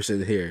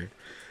person here.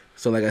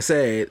 So like I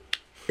said,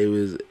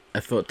 I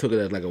took it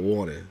as like a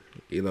warning,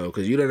 you know,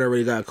 because you done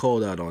already got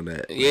called out on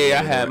that. Yeah,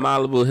 I had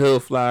Malibu Hill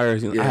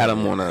flyers. You know, I had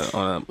them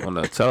Yeah. on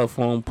the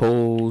telephone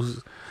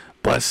poles,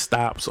 bus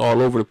stops,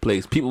 all over the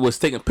place. People was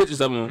taking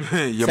pictures of them.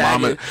 your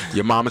tagging-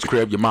 mama's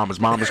crib, your mama's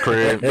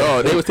crib.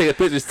 Yo, they was taking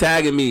pictures,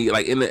 tagging me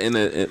like in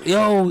the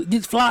yo,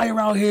 this flyer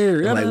out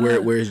here.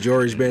 Like where's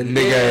George been?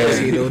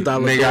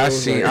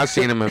 Nigga, I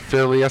seen him in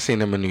Philly. I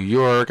seen him in New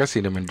York. I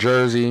seen him in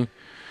Jersey.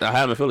 I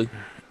had them in Philly.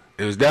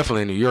 It was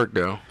definitely in New York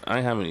though. I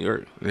ain't have them in New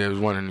York. There was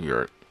one in New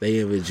York. They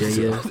in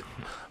Virginia.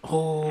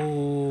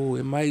 Oh,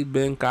 it might have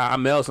been. I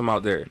mailed some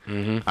out there.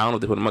 Mm-hmm. I don't know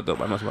if they put them up though,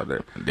 but I mailed some out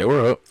there. They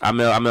were up. I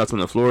mailed some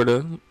to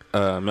Florida.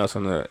 Mailed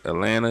some to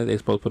Atlanta. They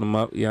supposed to put them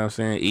up. You know what I'm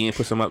saying? Ian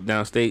put some up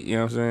downstate. You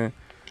know what I'm saying?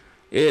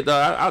 Yeah,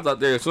 dog, I was out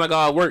there. As soon as I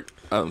got out of work,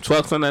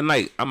 12 Sunday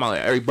night, I'm out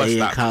at every bus They in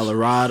stop.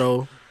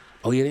 Colorado.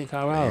 Oh, yeah, they in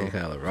Colorado. They in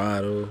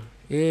Colorado.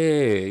 Yeah,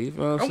 you know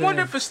what I'm saying? I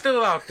wonder if it's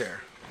still out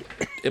there.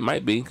 It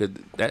might be, because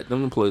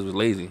them employees was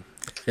lazy.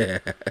 I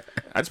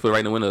just put it right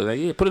in the window. Like,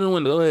 yeah, put it in the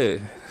window. Go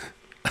ahead.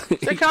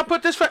 They can't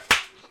put this for.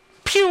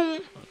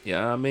 Pew.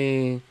 Yeah, I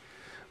mean,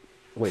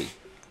 wait,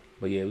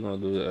 but yeah, we're gonna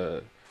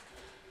do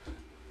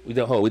we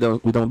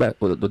don't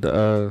back with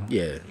the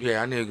Yeah.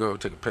 Yeah, I need to go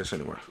take a piss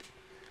anywhere.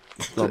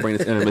 gonna bring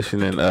this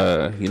intermission in.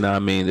 You know what I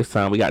mean? This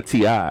time we got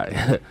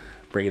T.I.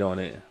 Bring it on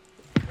in.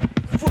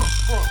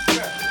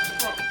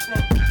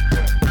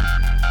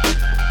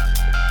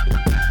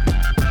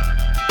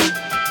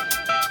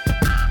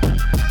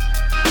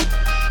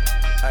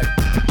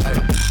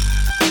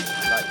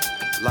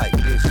 Like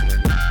this,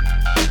 nigga.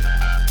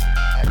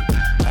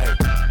 Hey,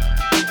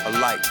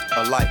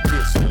 like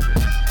this,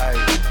 nigga.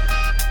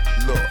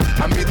 Hey, look.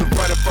 I'm either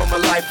running for my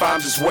life,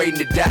 I'm just waiting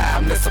to die.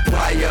 I'm the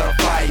supplier of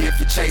fire if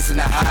you're chasing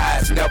the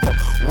highs. Never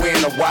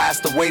win or wise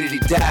the way that he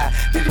died.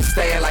 Did he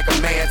stand like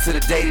a man to the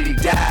day that he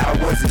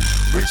died? Or was he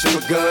reaching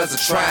for guns or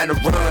trying to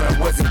run?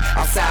 Was he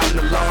outside on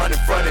the lawn in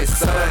front of his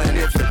son? And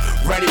if you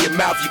run in your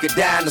mouth, you could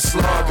die in the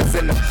slum. Cause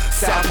in the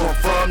South where I'm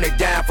from, they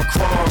die for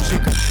crumbs. You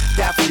can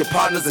die for your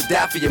partners or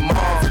die for your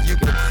mom. You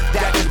can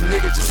die cause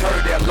niggas just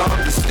heard their alarm.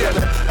 You still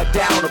a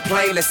down on a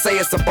plane, let's say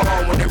it's a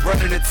bomb. When they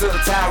running into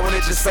the tower, they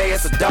just say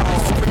it's a dog.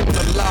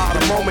 The law,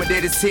 the moment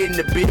that it's hitting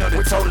the building,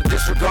 total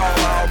disregard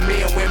all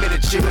men, women, and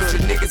children.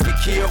 Niggas get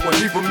killed when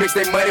people mix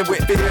their money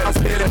with fear. I'm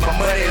spilling my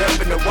money up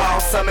in the wall,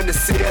 some in the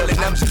ceiling.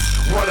 I'm just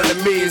one of the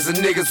millions of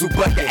niggas who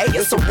bucket. Hey,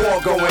 it's a war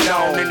going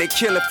on and they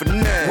killing for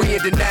none. We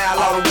in denial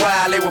all the while.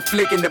 while they were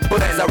flicking the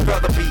buttons. I'd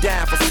rather be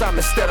dying for something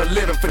instead of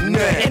living for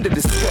nothing. End of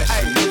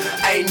discussion.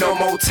 Ain't no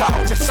more talk.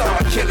 Just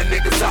start killing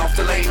niggas off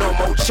till ain't no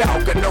more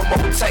chalk or no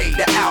more tape.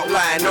 The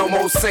outline, no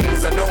more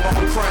scenes or no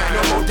more crime.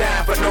 No more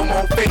dying for no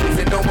more things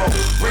and no more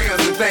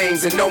reels and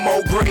things and no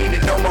more green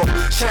and no more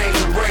chains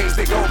and rings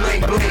that go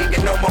bling bling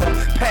and no more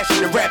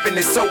passion and rapping.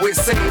 And so it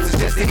seems it's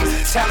just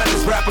these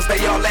talentless rappers, they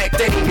all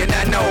acting and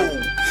I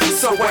know.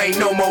 So ain't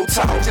no more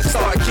talk. Just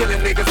start killing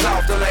niggas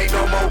off till ain't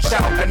no more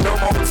chalk and no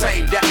more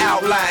tape. The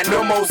outline,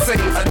 no more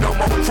scenes and no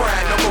more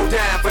crime. No more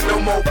dying for no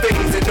more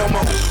things and no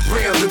more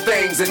reels and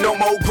things and no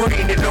more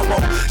green and no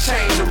more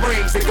chains and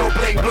rings that go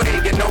bling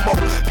bling and no more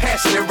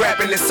passion and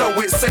rapping. And so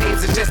it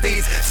seems it's just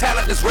these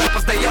talentless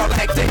rappers, they all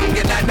acting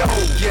and I know.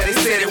 Yeah, they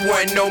said it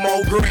wasn't no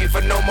more green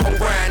for no more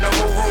grind, no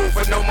more room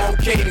for no more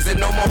kings and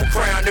no more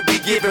crown to be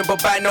given.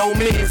 But by no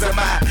means am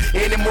I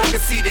any more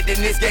conceited than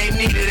this game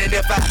needed. And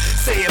if I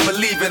say it,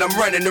 believe it, I'm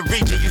running the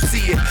region. You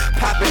see it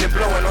popping and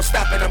blowing, I'm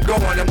stopping, I'm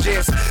going. I'm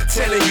just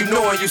telling you,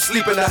 knowing you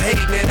sleeping or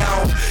hating, and I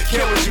don't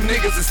care what you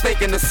niggas is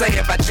thinking to say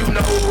about you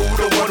know who,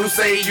 the one who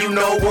say you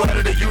know what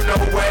or the you know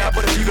where.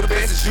 But if you the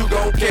best, is you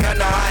gon' care.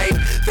 Nah, I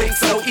ain't think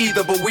so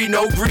either, but we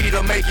know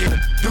greed'll make you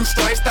do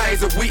strange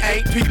things if we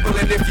ain't people.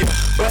 And if you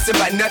bustin'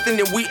 by nothing,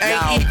 then we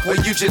ain't equal.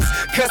 You just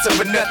cussin'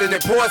 for nothing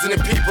and poisoning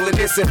people, and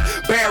it's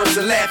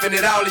embarrassing laughing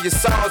at all of your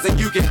songs. And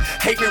you can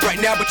hate me right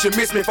now, but you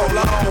miss me for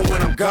long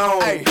when I'm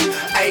gone. Ay,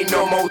 ain't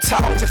no more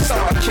talk. Just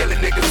start killing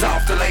niggas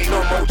off till ain't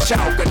no more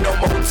chalk or no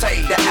more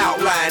tape. The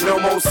outline, no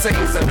more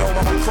scenes and no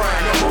more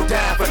crime. No more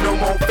dying for no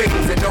more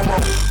things and no more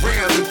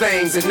reels and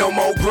things and no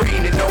more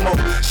green and no more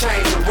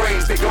chains and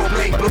rings that go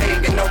bling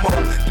bling and no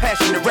more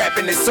passion and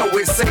rapping. And so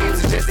it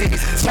seems it's just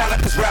these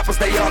talentless rappers,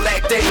 they all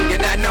acting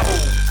and I know.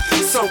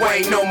 So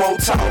ain't no more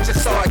talk.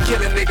 Just start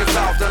killing niggas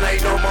off till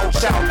ain't no more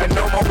chalk and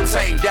no more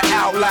tape. The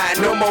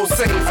outline, no more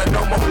scenes and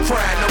no more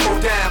crime. No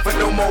more dying for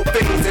no more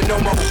things and no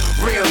more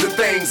reels and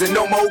things and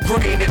no more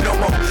green and no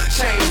more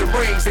chains and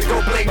rings that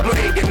go bling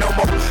bling and no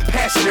more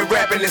passion and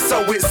rapping. And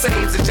so it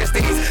seems it's just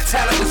these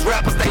talentless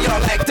rappers, they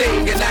all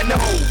acting and I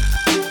know.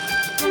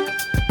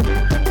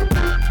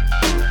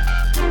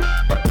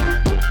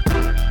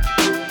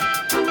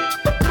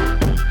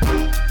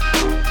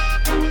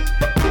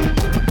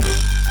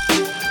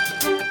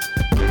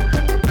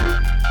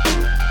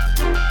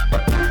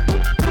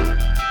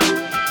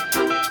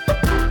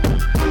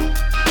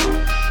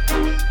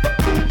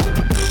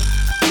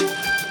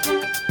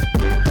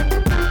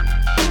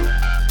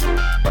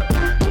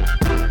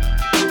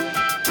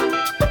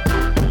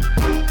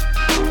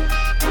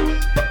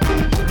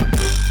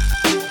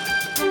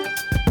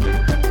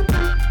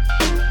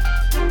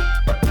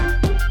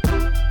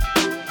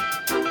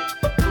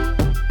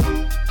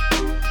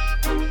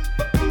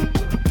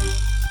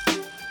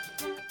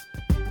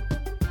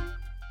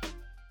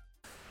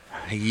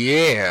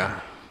 Yeah.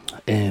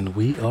 And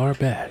we are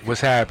back. What's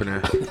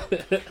happening?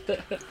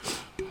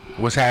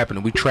 What's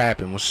happening? We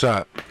trapping. What's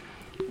up?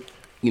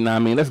 You know what I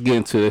mean? Let's get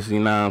into this. You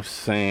know what I'm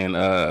saying?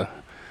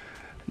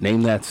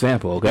 Name that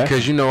sample, okay?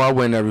 Because you know I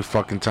win every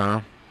fucking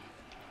time.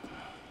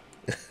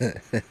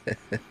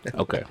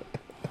 Okay.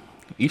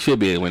 You should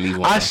be able to win these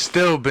ones. I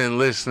still been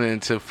listening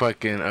to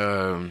fucking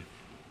what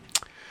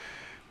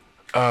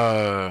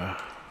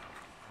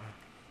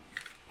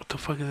the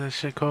fuck is that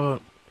shit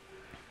called?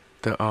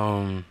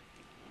 The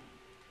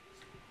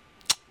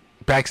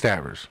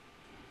Backstabbers.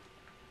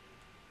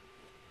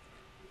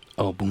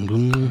 Oh, boom,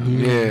 boom.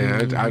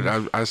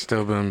 Yeah, I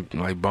still been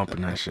like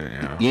bumping that shit.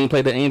 You know? You ain't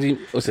played the Angie?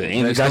 What's it?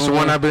 Angie That's Stone the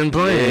one I've been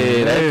playing.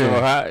 Yeah, that's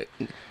all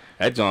hot.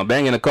 That joint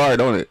bang in the car,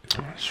 don't it?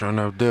 Sure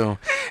enough, do.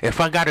 If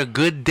I got a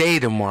good day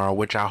tomorrow,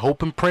 which I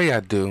hope and pray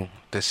I do,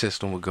 the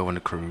system will go in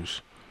the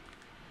cruise.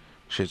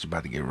 Shit's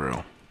about to get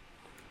real.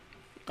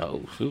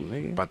 Oh, shoot,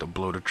 nigga. About to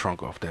blow the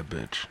trunk off that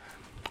bitch.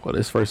 Well,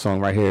 this first song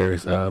right here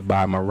is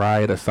by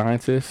Mariah the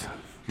Scientist.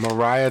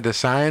 Mariah the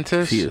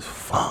Scientist? She is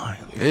fine.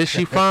 Is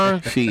she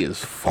fine? She is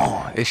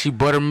fine. Is she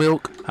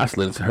buttermilk? I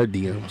slid into her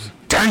DMs.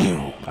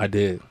 Damn. I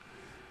did.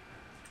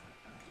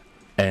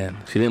 And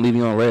she didn't leave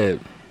me on red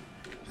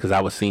because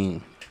I was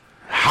seen.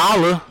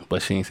 Holla.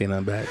 But she ain't say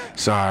nothing back.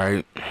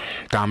 Sorry.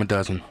 Dime a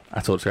dozen. I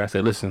told her, I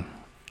said, listen.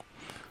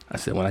 I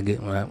said, when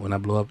I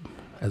blow up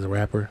as a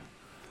rapper,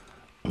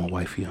 I'm gonna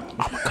wife you. I'm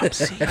gonna come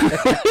see you.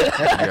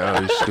 Yo,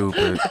 you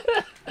stupid.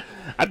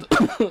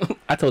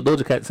 I told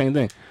Doja Cat the same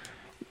thing.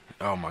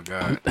 Oh my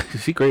God.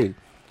 She crazy.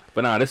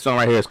 But nah, this song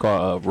right here is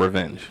called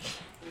Revenge.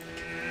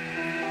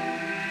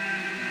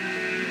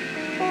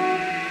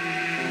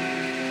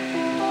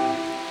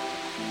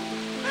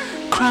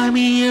 Cry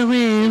me a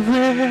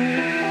river.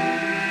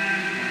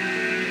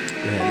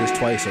 Yeah, this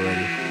twice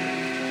already.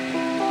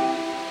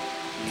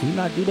 Can you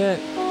not do that?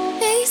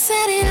 They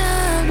said it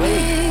hurt me.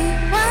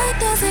 Why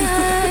does it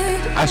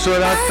hurt? I saw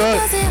that thought.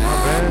 Why does it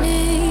hurt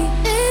me?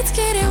 It's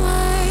getting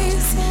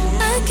worse.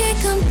 I can't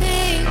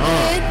compete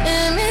with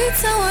them. It's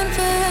so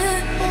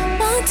unfair.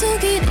 Want to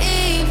get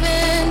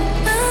even.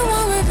 I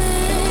want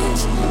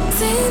revenge.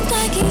 Seems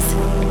like he's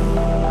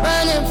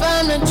running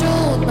from the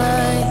truth,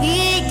 but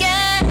he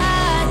can't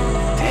hide.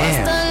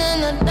 Lost in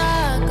the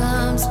dark,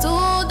 I'm stupid.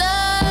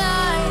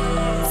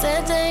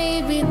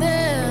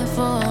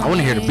 want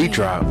to hear the beat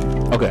drop.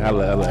 Okay, I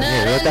let.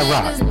 Yeah, let that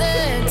rock.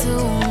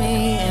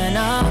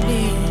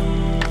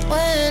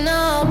 When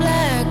all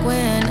black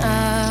when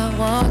I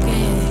walk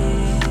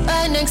in,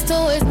 right next to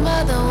his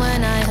mother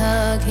when I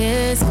hug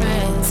his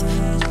friends.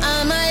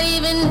 I might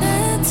even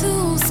dare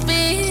to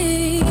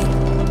speak,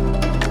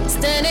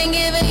 standing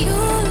giving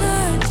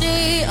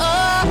eulogy.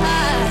 Oh,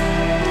 I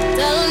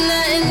tell him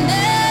that in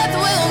death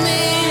we'll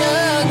meet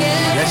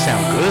again. That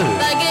sound good.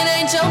 Like it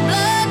ain't your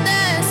blood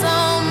that's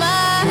on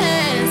my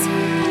hands,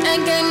 and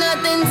can't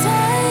nothing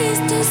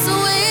taste too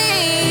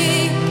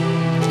sweet.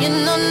 You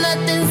know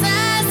nothing's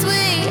as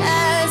sweet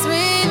as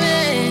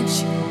revenge.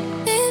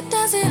 It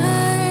doesn't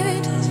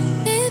hurt.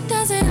 It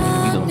doesn't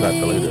harm me.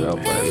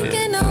 Ain't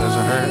get no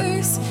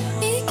worse.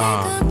 He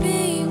can't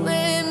compete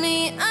with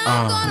me.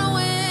 I'm gonna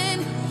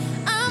win.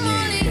 I'm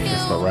only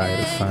That's Mariah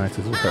the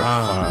Scientist with her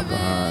fine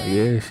behind.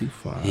 Yeah, she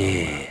fine.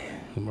 Yeah.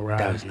 Mariah.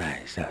 That was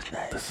nice.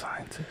 The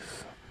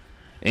Scientist.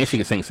 And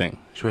she can sing.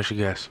 Special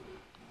guess.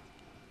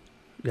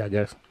 Yeah, I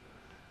guess.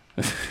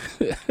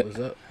 What's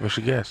up?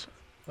 Special guess.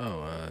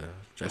 Oh,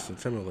 Justin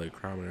Timberlake,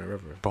 Crime in the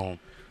River. Boom.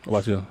 What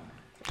about you?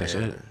 That's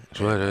it. That's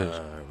what it is.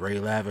 Ray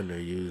Lavender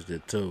used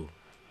it too.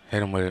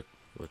 Hit him with it.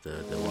 With the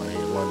One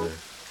Hit Wonder.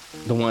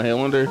 The One Hit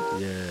Wonder?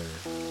 Yeah.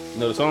 You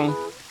know the song?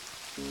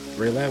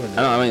 Ray Lavender.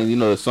 I know, you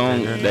know the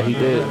song that he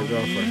did?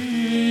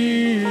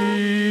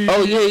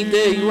 Oh, yeah, he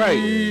did. You're right.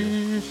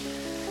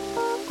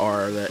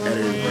 Or the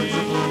edited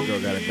version. The girl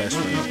got a best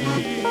friend.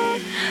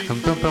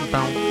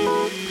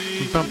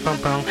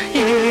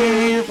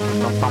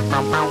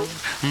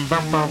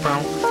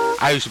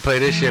 I used to play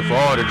this shit for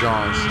all the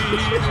Johns.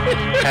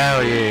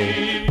 Hell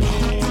yeah.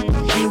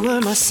 You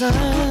were my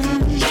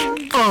sun.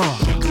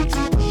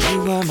 You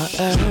were my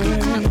earth.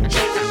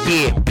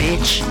 Yeah,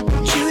 bitch.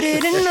 You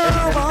didn't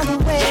know all the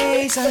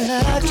ways I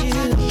loved you.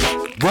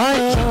 What?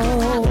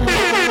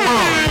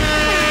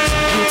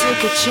 You took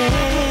a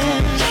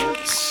chance,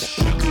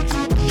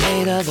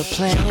 made other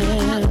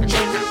plans.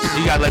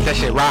 You gotta let that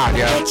shit ride,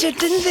 yo. But you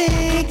didn't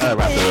think that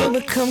they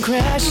would come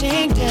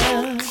crashing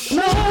down.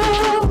 No.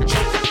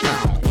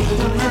 You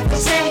don't have to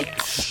say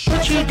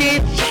what you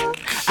did.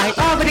 I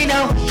already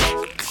know.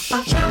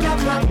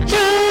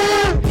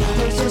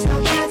 There's just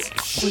no chance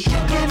when you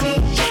get me.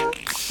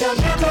 There'll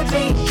never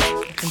be.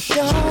 And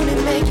don't it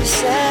make you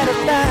sad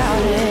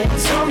about it?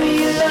 Told me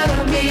you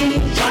love me.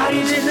 Why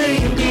did you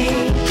leave me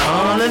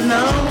all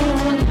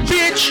alone?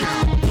 Bitch.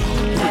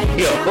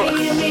 Yo.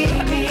 You need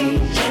me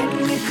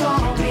when you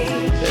call me.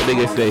 That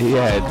nigga said he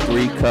had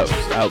 3 cups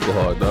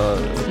alcohol, dog.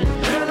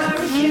 Girl, I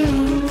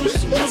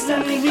refuse. Must I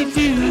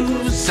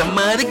refuse? Some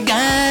other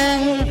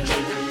guy.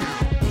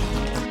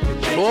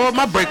 Boy,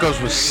 my breakups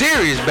was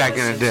serious back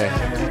in the day.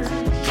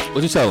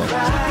 What you tell him?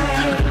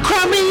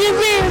 Cry me a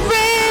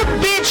river,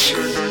 bitch.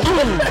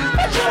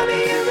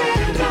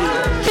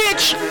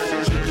 Bitch.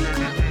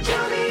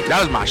 That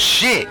was my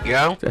shit,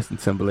 yo. Justin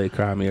Timberlake,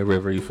 Cry Me a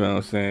River, you feel what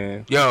I'm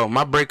saying? Yo,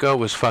 my breakup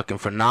was fucking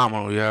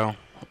phenomenal, yo.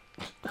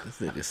 This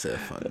nigga said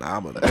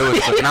phenomenal. It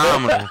was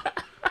phenomenal.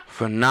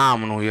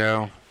 Phenomenal,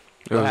 yo.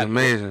 It was happened?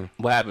 amazing.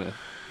 What happened?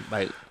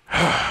 Like,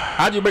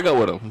 how'd you break up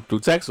with him? Through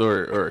text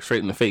or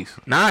straight in the face?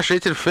 Nah,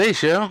 straight to the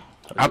face, yo.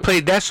 I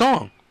played that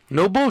song.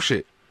 No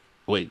bullshit.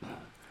 Wait.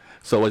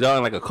 So was y'all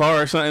in like a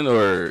car or something,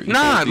 or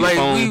Nah, like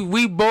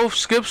we both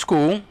skipped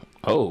school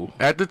Oh,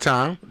 at the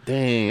time.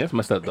 dang, that's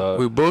messed up, dog.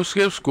 We both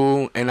skipped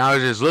school, and I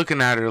was just looking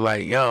at her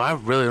like, yo, I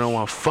really don't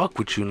want to fuck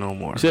with you no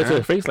more. You said it to man.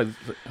 her face like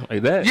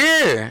that?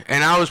 Yeah,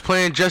 and I was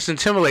playing Justin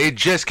Timberlake. It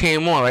just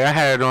came on. Like, I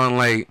had it on,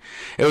 like,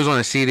 it was on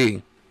a CD.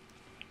 You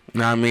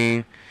know what I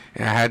mean?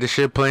 And I had the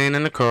shit playing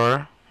in the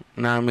car.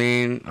 You know what I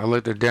mean? I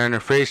looked at her in her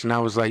face, and I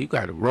was like, you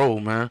got to roll,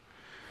 man.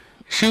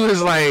 She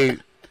was like,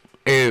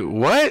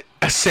 what?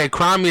 I said,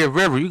 cry me a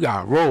river. You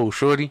got to roll,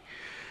 shorty.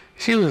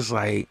 She was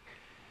like,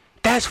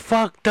 that's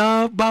fucked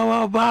up, blah,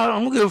 blah, blah.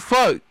 I'm gonna give a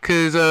fuck,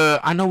 because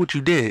I know what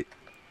you did.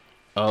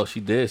 Oh,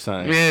 she did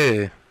something.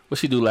 Yeah. What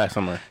she do last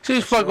summer? She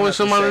was fucking with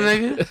some other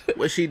nigga.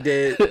 What she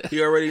did,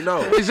 you already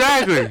know.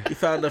 Exactly. You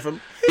found out from.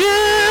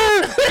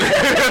 Yeah.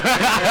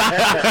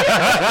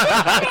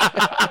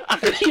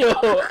 Yo.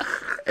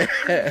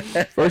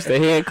 First the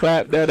hand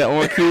clap, then the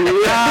on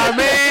cue. Nah,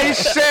 man,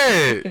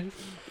 shit.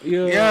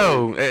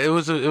 Yo, it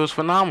was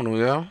phenomenal,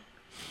 yo.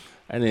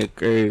 And then,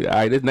 all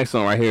right, this next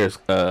song right here is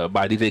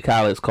by DJ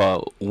Khaled. It's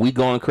called "We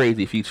Going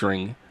Crazy"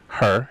 featuring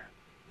her,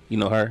 you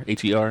know her,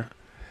 Her,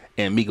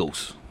 and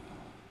Migos.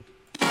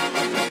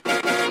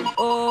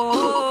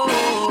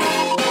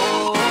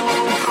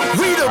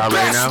 We the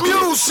best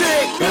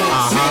music.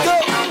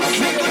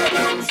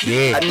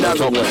 Yeah.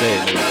 Another one.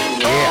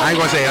 Yeah, I ain't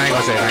gonna say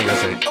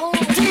it.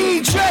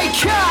 DJ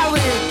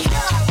Khaled.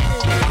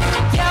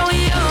 Yeah, we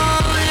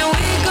on and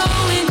we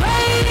going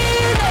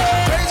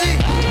crazy.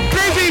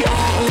 Crazy.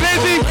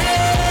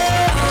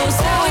 Oh,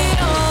 so we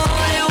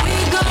on and we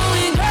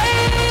going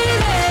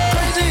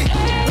crazy.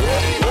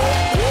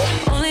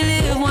 Only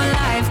live one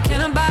life, can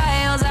I buy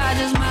else I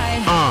just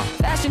might.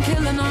 Fashion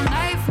killing on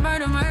knife,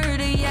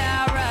 murder,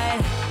 yeah,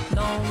 right.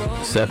 Don't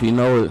roll. Seth, you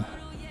know it.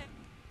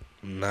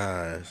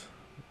 Nice.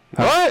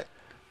 What?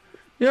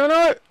 You don't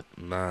know it?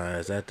 Nah,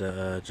 is that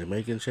the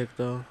Jamaican chick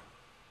though?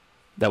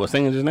 That was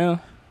singing just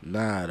now?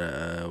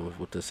 Nah,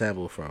 with the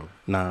sample from.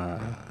 Nah.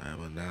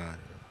 Nah.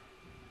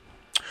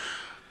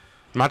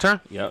 My turn?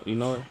 Yep, you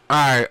know it.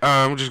 Alright,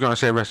 I'm just gonna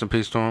say rest in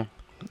peace to him.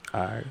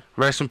 Alright.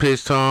 Rest in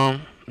peace to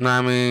him. Know what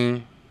I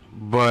mean?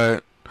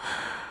 But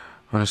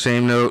on the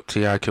same note,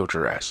 T.I. killed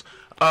your ass.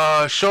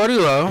 Shorty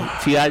Low.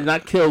 T.I. did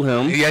not kill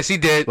him. Yes, he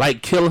did.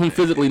 Like, kill him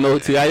physically. No,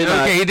 T.I. did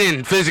not. Okay, he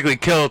didn't physically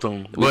kill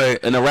him,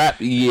 but in the rap,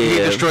 yeah. he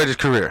destroyed his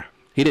career.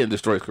 He didn't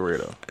destroy his career,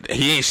 though.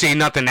 He ain't seen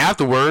nothing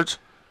afterwards.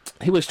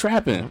 He was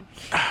trapping.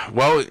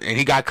 Well, and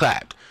he got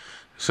clapped.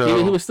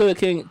 So He was still the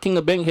king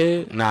of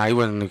Bankhead. Nah, he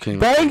wasn't the king.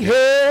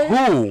 Bankhead!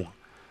 Who?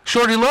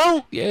 Shorty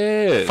Low?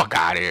 Yeah. Fuck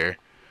out of here.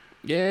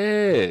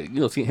 Yeah.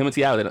 You know, him and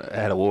T.I.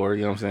 had a war,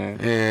 you know what I'm saying?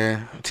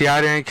 Yeah.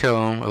 T.I. didn't kill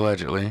him,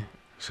 allegedly.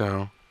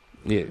 So.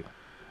 Yeah.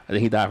 I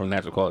think he died from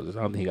natural causes.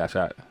 I don't think he got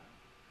shot.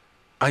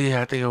 Oh,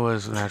 yeah, I think it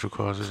was natural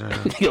causes.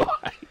 Yo,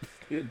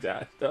 good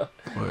job, though.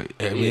 But,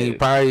 I mean,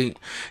 probably.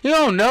 You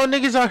don't know,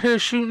 niggas out here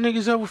shooting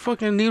niggas up with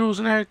fucking needles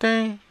and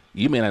everything.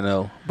 You may not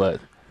know,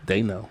 but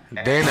they know.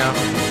 They know.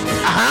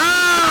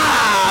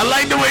 Ah! I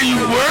like the way you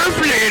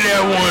wordplay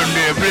that one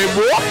there,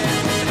 playboy.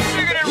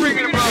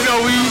 You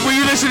know, when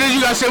you listen to this, you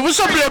gotta say, what's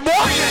up,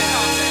 playboy?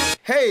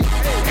 Hey,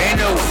 They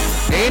know.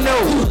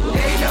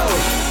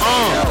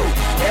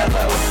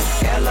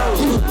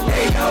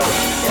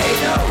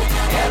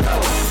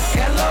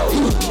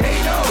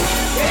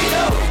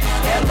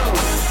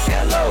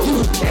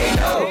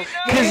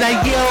 Cause I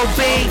yell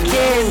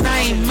Bankhead and I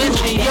ain't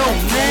mention your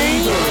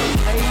name.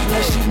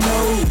 Plus you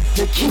know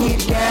the kid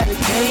got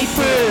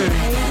paper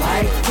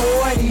like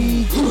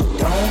 40.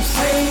 Don't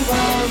say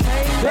wrong.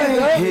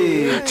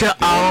 To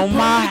all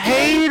my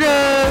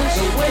haters.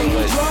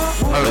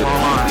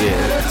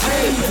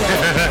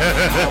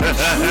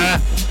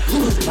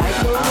 Like a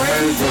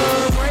razor.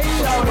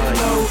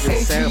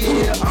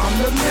 ATL, I'm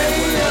the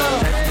mayor.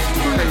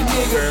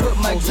 Nigga put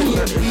my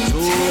kid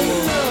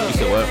You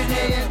said what?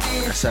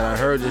 I said I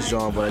heard this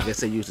song, but I guess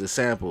they used a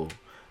sample,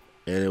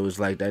 and it was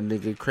like that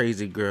nigga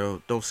crazy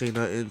girl. Don't say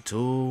nothing to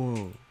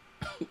him.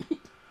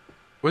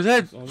 Was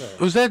that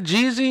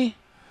Jeezy?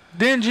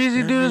 Didn't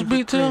Jeezy do this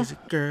beat too? Crazy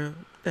girl.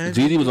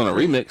 GD was on a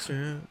remix.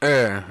 Girl,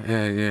 Yeah.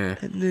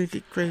 that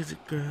nigga crazy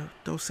girl.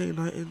 Don't say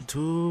nothing to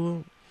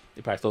him.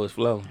 He probably stole his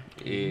flow.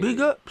 Yeah. Big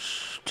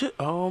ups to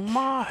all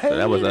my So haters.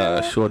 that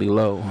was Shorty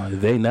Low.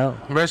 They know.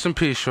 Rest in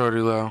peace, Shorty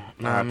Low.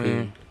 Nah, I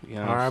mean, You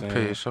know what I'm R.I.P.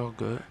 saying? It's all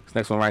good. This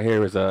next one right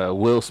here is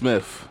Will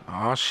Smith.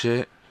 Oh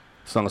shit.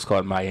 The song is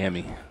called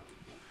Miami.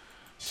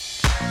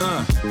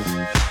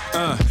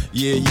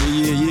 Yeah.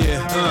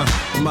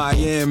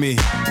 Miami.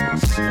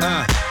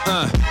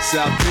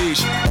 South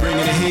Beach,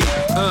 bringing the heat.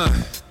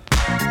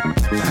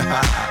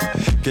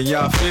 Can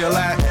y'all feel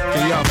that?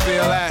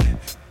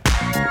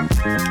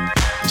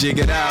 Jig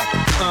it out.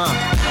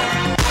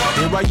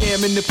 Here I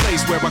am in the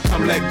place where I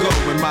come let go.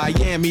 In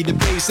Miami, the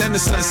bass and the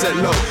sunset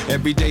low.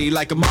 Every day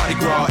like a Mardi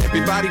Gras.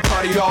 Everybody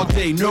party all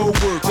day. No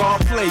work, all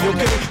play,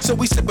 okay? So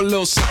we sip a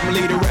little something,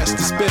 leave the rest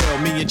to spill.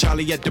 Me and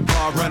Charlie at the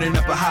bar running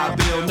up a high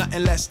bill.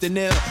 Nothing less than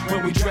ill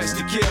when we dress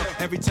to kill.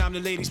 Every time the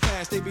ladies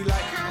pass, they be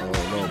like, I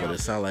don't know, but it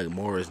sound like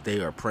Morris Day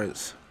or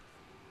Prince.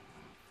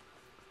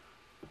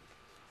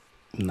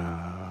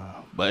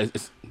 Nah. But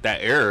it's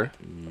that era.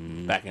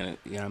 Back in it.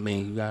 You know what I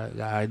mean? You got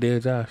an idea,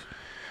 Josh?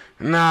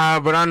 Nah,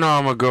 but I know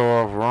I'm gonna go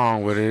off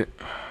wrong with it.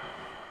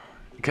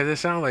 Because it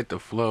sounded like the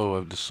flow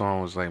of the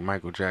song was like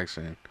Michael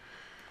Jackson.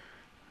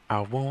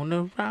 I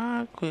wanna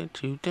rock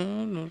with you.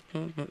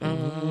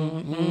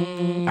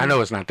 I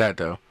know it's not that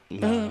though.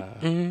 Nah.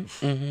 I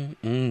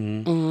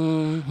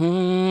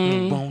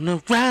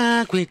wanna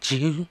rock with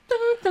you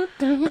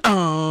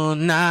all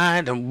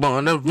night. I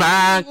wanna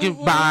rock you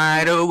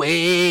right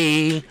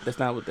away. That's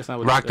not what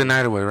Rock the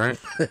night away, right?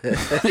 I don't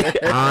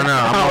know.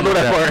 I don't know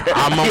that part.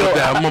 I'm up with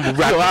that. I'm gonna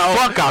rock the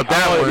fuck out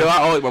that one. Yo, I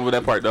always remember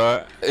that part,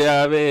 dog.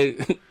 Yeah, I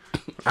mean.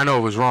 I know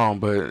it was wrong,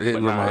 but it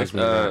reminds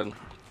me of that.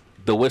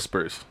 The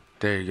Whispers.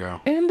 There you go.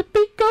 And the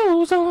beat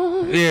goes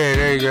on. Yeah,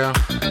 there you go.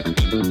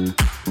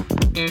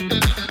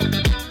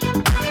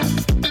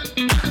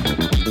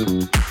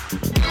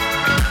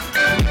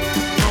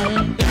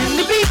 And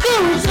the beat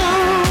goes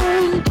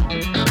on.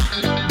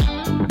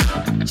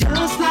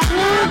 Just like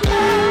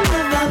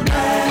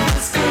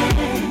everlasting.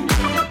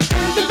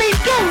 And the beat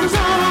goes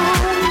on.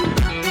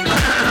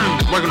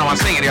 Working on my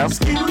singing, yo.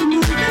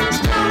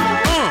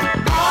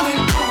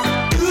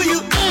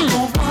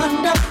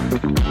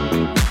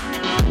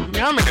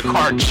 Yeah, I'm in the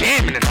car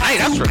jamming tonight.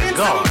 That's where to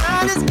go.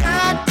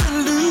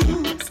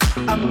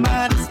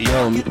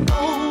 Yo,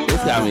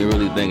 this got me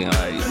really thinking,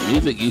 like,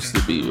 music used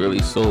to be really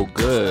so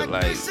good.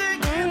 Like,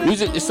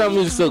 some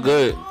music's so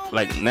good,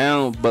 like,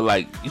 now, but,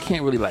 like, you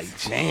can't really, like,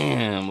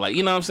 jam. Like,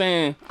 you know what I'm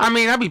saying? I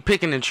mean, I be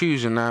picking and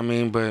choosing, I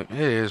mean, but it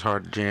is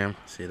hard to jam.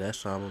 See,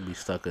 that's why I'm gonna be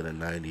stuck in the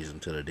 90s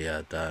until the day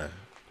I die.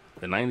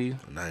 The 90s?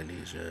 The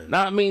 90s, yeah.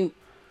 Nah, I mean,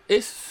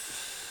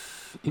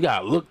 it's... You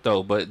gotta look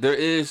though, but there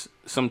is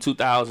some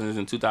 2000s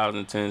and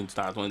 2010s,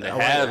 2020 that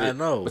have it. I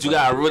know, but you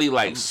gotta really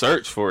like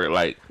search for it.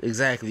 Like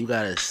exactly, you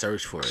gotta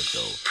search for it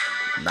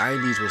though.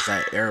 90s was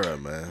that era,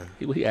 man.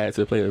 he added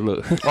to the playlist.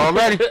 Look,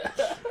 Already.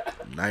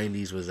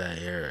 90s was that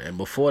era, and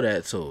before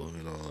that too.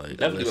 You know, like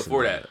definitely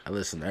before that. I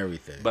listen to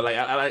everything. But like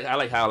I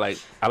like how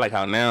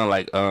now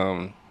like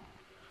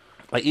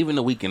even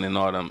The Weeknd and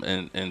all them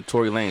and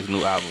Tory Lanez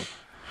new album,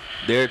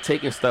 they're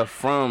taking stuff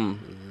from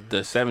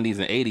the 70s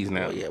and 80s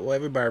now. Well, yeah, well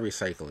everybody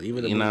recycling,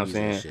 even the You know what I'm movies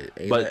saying? and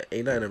shit.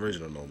 Ain't nothing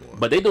original no more.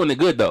 But they doing it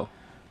good though.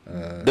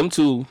 Them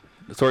two,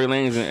 Tory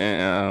Lanez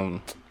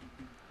and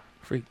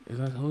freak is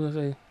that who did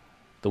I say?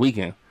 The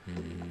Weeknd.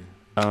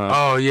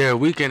 Oh yeah,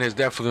 Weeknd is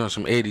definitely on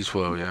some 80s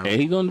flow, yeah.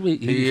 And he gonna be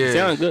he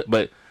sounding good,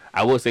 but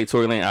I will say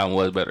Tory Lanez album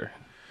was better.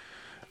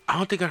 I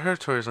don't think I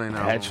heard Tory Lanez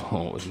album. That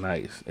joint was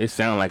nice. It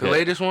sounded like The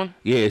latest one?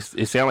 Yeah,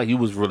 it sounded like he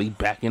was really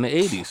back in the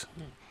 80s.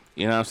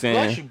 You know what I'm saying?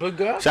 Bless you, big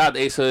guy. Shout out to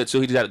Ace Hood too.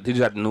 He just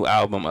dropped the new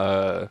album.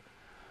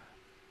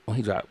 When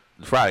he dropped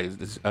Fridays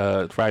just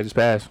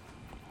passed.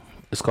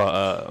 It's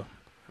called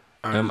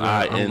MIND.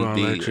 I'm gonna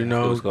let you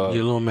know your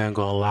little man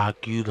gonna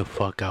lock you the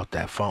fuck out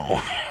that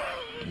phone.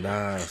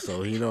 Nah,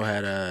 so he know how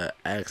to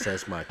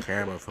access my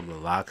camera from the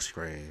lock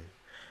screen.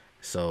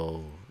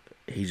 So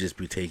he just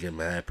be taking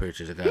mad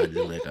pictures. I gotta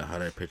do like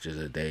 100 pictures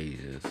a day,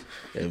 just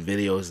and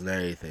videos and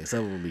everything.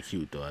 Some of them be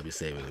cute though. I be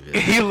saving the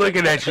videos. He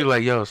looking at you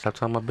like, yo, stop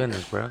telling my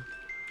business, bro.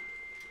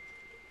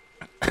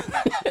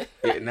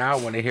 Yeah, now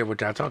I want to hear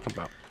what y'all talking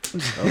about.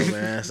 Oh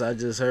man, so I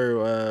just heard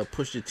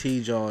Pusha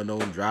T John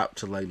don't drop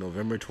till like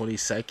November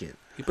 22nd.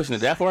 He pushing it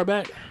that far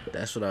back?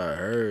 That's what I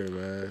heard,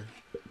 man.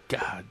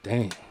 God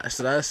dang. That's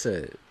what I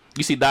said.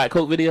 You see Diet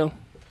Coke video?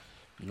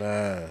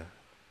 Nah.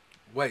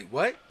 Wait,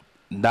 what?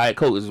 Diet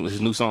Coke is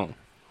his new song.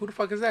 Who the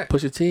fuck is that?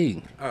 Pusha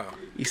T. Oh.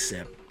 He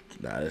said,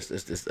 nah,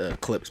 this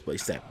clips, but he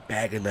said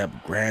bagging up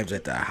grams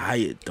at the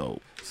Hyatt though.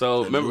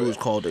 So remember, it was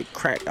called it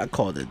crack. I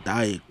called it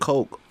Diet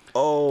Coke.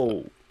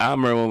 Oh. I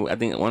remember I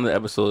think one of the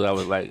episodes I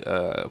was like,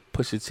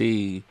 Pusha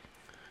T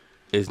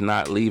is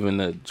not leaving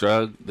the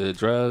drug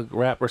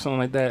rap or something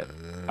like that.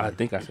 I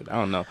think I said, I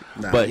don't know.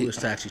 Nah, but he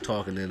was actually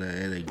talking in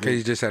a Cause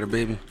he just had a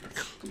baby.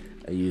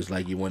 And you was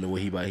like, you wonder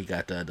what he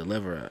got to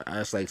deliver. I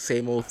was like,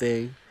 same old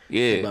thing.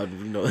 Yeah. About,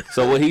 you know.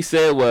 So what he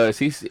said was,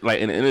 he's like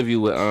in an interview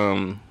with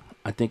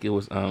I think it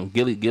was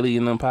Gilly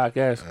in them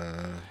podcast.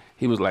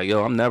 He was like,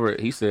 yo,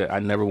 he said, I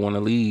never want to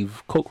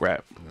leave Coke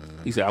rap.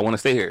 He said, I want to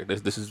stay here.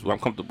 This is what I'm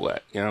comfortable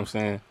at. You know what I'm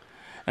saying?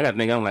 I got to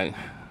think, I'm like,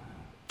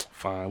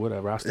 fine,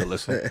 whatever. I'll still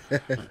listen.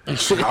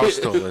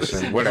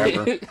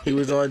 Whatever. He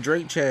was on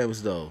Drink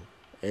Champs though,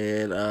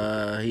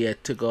 and he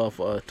had took off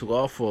for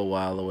a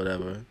while or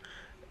whatever,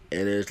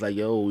 and it's like,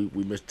 yo,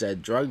 we missed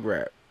that drug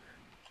rap.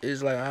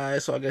 It's like, all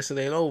right, so I guess it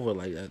ain't over.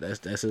 Like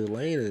that's his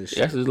lane and shit.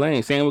 That's his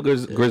lane. Same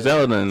with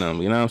Griselda and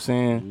them. You know what I'm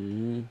saying?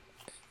 Mm-hmm.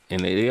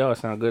 And they all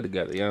sound good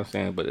together. You know what I'm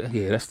saying? But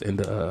yeah, that's the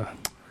end of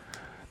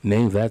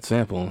Name That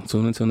Sample.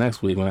 Tune until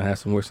next week when I have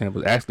some more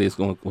samples. Actually,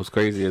 what's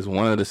crazy is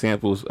one of the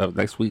samples of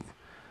next week.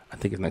 I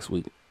think it's next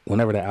week.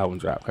 Whenever that album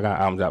drops. I got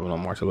an album dropping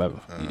on March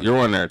 11th. You're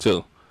on there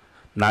too.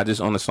 Not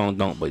just on the song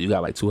Don't, but you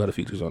got like 2 other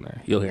features on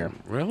there. You'll hear them.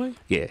 Really?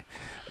 Yeah.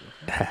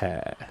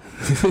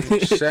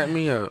 Set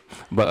me up.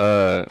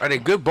 But are they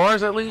good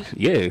bars at least?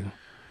 Yeah.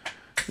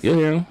 You'll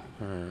hear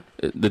them.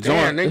 The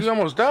Damn, nigga, you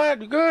almost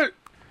died. You good?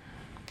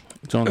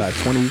 John got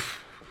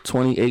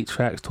 28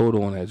 tracks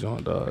total on that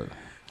John, dog.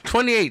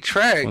 28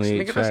 tracks? 28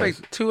 nigga, tracks. that's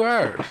like 2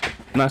 hours.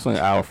 No, it's only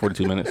an hour,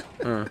 42 minutes.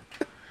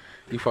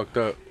 You fucked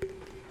up.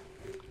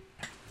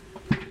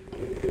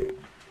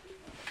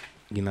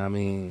 You know what I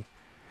mean?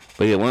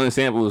 But yeah, one of the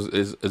samples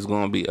is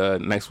going to be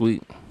next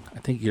week. I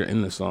think you're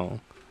in the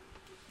song.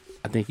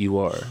 I think you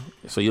are.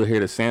 So you'll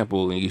hear the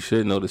sample, and you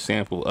should know the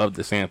sample of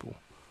the sample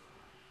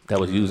that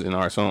was used in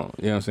our song.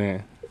 You know what I'm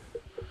saying?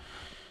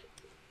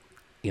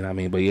 You know what I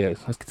mean? But yeah,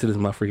 let's get to this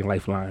motherfucking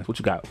lifelines. What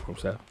you got for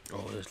himself?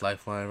 Oh, this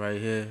lifeline right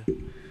here.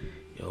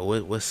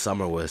 Yo, what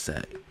summer was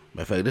that?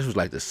 Matter of fact, this was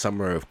like the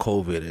summer of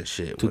COVID and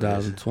shit.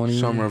 2020.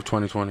 Summer of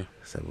 2020.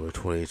 Summer of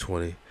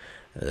 2020.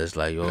 And it's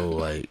like, yo,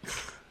 like,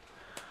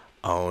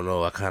 I don't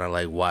know. I kind of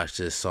like watched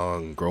this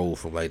song grow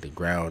from like the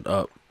ground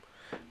up.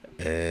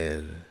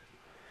 And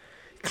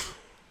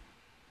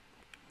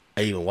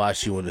I even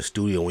watched you in the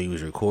studio when you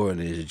was recording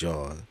this,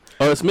 John.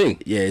 Oh, it's me.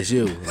 Yeah, it's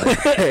you.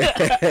 Like,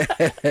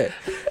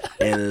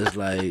 and it's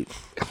like,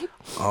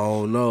 I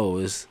don't know.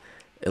 It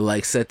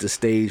like set the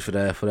stage for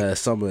that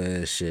summer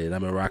and shit.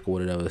 I've been rocking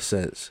with it ever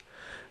since.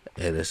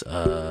 And it's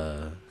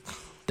that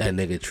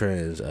nigga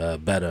Trends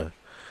Better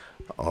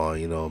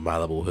on, you know,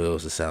 Malibu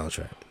Hills, the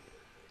soundtrack.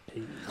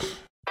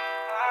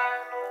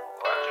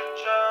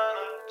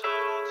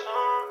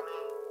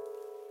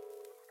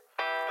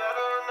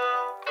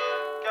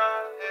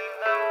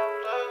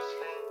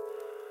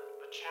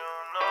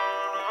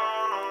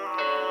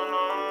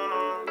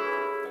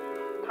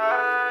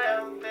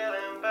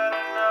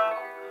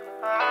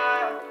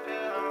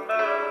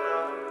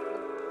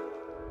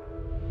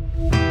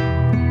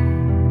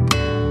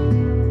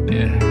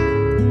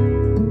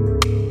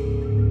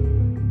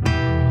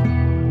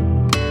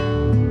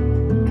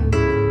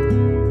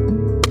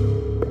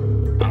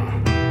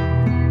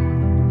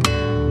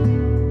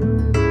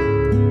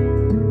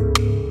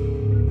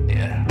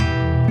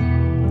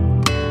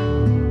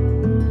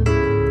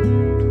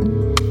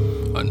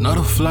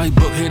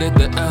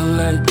 hit the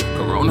LA.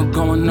 Corona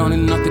going on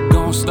and nothing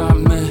gon' stop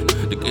me.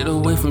 To get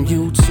away from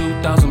you,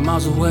 2,000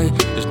 miles away.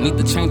 Just need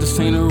to change the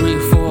scenery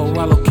for a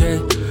while, okay?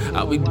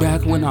 I'll be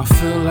back when I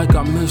feel like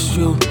I miss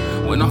you.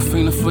 When I'm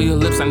feeling for your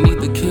lips, I need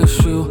to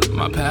kiss you.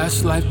 My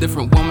past life,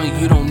 different woman,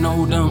 you don't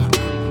know them.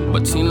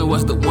 But Tina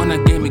was the one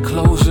that gave me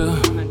closure.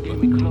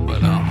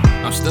 But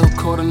I'm still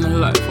caught in the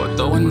life,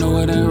 although I know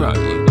it ain't right.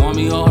 You want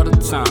me all the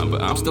time,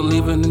 but I'm still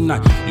leaving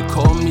tonight. You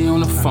call me on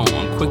the phone,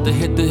 I'm quick to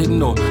hit the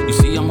ignore. You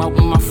see I'm out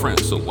with my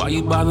friends, so why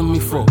you bother me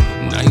for?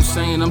 Now you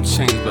saying I'm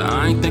changed, but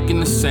I ain't thinking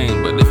the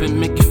same. But if it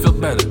make you feel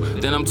better,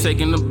 then I'm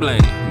taking the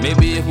blame.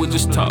 Maybe if we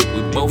just talk,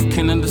 we both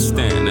can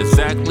understand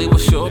exactly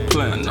what's your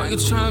plan. I know you're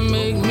trying to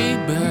make me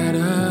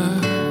better,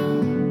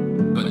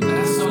 but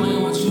that's only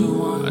what you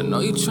want. I know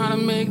you're trying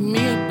to make me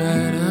a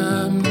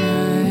better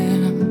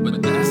man,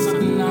 but that's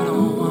something I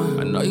don't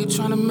want. I know you're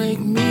trying to make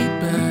me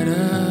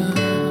better,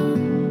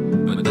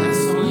 but that's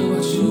only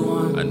what you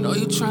want. I know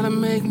you're trying to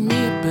make me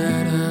a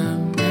better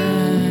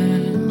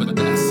man, but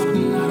that's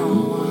something I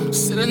don't want.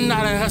 Sitting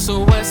out at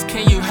SOS,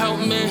 can you help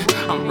me?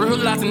 I'm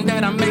realizing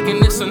that I'm making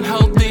this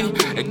unhealthy.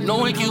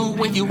 Ignoring you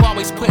when you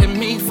always putting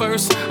me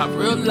first. I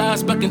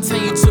realize but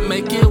continue to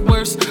make it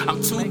worse.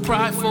 I'm too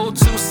prideful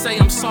to say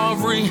I'm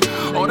sorry.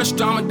 All this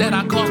drama that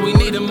I caused, we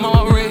need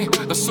more.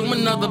 Consume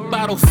another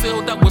bottle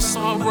filled up with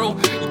sorrow.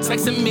 You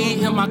texting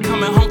me, am I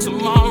coming home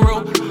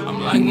tomorrow?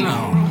 I'm like,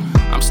 no.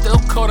 I'm still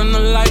caught in the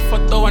life,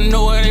 although I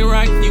know it ain't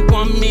right. You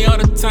want me all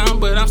the time,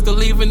 but I'm still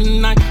leaving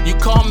tonight. You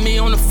call me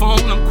on the phone,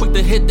 I'm quick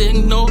to hit the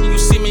ignore. You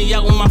see me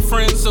out with my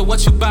friends, so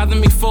what you bother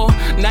me for?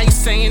 Now you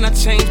saying I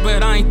changed,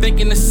 but I ain't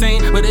thinking the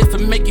same. But if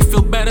it make you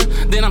feel better,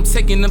 then I'm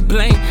taking the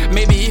blame.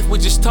 Maybe if we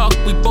just talk,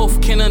 we both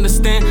can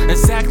understand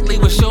exactly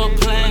what's your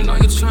plan. I know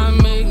you're trying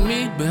to make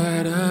me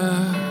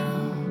better,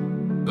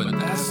 but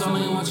that's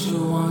only what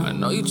you want. I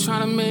know you're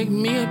trying to make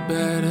me a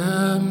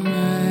better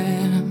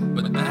man,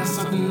 but that's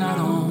something I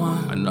don't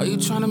want. I know you're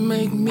trying to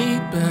make me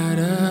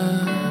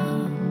better,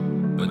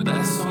 but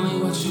that's only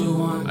what you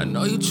want. I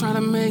know you're trying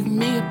to make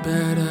me a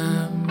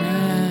better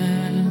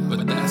man,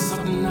 but that's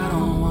something I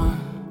don't want.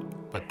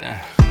 But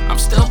I'm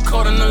still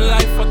caught in the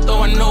life,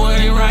 although I know it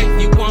ain't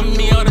right. You want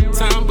me all the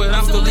time, but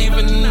I'm still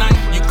leaving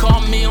tonight. You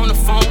call me on the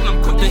phone,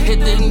 I'm quick to hit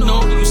the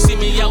ignore. You see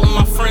me out with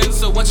my friends,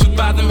 so what you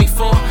bother me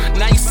for?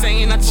 Now you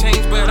saying I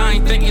changed, but I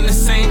ain't thinking the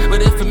same.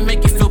 But if it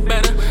make you feel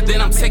better,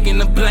 then I'm taking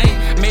the blame.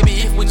 Maybe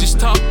if we just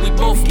talk, we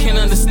both can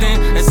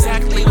understand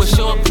exactly what's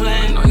your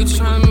plan. I know you're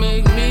trying to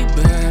make me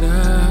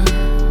better,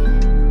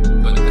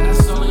 but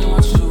that's only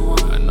what you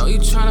want. I know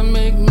you're trying to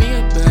make me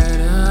a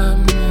better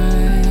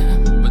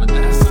man, but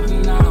that's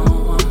something I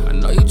don't want. I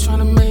know you're trying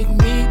to make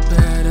me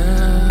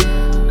better,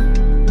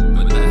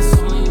 but that's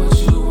only what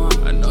you want.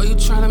 I know you're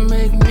trying to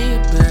make me a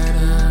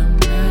better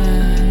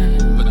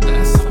man, but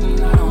that's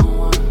something I don't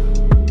want.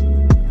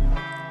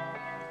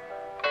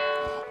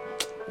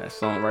 That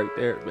song right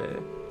there,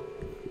 man.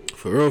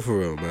 For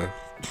real, man.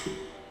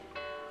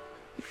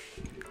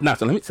 Nah,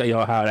 so let me tell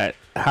y'all how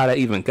that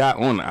even got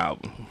on the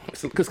album.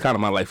 It's kind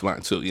of my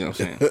lifeline too, you know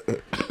what I'm saying?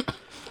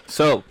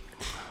 So,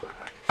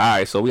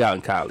 alright, so we out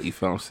in Cali, you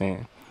feel what I'm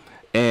saying?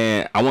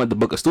 And I wanted to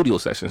book a studio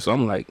session, so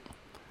I'm like,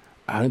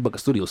 I didn't book a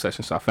studio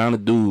session, so I found a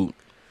dude.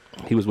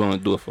 He was willing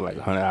to do it for like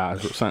 100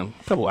 hours or something,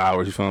 a couple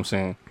hours, you feel what I'm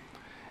saying?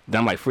 Then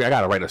I'm like, free, I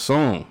gotta write a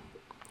song.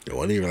 It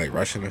wasn't even like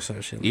Russian or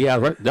some shit. Yeah, I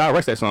wrote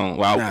that song.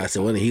 Wow. Nah,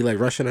 so wasn't he like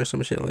Russian or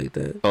some shit like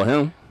that? Oh,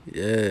 him?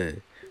 Yeah.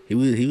 He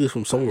was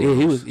from somewhere. Yeah,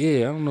 he else. was.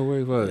 Yeah, I don't know where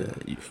he was.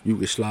 Yeah,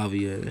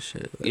 Yugoslavia and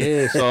shit.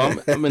 Yeah,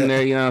 so I'm in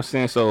there, you know what I'm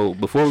saying? So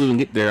before we even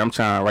get there, I'm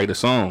trying to write a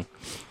song.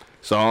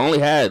 So I only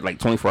had like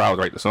 24 hours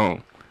to write the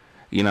song.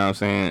 You know what I'm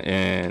saying?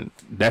 And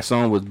that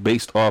song was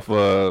based off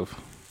of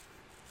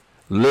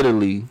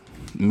literally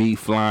me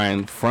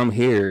flying from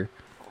here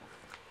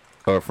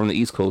or from the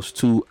East Coast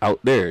to out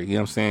there. You know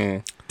what I'm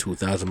saying?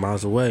 2,000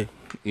 miles away.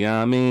 You know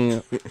what I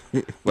mean?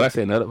 Well, I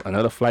said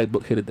another flight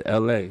book hit to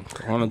LA.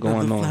 Corona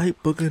going on.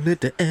 Flight booking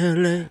it to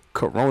LA.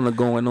 Corona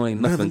going on.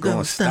 Ain't nothing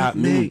gonna stop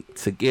me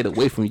to get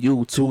away from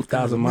you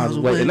 2,000 miles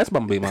away. And that's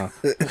about to be mine.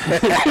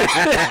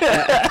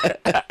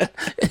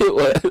 It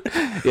was.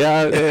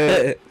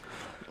 Yeah.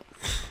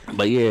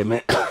 But yeah,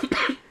 man.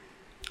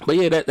 But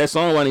yeah, that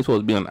song wasn't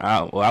supposed to be on the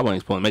album. Well, I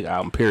wasn't supposed to make an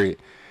album, period.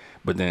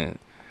 But then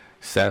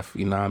Seth,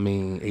 you know what I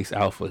mean, Ace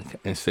Alpha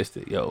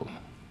insisted, yo,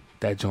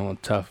 that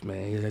joint tough,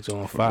 man. That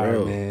joint fire,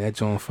 real. man. That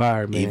joint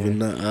fire, man. Even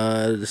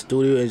the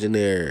studio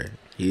engineer,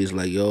 he's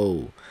like,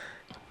 yo,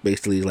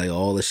 basically he's like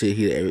all the shit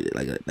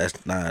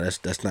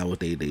that's not what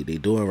they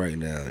doing right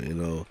now. You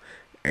know,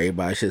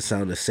 everybody should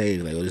sound the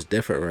same. Like, oh, it's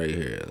different right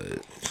here.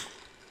 Like,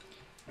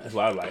 that's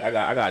why I was like,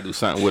 I gotta do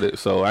something with it.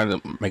 So I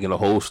ended up making a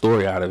whole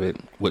story out of it,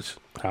 which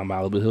how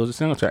Malibu Hills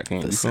the soundtrack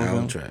came. The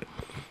soundtrack.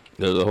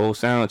 There's a whole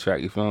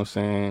soundtrack. You feel what I'm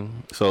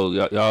saying? So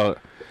y'all,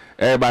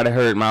 everybody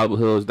heard Malibu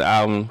Hills the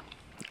album.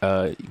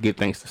 Give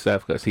thanks to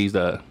Seth because he's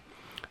the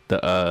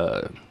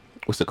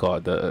what's it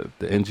called, the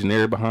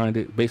engineer behind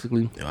it,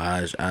 basically. Yo,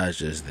 I was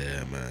just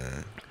there,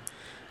 man.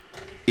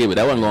 Yeah, but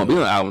that wasn't gonna be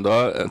on the album,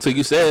 dog. Until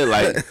you said,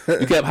 like,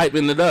 you kept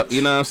hyping it up,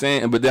 you know what I'm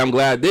saying? But then I'm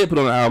glad I did put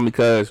it on the album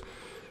because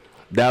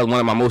that was one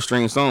of my most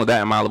streamed songs.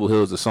 That and Malibu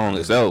Hills, the song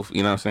itself.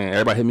 You know what I'm saying?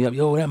 Everybody hit me up.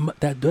 Yo,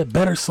 that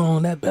better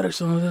song. That better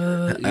song. You know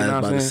I was what I'm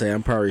about to saying? say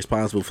I'm probably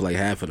responsible for like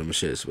half of them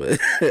shits, but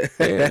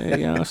Yeah,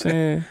 you know what I'm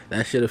saying?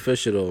 that shit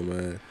official though,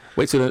 man.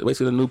 Wait till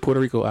the new Puerto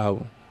Rico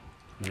album.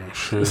 Oh,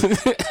 shit.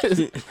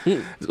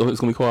 It's gonna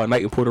be called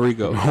Night in Puerto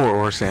Rico.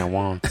 or San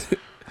Juan.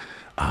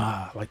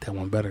 I like that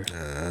one better.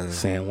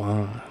 San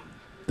Juan,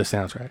 the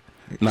soundtrack.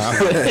 Nah,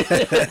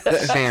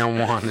 San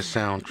Juan, the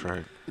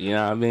soundtrack. you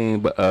know what I mean.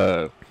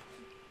 But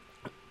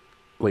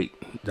wait,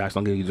 Josh,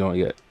 don't give you joint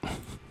yet.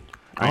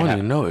 I don't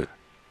even know it.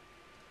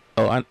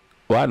 Oh,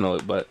 I know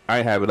it, but I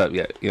ain't have it up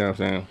yet. You know what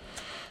I'm saying?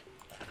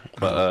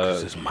 But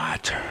This is my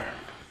turn.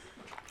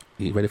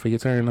 you ready for your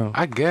turn? No.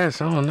 I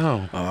guess. I don't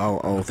know. I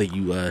don't think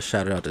you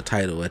shouted out the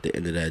title at the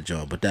end of that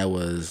joint, but that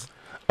was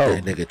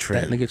that nigga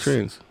Trends. That nigga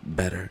Trends.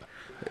 Better.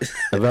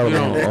 Available You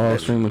on know, all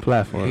streaming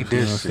platforms. He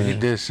you know what I'm did. saying? He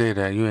did say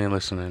that. You ain't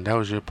listening. That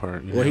was your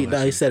part. You Well, ain't he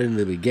listening. said it in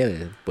the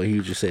beginning, but he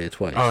just said it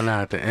twice. Oh,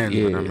 not at the end.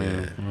 Yeah. But I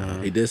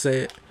mean, He did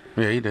say it.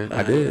 yeah, he did.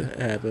 I did. It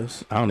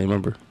happens. I don't even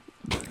remember,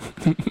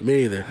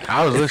 Me either.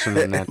 I was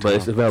listening to that. but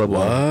it's Too. available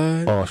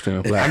on What? all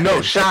streaming I platforms.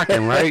 know,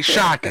 shocking, right?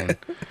 Shocking.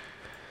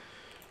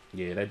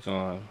 Yeah, that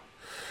John.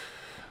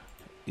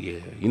 Yeah,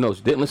 you know what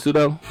you didn't listen to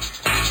though?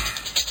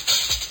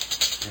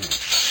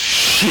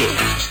 Shit.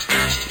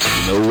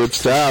 You know what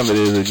time it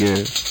is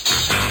again.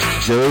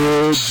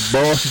 Judge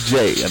Boss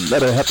J.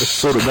 Another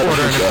episode of Order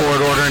in the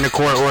court. Order in the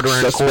court. Order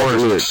in the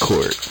court.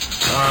 court.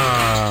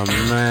 Oh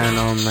man.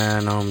 Oh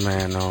man. Oh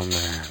man. Oh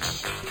man.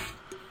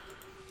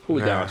 Who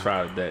we Yeah. got on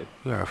trial today?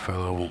 You got a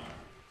fellow.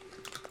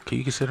 Can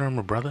you consider him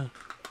a brother?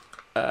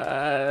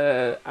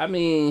 I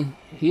mean,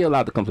 he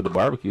allowed to come to the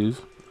barbecues.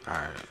 All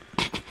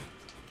right.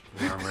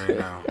 I already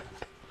know.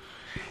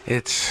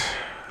 It's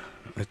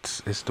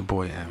the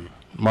boy M.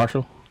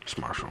 Marshall? It's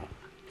Marshall.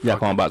 Y'all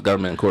calling about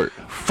government in court.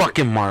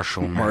 Fucking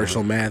Marshall, man.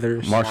 Marshall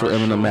Mathers. Marshall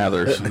Eminem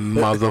Mathers.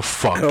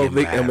 Motherfucking. I don't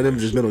think Mathers.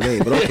 Eminem's his middle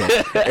name, but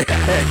okay.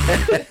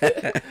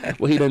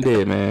 What he done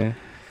did, man?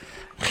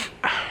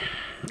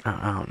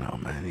 I don't know,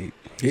 man. He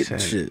He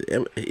said, he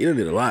done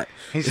did a lot.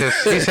 he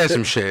said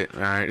some shit.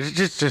 All right,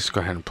 just go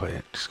ahead and play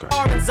it. Just go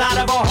ahead. Inside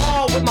of a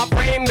hall with my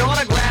framed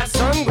autograph,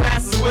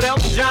 sunglasses with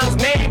Elton John's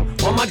name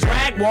on my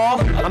drag wall.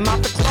 I'm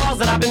out the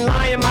closet, I've been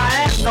lying my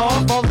ass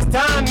off all this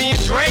time. Me and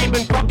Dre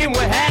been fucking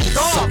with hats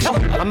off.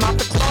 I'm out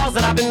the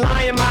closet, I've been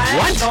lying my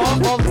ass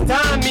off all this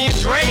time. Me and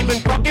Dre been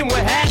fucking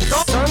with hats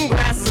off.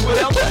 Sunglasses with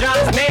Elton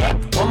John's name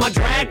on my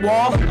drag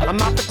wall. I'm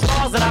out the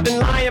closet, I've been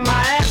lying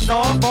my ass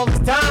off all this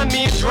time.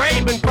 Me and Dre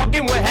been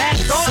fucking with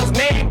hats off. His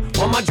name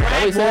on my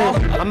drag wall.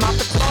 I'm out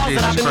the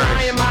closet, I've been Jesus Christ.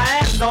 lying my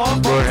ass off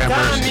all Lord this have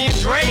time. mercy. Me and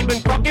Dre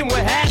been fucking with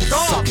hats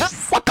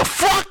off. What the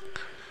fuck?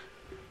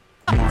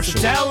 So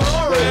tell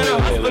Laura and her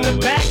husband to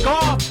back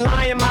off.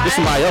 Lying my There's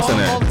somebody ass else in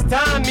off there. all this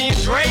time. Me and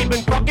Dre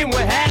been fucking with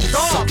hats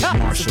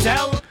off. So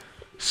tell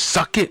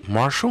Suck it,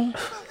 Marshall.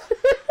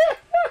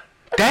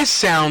 That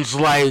sounds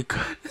like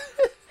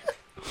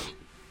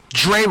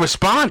Dre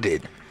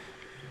responded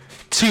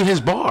to his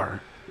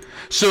bar.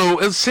 So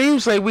it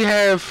seems like we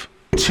have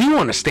two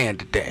on the stand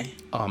today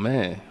Oh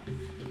man,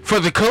 for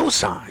the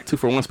cosign. 2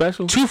 for 1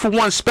 special. 2 for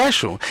 1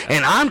 special.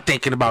 And I'm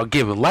thinking about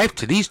giving life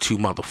to these two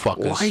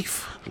motherfuckers.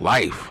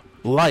 Life.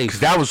 Cause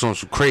that was on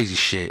some crazy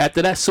shit.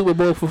 After that Super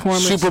Bowl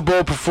performance, Super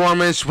Bowl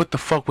performance, what the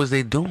fuck was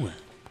they doing?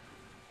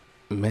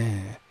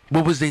 man.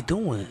 What was they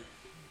doing?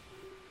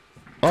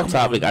 Off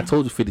topic, I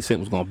told you 50 Cent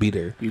was gonna be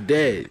there. You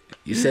dead.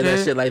 You said that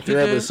did. shit like 3 You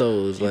did.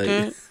 episodes. You Like,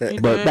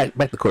 did. But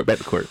back to court.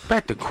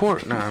 Back to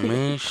court now,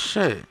 man.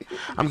 Shit.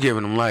 I'm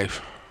giving them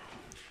life.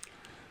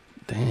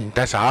 Damn.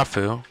 That's how I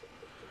feel.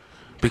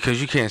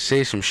 Because you can't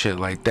say some shit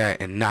like that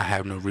and not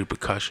have no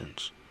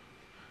repercussions.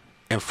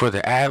 And for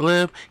the ad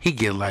lib, he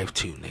get life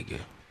too, nigga.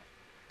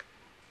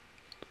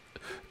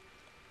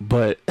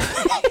 But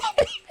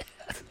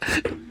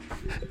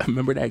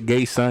remember that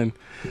gay son,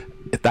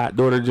 thought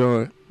daughter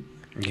joint?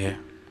 Yeah.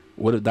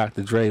 What if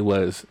Dr. Dre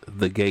was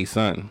the gay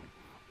son?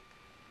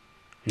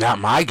 Not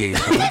my gay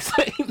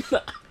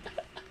son.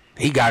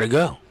 He gotta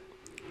go.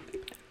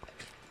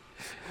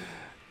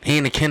 He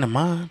ain't a kin of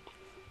mine.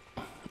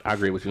 I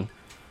agree with you.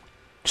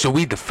 So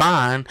we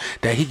define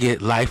that he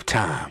get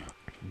lifetime.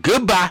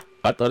 Goodbye.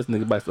 I thought this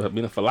nigga about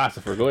being a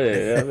philosopher. Go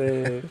ahead. I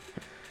mean,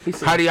 he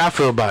said How do y'all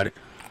feel about it?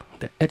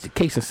 the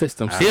education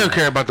system. He don't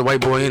care about the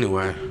white boy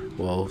anyway.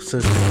 well,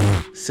 since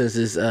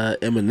it's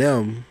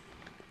Eminem,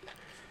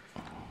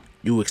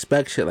 you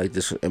expect shit like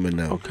this from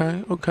Eminem.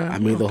 Okay. I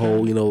mean, the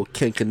whole,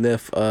 Ken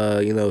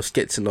Kniff,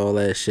 skits and all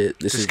that shit.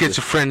 The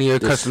schizophrenia,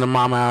 cussing the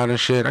mama out and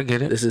shit. I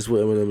get it. This is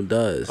what Eminem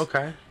does.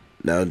 Okay.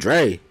 Now,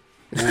 Dre.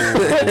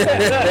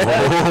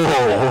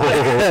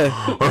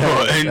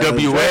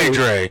 NWA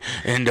Dre.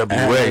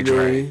 NWA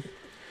Dre.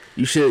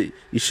 You should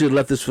have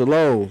left this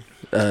alone,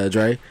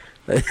 Dre.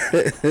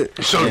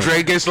 So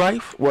Dre gets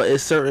life? Well,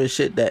 it's certain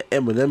shit that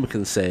Eminem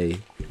can say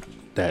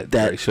that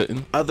that Dre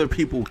shouldn't. other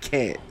people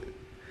can't.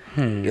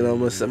 I'm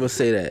gonna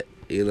say that.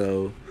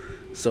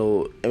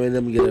 So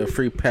Eminem get a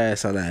free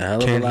pass on a hell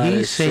of Can a lot he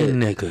of say shit.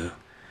 nigga?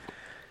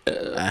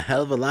 A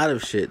hell of a lot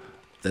of shit.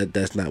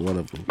 That's not one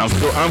of them. I'm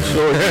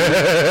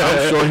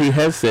sure he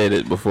has said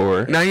it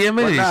before. No, he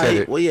admitted he said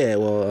it. Well, yeah,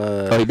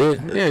 Oh, he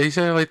did? Yeah, he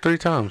said it like 3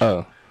 times.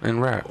 Oh. In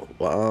rap.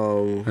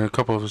 Well, in a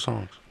couple of his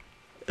songs.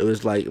 It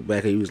was like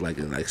back when he was like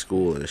in like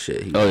school and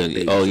shit. He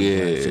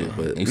yeah.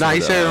 But he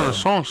said it on a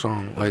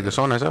song, like the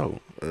song that's out.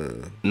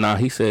 Nah,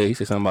 he said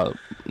something about.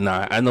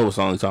 Nah, I know what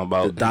song he's talking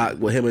about. The doc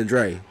with him and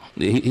Dre.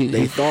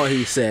 They thought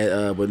he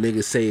said, but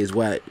niggas say it's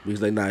whack.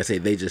 He's like, nah, I say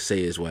they just say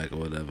it's whack or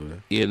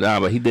whatever. Yeah, nah,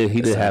 but he did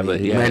have a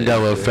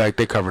Mandela effect.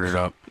 They covered it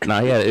up.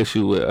 Nah, he had an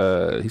issue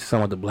with he's talking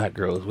about the black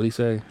girls. What did he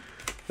say?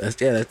 That's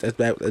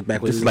back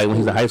when this is like when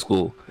he's in high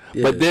school.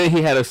 Yeah. But then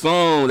he had a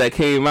song that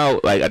came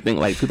out like I think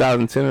like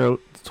 2010 or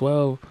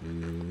 12,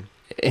 and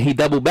he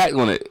doubled back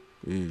on it.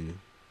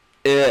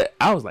 Yeah,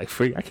 I was like,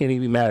 freak, I can't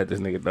even be mad at this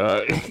nigga,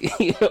 dog.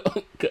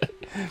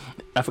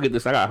 I forget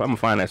this. I'm gonna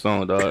find that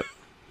song, dog.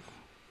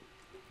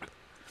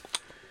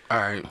 All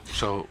right,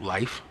 so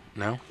Life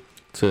now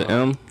to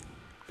M.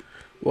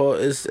 Well,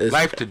 it's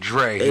Life to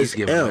Dre. He's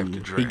giving Life to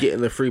Dre. He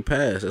getting a free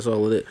pass. That's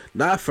all it is.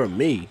 Not from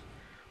me,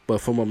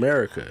 but from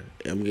America.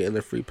 I'm getting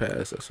a free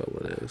pass. That's all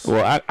it is.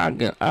 Well,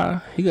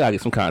 he gotta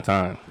get some kind of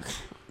time.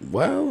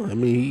 Well, I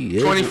mean, he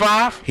is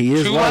 25. He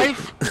is to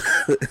life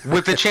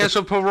with the chance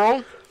of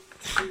parole.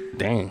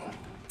 Dang.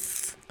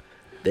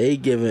 They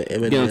giving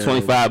Eminem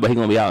 25, but he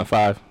gonna be out in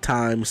 5.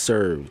 Time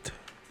served.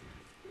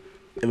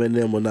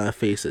 Eminem will not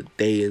face a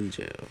day in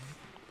jail.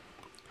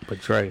 But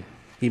Dre,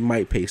 he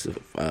might face a.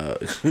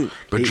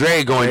 But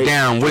Dre going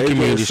down with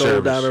community service.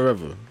 Sold down the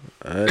river.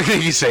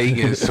 You say he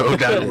getting sold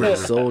down the river.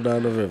 Sold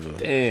down the river.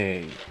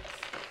 Dang.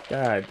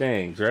 God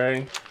dang,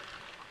 Dre.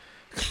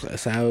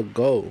 That's how it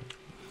go.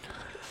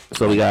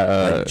 So we got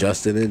like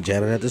Justin and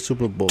Janet at the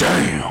Super Bowl.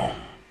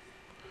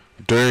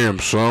 Damn,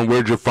 son,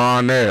 where'd you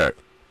find that?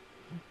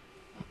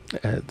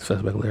 At the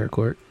Suspect Larry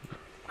Court.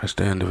 That's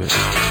the end of it.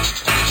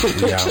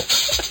 We out.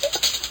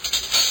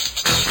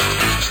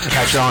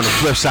 Catch y'all on the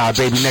flip side,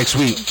 baby, next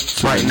week.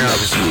 Right now,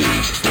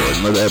 for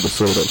another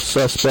episode of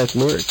Suspect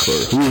Lyric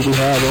Court. Who do we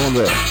have on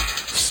there?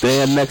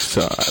 Stand next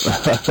time.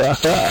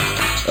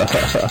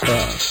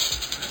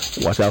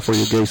 Watch out for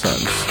your gay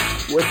sons.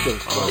 What the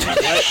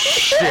fuck?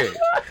 Shit.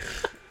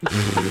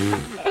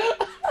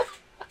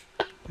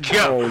 I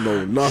don't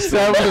know nothing.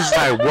 That was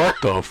like, what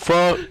the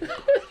fuck?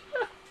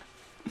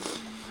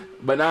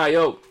 But nah,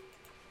 yo.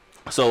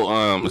 So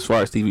as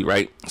far as TV,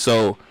 right?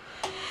 So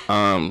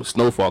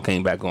Snowfall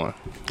came back on.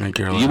 Thank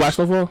you. You watch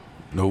Snowfall?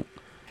 Nope.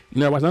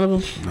 You never watch none of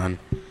them? None.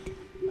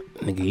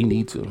 Nigga, you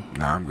need to.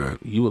 Nah, I'm good.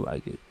 You would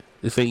like it.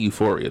 This ain't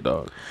Euphoria,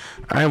 dog.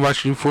 I ain't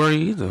watching Euphoria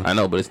either. I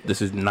know, but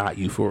this is not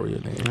Euphoria,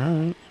 nigga.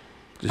 Alright.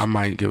 I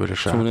might give it a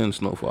shot. Tune in to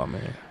Snowfall,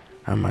 man.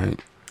 I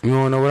might. You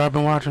wanna know what I've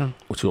been watching?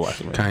 What you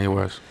watching, man? Kanye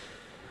West.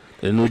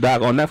 The new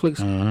doc on Netflix?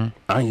 Mm-hmm.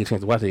 I ain't get a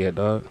chance to watch it yet,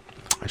 dog.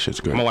 That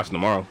shit's good. I'm gonna watch it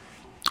tomorrow.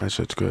 That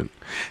shit's good.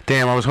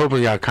 Damn, I was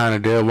hoping y'all kind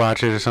of did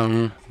watch it or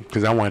something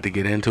because I wanted to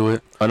get into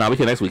it. Oh no, we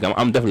can next week.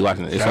 I'm definitely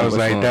watching it. That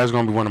was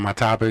gonna be one of my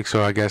topics,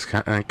 so I guess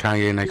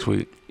Kanye next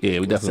week.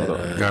 Yeah, we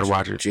definitely gotta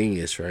watch it.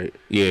 Genius, right?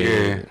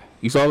 Yeah.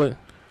 You saw it?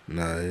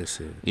 Nah, I didn't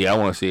see it. Yeah, I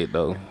want to see it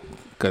though,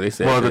 cause they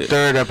said. Well, the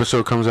 3rd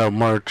episode comes out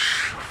March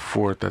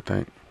 4th, I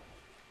think.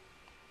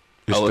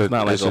 It's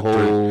not like a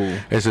whole.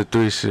 It's a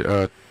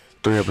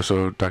 3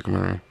 episode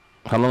documentary.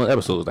 How long the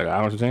episodes? Like an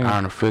hour and 10? Hour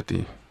and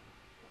 50.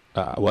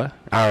 What?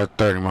 Hour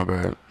 30, my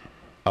bad.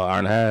 Oh, hour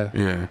and a half?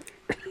 Yeah.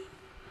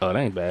 Oh, that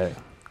ain't bad.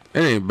 It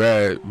ain't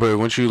bad, but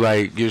once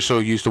you're so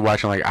used to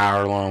watching like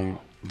hour-long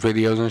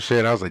videos and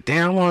shit, I was like,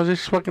 damn, how long is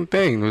this fucking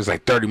thing? It was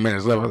like 30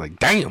 minutes left. I was like,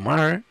 damn, all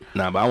right.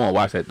 Nah, but I want to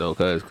watch that though,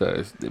 cause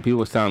the people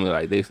was telling me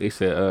like they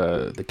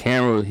said the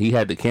camera, he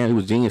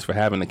was genius for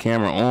having the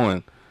camera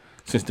on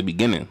since the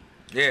beginning.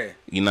 Yeah.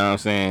 You know what I'm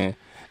saying?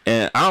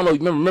 And I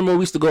don't know, remember when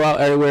we used to go out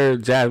everywhere,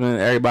 Jasmine,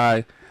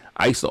 everybody,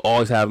 I used to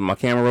always have my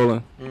camera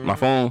rolling, my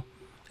phone,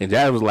 and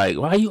Jasmine was like,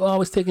 why are you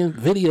always taking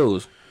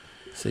videos?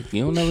 It's like,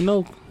 you don't never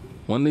know.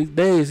 One of these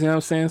days, you know what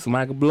I'm saying,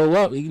 somebody could blow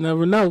up, you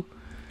never know.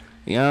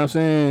 You know what I'm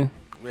saying?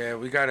 Yeah,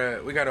 we got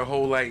a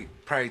whole like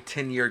probably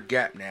 10-year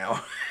gap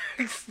now.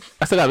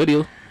 I still got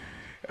video.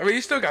 I mean,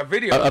 you still got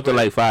video up to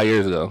like 5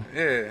 years ago.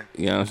 Yeah.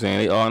 You know what I'm saying?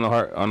 They all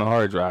on the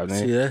hard drive, man.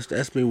 See,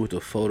 that's me with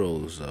the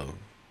photos though.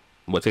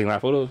 What, taking my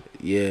photos?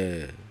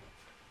 Yeah.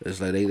 It's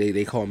like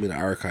they call me the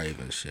archive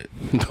and shit.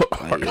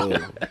 Like, yo,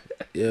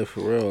 yeah,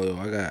 for real. Yo,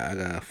 I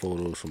got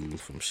photos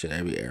from shit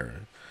every era.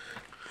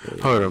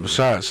 Hold up,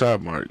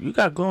 side mark. You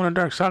got glow in the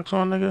dark socks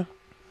on, nigga?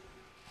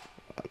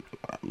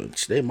 I mean,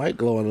 they might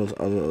glow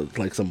on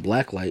like some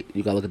black light.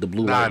 You gotta look at the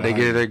blue light. Nah, they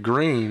get that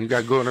green. You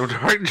got glow in the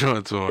dark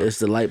joints on. It's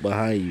the light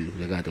behind you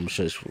that got them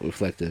shits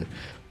reflecting.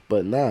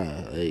 But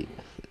nah, like.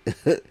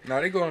 Nah,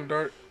 they go in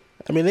dark.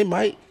 I mean, they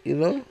might, you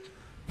know.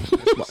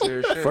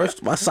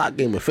 First, my sock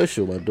game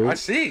official, my dude. I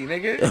see,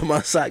 nigga.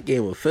 My sock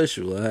game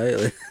official,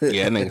 alright?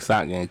 Yeah, that nigga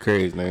sock game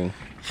crazy, nigga.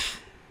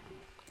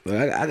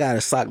 Like, I got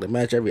a sock to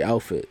match every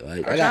outfit.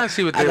 Like I got to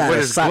see what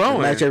a sock glowing.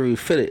 to match every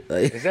fitted.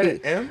 Like, is that an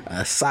M?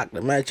 A sock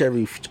to match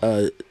every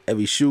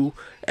shoe,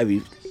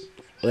 every.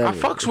 Whatever. I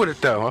fucks with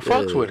it though. I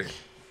fucks with it.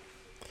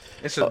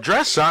 It's a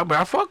dress sock, but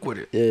I fuck with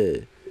it.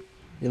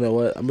 Yeah. You know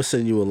what? I'm gonna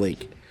send you a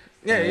link.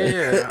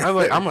 Yeah.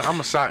 I'm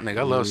a sock nigga.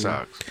 I love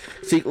socks.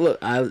 See, look,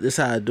 this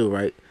how I do,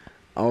 right?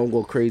 I don't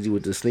go crazy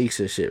with the sneaks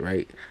and shit,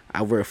 right?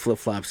 I wear flip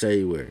flops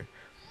everywhere,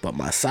 but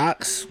my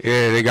socks.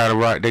 Yeah, they got it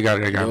right. They got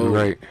me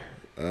right.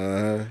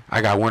 Uh-huh.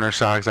 I got winter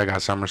socks. I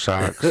got summer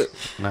socks. You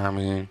know what I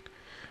mean?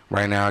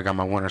 Right now, I got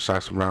my winter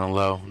socks running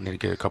low. Need to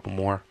get a couple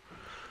more.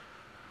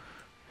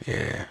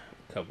 Yeah.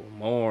 Couple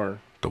more.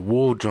 The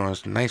wool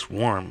joints, nice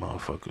warm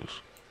motherfuckers.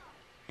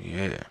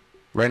 Yeah.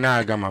 Right now,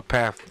 I got my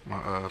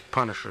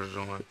Punishers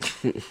on.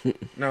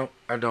 No,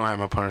 I don't have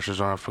my Punishers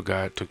on. I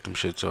forgot. I took them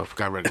shits off.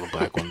 Got regular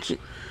black ones.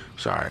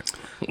 Sorry.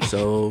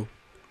 So,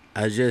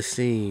 I just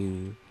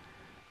seen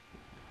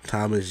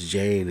Thomas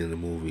Jane in the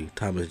movie.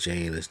 Thomas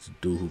Jane is the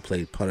dude who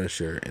played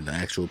Punisher in the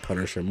actual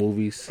Punisher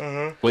movies.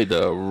 Wait,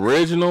 the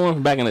original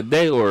one back in the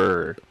day,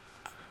 or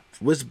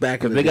what's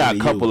back in the they day? got a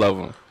couple of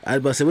them. I was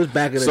about to say, what's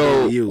back in the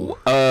day to you?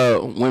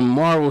 When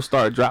Marvel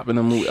started dropping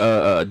the movie,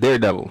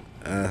 Daredevil.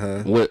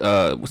 With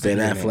what's Ben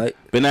Affleck.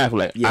 Ben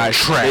Affleck. Yeah,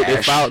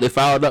 trash. They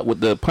followed up with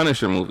the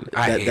Punisher movie.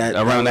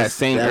 Around that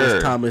same era.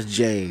 was Thomas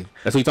Jane.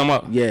 That's what you talking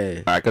about?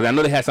 Yeah. All right, because I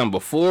know they had something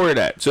before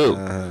that too.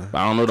 But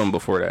I don't know them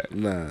before that.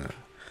 Nah.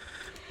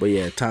 But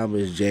yeah,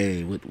 Thomas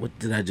Jane. What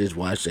did I just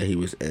watch that he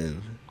was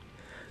in?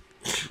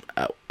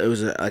 It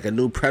was like a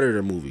new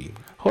Predator movie.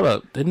 Hold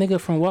up, the nigga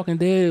from Walking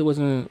Dead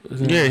wasn't.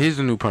 Yeah, he's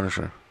the new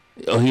Punisher.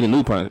 Oh, he the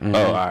new Punisher.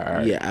 Oh, all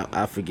right. Yeah,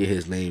 I forget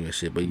his name and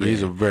shit, but yeah, But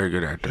he's a very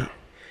good actor.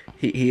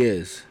 he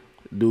is.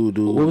 Dude.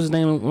 What was his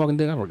name in Walking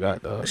Dead? I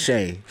forgot.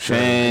 Shane.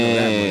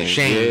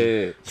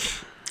 Yeah.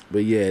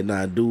 But yeah,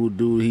 nah,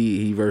 dude,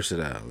 he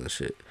versatile and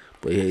shit.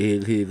 But he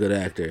a good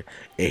actor,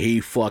 and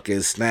he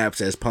fucking snaps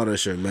as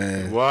Punisher,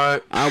 man.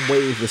 What? I'm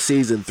waiting for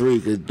season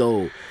 3, cause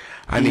though.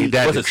 I need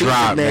that to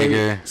drop,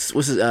 nigga.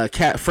 What's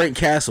his Frank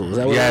Castle? Is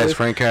that what it is?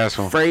 Frank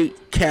Castle.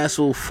 Frank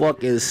Castle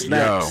fucking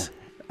snaps.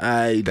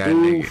 I that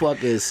do nigga.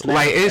 Fucking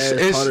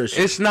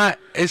snaps. Like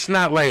it's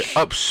not like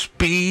up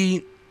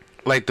speed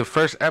like the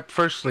first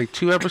like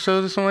 2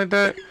 episodes or something like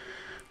that.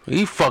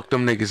 He fucked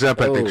them niggas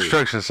up at the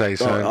construction site,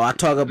 son. I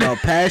talk about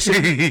passion.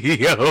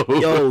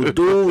 Yo,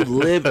 dude,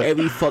 live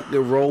every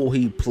fucking role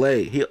he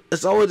play.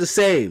 It's always the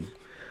same,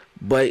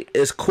 but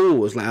it's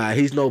cool. It's like I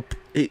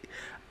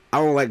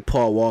don't like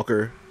Paul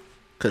Walker,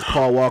 cause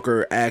Paul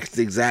Walker acts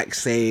the exact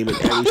same in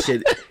every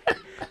shit.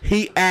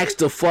 He acts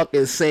the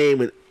fucking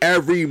same in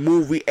every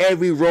movie,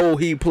 every role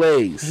he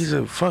plays. He's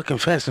a fucking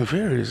Fast and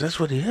Furious. That's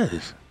what he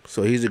is.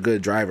 So he's a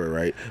good driver,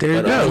 right? There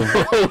you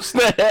go. Oh,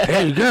 snap.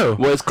 There you go.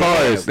 Well, it's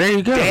cars. There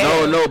you go.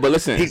 No, but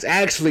listen. He's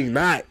actually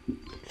not.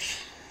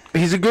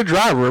 He's a good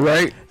driver,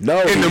 right?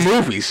 No. In the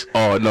movies.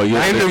 Oh, no.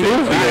 You're in the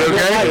movie,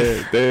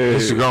 okay?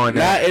 He's going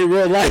there. Not in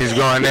real life. He's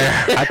going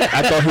there.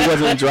 I thought he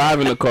wasn't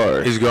driving the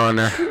car. He's going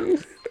there.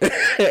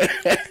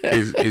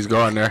 He's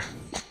going there.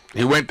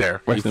 He went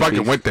there. He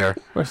fucking went there.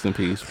 Rest in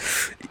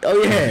peace.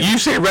 Oh, yeah. You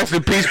say rest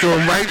in peace to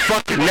him right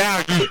fucking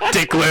now, you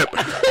dick lip.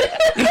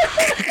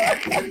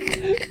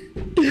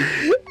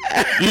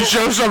 You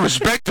show some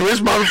respect to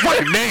his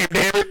motherfucking name,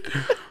 damn it.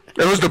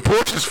 It was the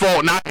Porsche's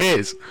fault, not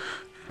his.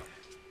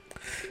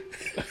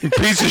 You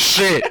piece of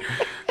shit.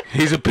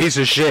 He's a piece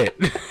of shit.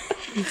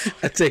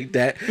 I take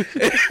that.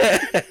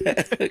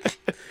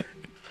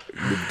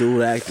 The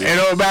dude acting. It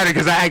don't matter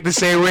because I act the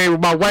same way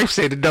when my wife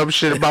said the dumb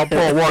shit about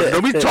Paul Walker.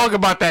 Don't be talking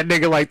about that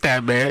nigga like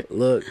that, man.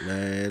 Look,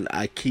 man,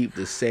 I keep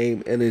the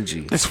same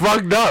energy. It's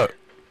fucked up.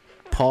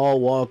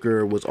 Paul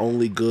Walker was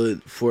only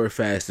good for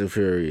Fast and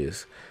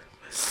Furious.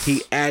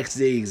 He acts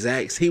the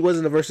exact. He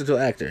wasn't a versatile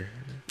actor.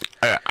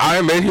 I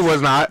admit he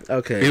was not.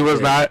 Okay. He was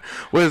not.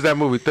 What is that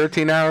movie?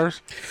 13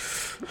 Hours?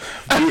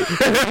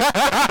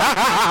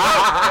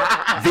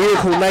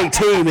 Vehicle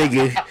 19,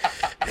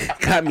 nigga.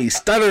 Got me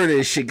stuttering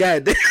and shit.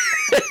 Goddamn.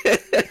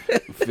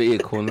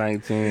 Vehicle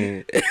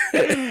 19.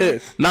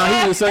 Nah,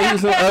 he was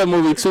in other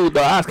movie too,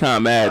 though. I was kind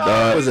of mad,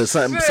 dog. Was it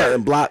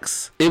something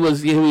blocks? It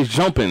was. He was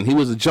jumping. He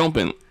was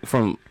jumping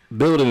from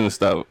buildings and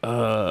stuff.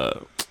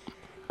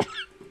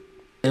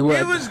 He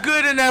was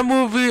good in that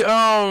movie.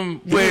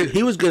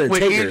 He was good in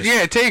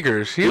Takers.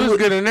 Takers. He was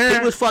good in there.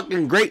 He was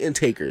fucking great in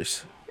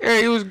Takers. Yeah,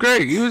 he was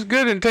great. He was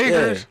good in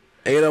Takers. Yeah.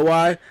 And you know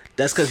why?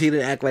 That's because he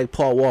didn't act like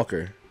Paul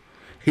Walker.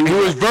 He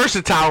was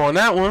versatile on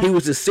that one. He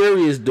was a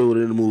serious dude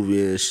in the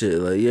movie and shit.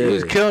 Like, yeah. He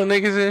was killing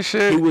niggas and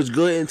shit. He was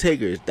good in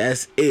Takers.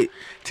 That's it.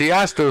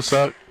 T.I. still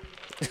suck.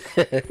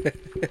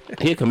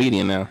 He a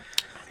comedian now.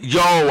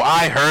 Yo,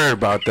 I heard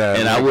about that.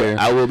 And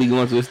I will be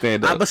going to the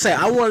stand up. I say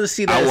I want to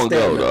see that. I won't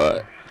go,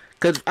 dog.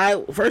 Cause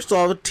first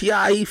off,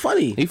 T.I. he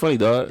funny. He funny,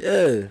 dog.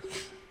 Yeah.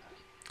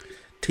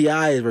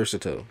 T.I. is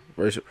versatile.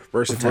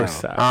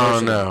 Versatile. I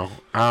don't know.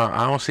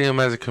 I don't see him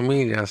as a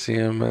comedian. I see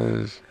him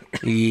as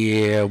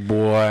yeah,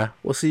 boy.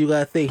 Well, see, you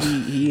gotta think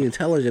he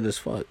intelligent as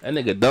fuck. That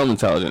nigga dumb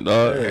intelligent,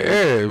 dog.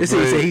 Yeah, this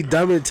nigga say he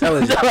dumb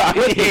intelligent. Dumb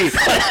intelligent.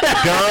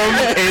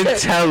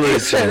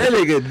 That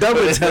nigga dumb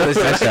intelligent.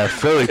 That's that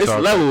Philly It's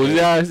talk. levels, you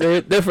know what I'm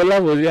saying? Different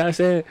levels, you know what I'm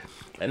saying?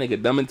 That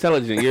nigga dumb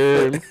intelligent,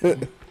 yeah.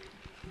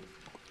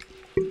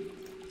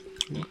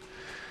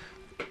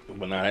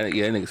 But nah, that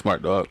nigga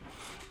smart, dog.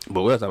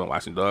 But what else I've been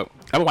watching, dog?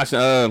 I've been watching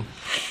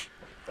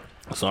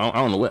so I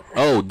don't know what.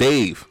 Oh,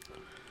 Dave.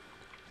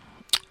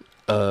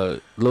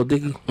 Lil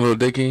Dicky. Lil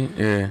Dicky,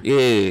 yeah.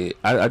 Yeah,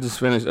 I just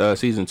finished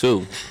season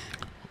 2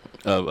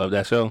 of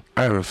that show.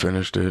 I haven't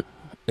finished it.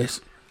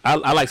 I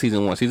like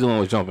season 1. Season 1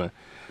 was jumping.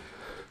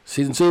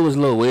 Season 2 was a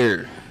little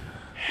weird.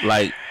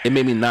 Like, it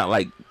made me not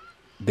like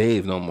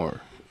Dave no more.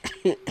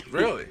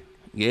 Really?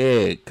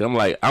 Yeah, cause I'm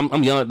like,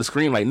 I'm yelling at the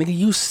screen like, nigga,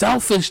 you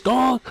selfish,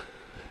 dog.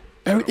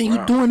 Everything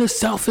you doing is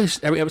selfish.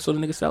 Every episode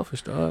of nigga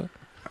selfish, dog.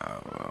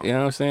 You know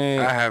what I'm saying?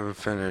 I haven't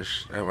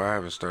finished. I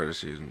haven't started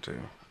season 2.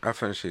 I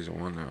finished season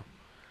 1 though.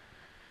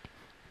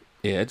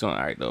 Yeah, it's on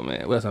alright though,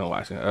 man. What else am I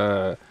watching?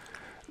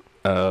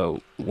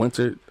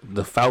 Winter,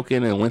 the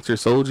Falcon and Winter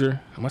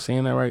Soldier. Am I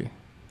saying that right?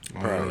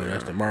 Probably.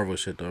 That's the Marvel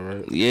shit though,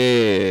 right?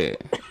 Yeah,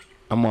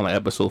 I'm on like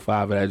episode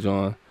 5 of that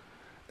joint.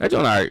 That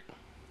joint alright.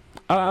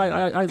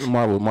 I like the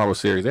Marvel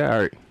series. They're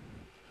alright.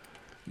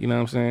 You know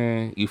what I'm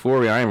saying?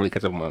 Euphoria, I ain't really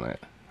catch up on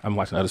that. I'm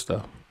watching other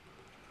stuff.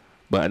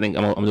 But I think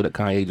I'm gonna do that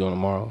Kanye joint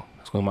tomorrow.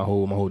 That's gonna be my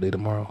whole day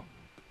tomorrow.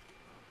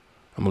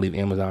 I'm gonna leave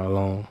Amazon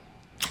alone.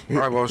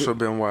 I've also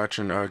been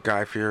watching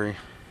Guy Fieri.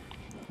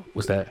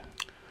 What's that?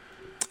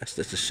 That's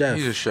the chef.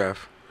 He's a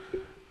chef.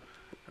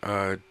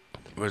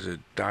 Was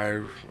it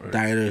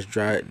Diners,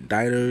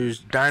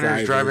 drive-ins,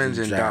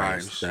 and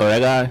dives. Oh, that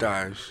guy?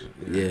 Dives.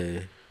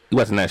 Yeah. You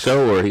watching that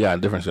show or he got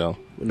a different show?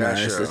 Nah,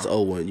 it's the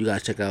old one. You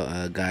gotta check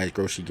out Guy's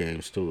Grocery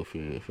Games too if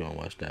you don't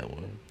watch that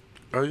one.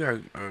 Oh, you got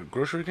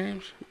grocery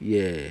games?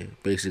 Yeah,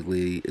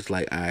 basically it's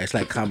like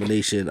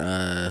combination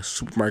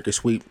supermarket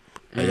sweep.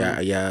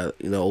 Are y'all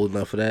old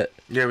enough for that?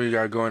 Yeah, we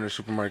gotta go in the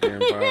supermarket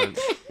and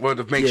buy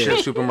the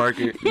makeshift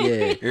supermarket.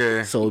 Yeah.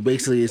 Yeah. So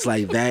basically it's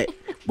like that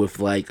with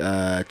like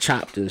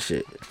Chopped and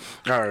shit.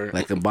 Alright.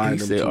 Like combine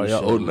them two. Oh,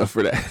 y'all old enough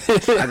for that. I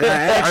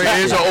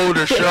mean, it's an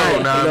older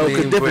show now.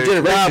 Different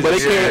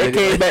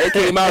generations. But it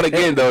came out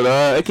again though,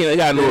 dog. It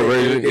got a new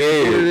version.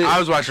 Yeah. I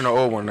was watching the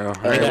old one though.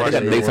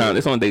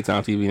 It's on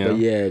daytime TV now. But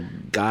yeah,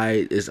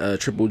 Guy is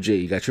Triple G.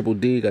 You got Triple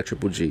D, you got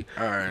Triple G.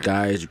 Alright.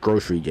 Guy's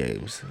Grocery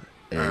Games.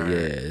 And yeah,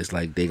 it's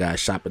like they got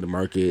shop in the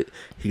market.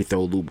 He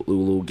throw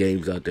little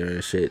games out there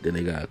and shit. Then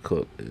they got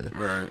cook. Yeah.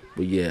 Right.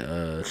 But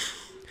yeah,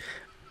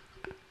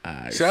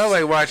 See, I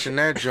like watching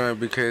that joint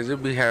because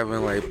it be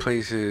having like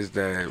places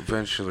that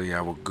eventually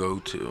I will go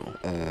to.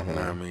 You know what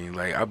I mean?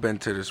 Like I've been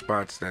to the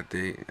spots that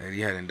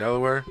he had in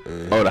Delaware.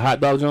 Oh, the hot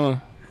dog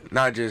joint.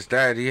 Not just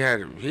that, he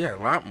had a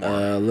lot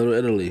more. Little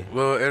Italy.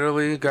 Little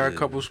Italy got a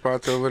couple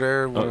spots over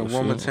there.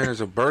 Wilmington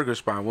is a burger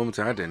spot in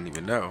Wilmington. I didn't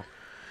even know.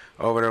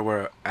 Over there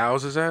where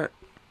Al's is at.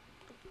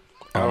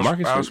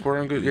 Market Al's Street?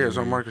 Sporting Goods. Yeah, it's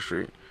on Market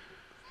Street.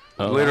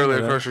 Oh,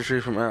 Literally across the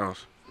street from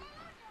Al's.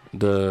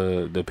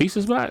 The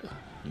pizza spot?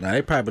 Nah,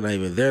 they probably not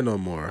even there no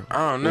more.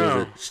 I don't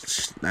know.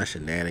 Not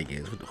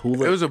Shenanigans. It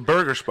was a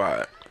burger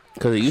spot.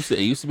 Because it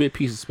used to be a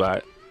pizza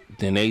spot.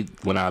 Then they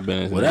went out of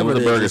business. Whatever it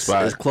was a burger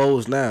spot. It's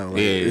closed now.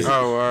 Like,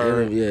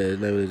 Yeah. Yeah,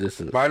 never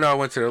just. But I know I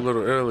went to the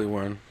Little Italy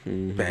one.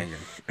 Banging.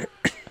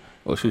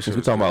 Well, shoot, since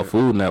we talking about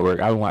Food Network,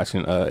 I've been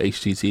watching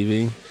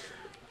HGTV.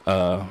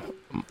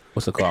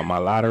 What's it called? My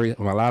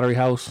lottery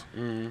house.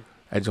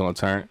 That joint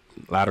turned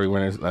lottery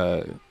winners.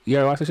 You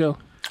ever watch the show?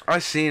 I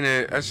seen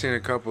it. I seen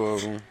a couple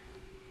of them.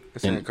 I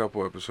seen a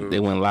couple episodes.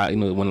 They win win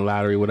the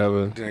lottery,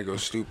 whatever. Then they go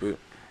stupid.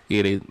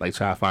 Yeah, they like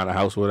try to find a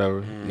house or whatever.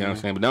 You know what I'm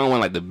saying? But they don't win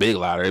like the big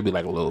lottery. It'd be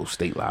like a little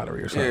state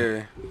lottery or something.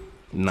 Yeah.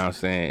 You know what I'm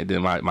saying? And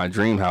then my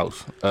dream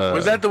house.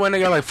 Was that the one they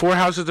got like 4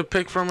 houses to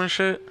pick from and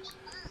shit?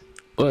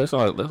 Well, that's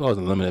always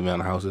a limited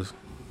amount of houses.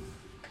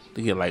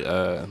 They get like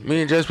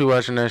Me and Jess be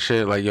watching that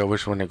shit like, yo,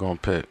 which one they gonna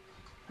pick?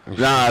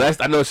 Nah,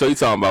 I know what show you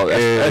talking about.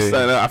 That's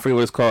I forget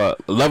what it's called.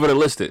 Love It or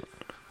List It.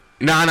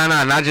 Nah,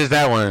 not just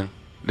that one.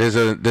 There's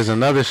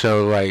another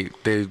show,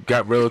 like they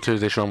got realtors,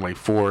 they show them like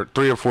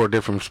 3 or 4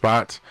 different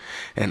spots,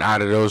 and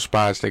out of those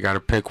spots they gotta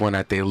pick one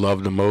that they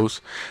love the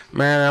most.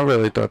 Man, I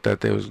really thought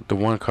that the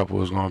one couple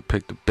was gonna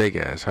pick the big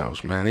ass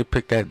house, man. They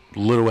picked that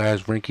little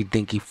ass rinky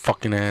dinky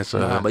fucking ass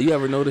Nah, but you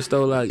ever noticed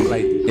though, like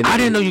I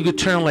didn't know you could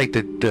turn like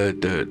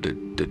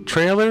the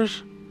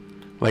trailers.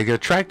 Like a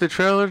tractor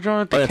trailer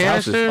joint, the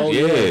canister. Oh,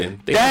 yeah.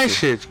 That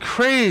shit's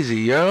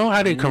crazy, yo.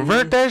 How they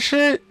convert that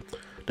shit?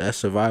 That's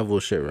survival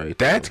shit right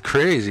there. That's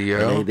crazy,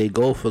 yo. They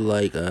go for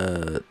like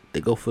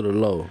they go for the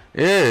low.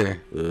 Yeah.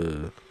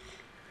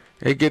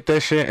 They get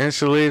that shit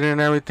insulated and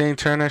everything,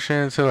 turn that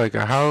shit into like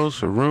a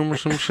house, a room or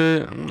some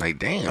shit. I'm like,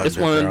 damn. It's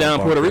one of them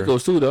down Puerto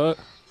Rico's too, dog.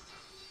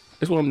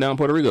 It's one of them down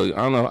Puerto Rico. I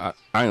don't know.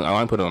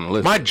 I ain't put it on the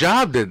list. My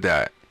job did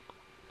that.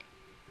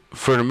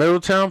 For the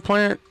Middletown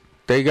plant,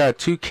 they got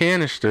 2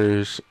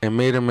 canisters and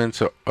made them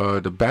into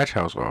the batch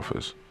house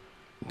office.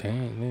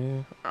 Damn,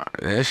 man.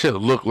 That shit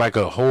looked like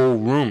a whole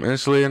room,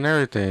 insulated and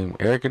everything.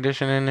 Air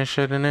conditioning and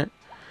shit in it.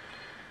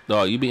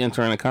 Dog, you be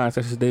entering the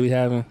contests they be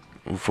having?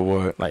 For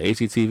what? Like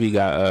HGTV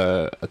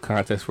got a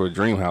contest for a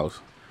dream house.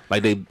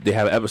 Like they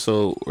have an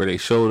episode where they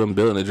show them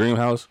building a dream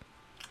house.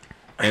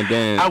 And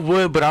then I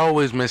would, but I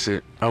always miss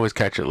it. I always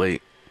catch it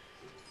late.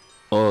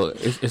 Oh,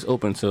 it's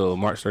open till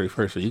March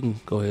 31st, so you can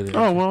go ahead and.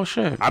 Oh well,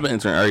 shit. I've been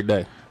entering every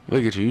day.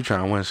 Look at you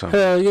trying to win something.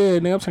 Hell yeah,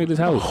 nigga, I'm trying to get this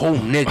house. Whole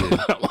nigga.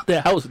 I want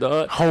that house,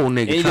 dog. Whole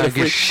nigga trying to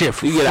get shit for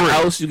free. You get a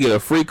house, you get a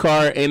free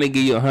car, and they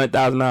give you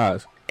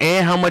 $100,000.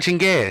 And how much in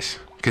gas?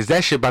 Cause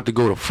that shit about to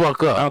go the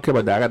fuck up. I don't care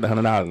about that. I got the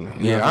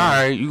 $100,000. Yeah, all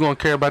right. You gonna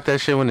care about that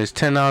shit when it's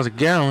 $10 a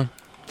gallon?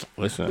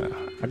 Listen,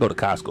 I go to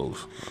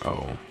Costco's.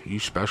 Oh, you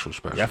special.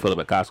 Yeah, I feel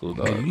like Costco's,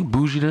 dog. Man, you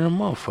bougie than a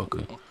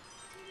motherfucker.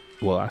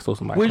 Well, I stole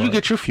somebody. Where'd you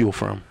get your fuel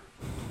from?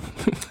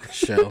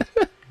 Shell.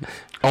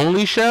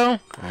 Only Shell?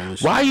 Only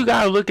Shell. Why you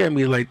gotta look at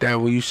me like that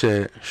when you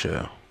said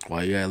Shell?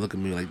 Why you gotta look at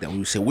me like that when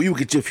you say, where you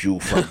get your fuel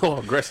from? Oh,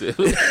 aggressive.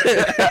 Because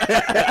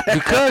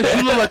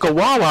you look like a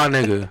Wawa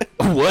nigga.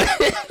 What?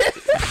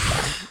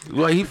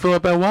 Like he fill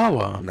up at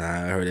Wawa. Nah,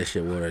 I heard that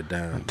shit watered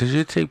down. Did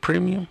you take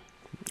premium?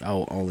 I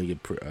will only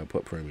get put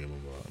premium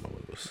in my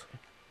whips.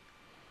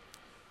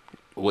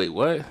 Wait,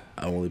 what?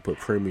 I only put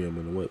premium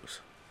in the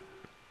whips.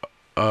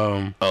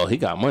 Oh, he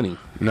got money.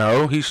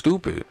 No, he's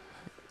stupid.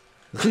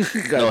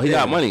 No, he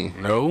got money.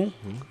 No,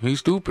 he's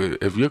stupid.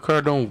 If your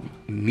car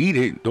don't need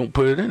it, don't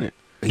put it in it.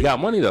 He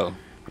got money though.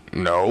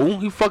 No,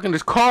 he fucking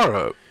his car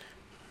up.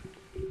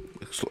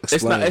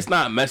 It's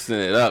not messing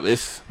it up.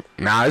 It's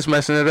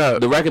messing it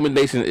up. The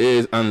recommendation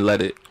is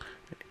unleaded.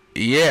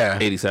 Yeah.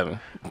 87.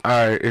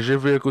 All right, is your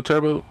vehicle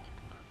turbo?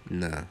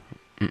 Nah.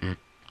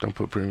 Don't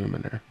put premium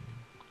in there.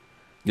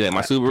 Yeah,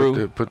 my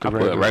Subaru. Put the I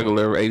put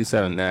regular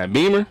 87. Now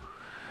Beamer,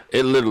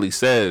 it literally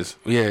says.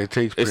 Yeah, it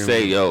takes. It premium.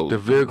 say yo. The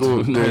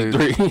vehicle.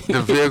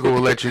 the vehicle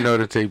will let you know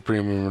to take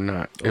premium or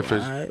not. If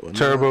it's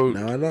turbo.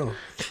 Now I know.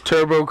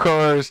 Turbo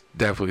cars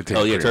definitely take.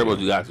 Oh yeah, premium.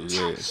 turbo you got to.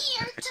 Yeah.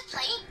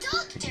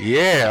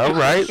 Yeah, all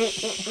right.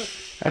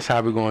 That's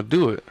how we gonna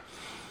do it.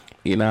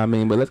 You know what I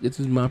mean? But let's get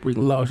to my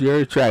freaking lost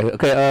your track.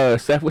 Okay,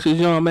 Seth, what's your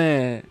young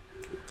man?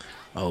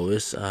 Oh,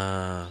 it's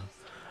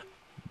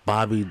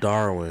Bobby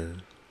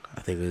Darwin,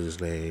 I think is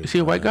his name. Is he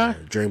a white guy?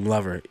 Dream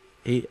Lover.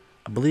 I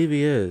believe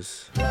he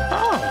is.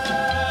 Oh.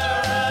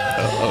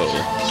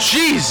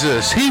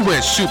 Jesus, he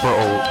went super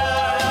old.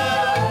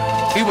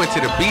 He went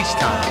to the beach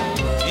time.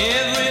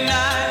 Every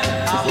night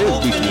I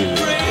hope and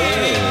pray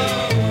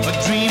a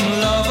dream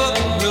lover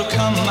will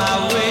come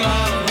my way.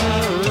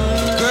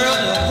 Girl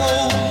to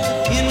hold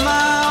in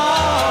my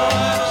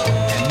arms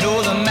and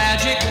know the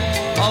magic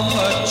of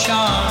her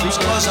charms.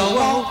 'Cause I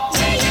want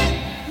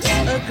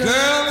a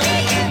girl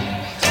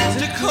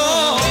to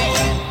call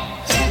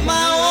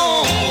my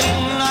own.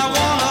 I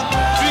want a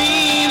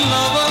dream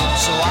lover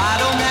so I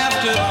don't have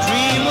to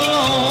dream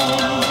alone.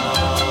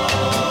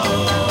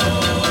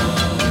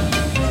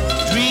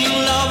 Dream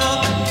lover,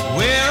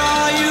 where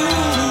are you?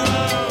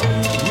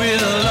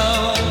 With a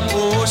love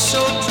oh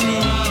so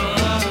true,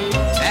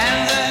 and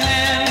the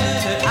hand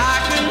that I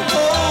can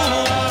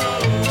hold,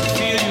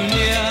 feel you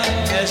near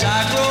as I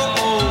grow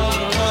old.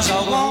 'Cause I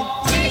want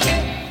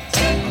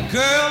a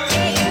girl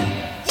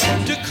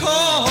to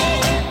call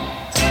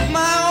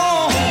my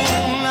own.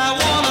 I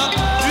want a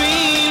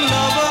dream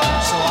lover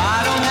so I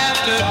don't have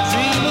to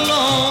dream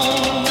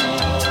alone.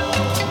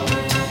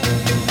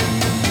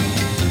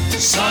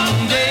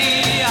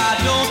 Someday I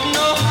don't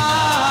know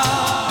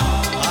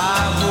how,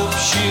 I hope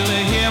she'll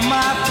hear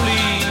my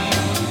plea.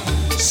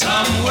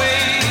 Some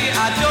way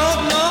I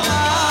don't know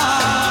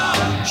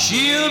how,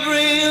 she'll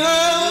bring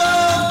her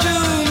love to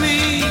me.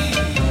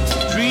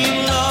 Dream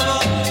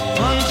lover,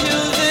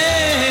 until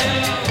then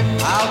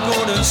I'll go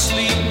to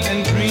sleep and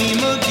dream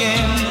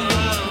again.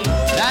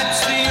 That's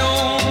the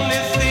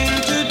only thing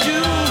to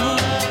do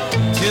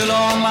till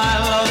all my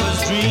lover's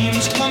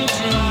dreams come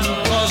true.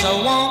 'Cause I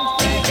want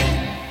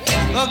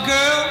a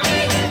girl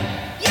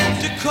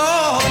to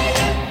call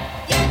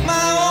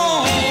my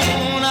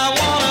own. I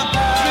want a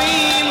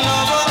dream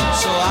lover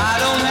so I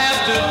don't have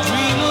to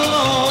dream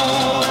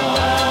alone.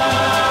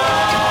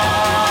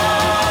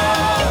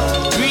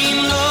 Dream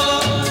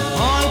lover,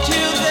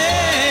 until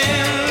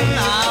then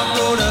I'll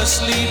go to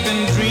sleep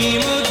and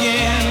dream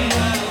again.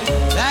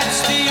 That's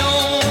the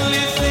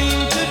only thing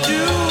to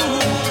do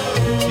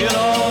till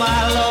all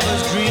my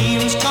lover's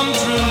dreams come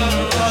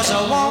true. 'Cause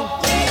I want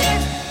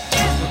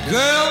a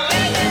girl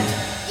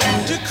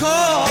to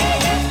call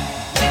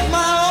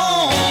my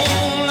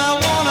own. I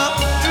want a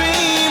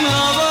dream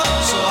lover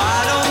so I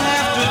don't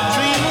have to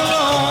dream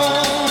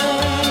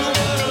alone.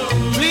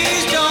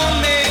 Please don't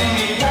make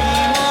me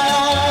dream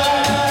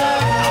alone.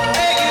 I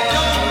beg you,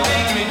 don't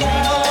make me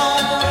dream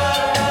alone.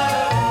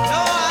 No,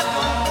 I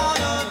don't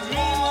wanna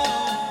dream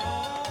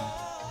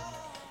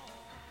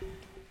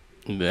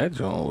alone. That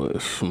joint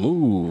was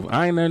smooth.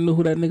 I ain't never knew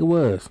who that nigga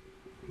was.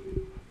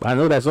 But I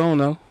know that song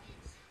though.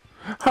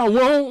 I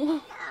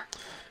won't.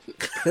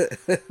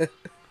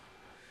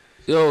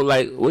 Yo,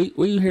 like,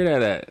 where you hear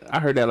that at? I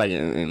heard that like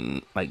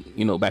in like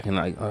back in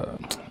like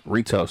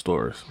retail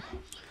stores.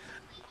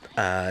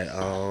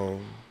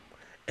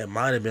 It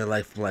might have been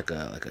like from like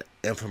a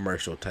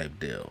infomercial type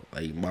deal.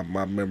 Like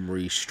my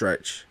memory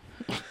stretch.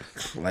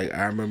 Like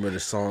I remember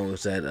the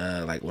songs that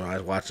like when I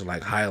was watching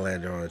like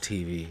Highlander on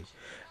TV,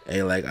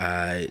 and like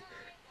it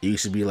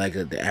used to be like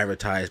the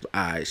advertised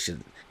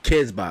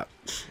Kids Bop.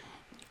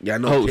 Yeah, I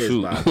know Kids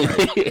shoot. Bop.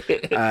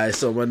 Right? All right,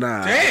 so but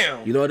nah.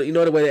 Damn. You know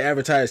the way they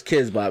advertise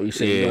Kids Bop. You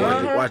say you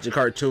know, Yeah. watch the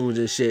cartoons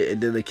and shit,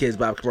 and then the Kids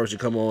Bop commercial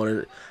come on.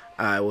 And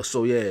all right, well,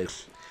 so yeah,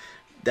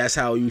 that's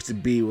how it used to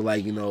be with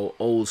like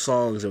old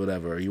songs or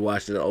whatever. You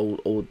watch the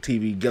old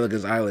TV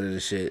Gilligan's Island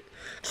and shit.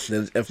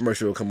 Then the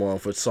infomercial will come on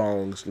for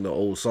songs,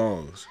 old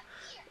songs.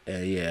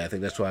 And yeah, I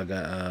think that's why I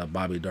got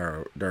Bobby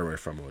Derwin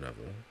from or whatever.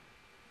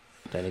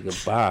 That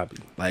nigga Bobby.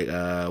 Like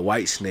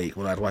White Snake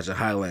when I was watching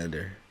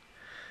Highlander.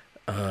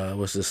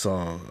 What's the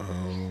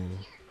song?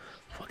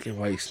 Fucking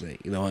White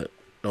Snake. You know what?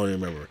 Don't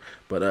even remember.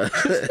 But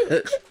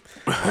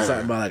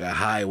something about like a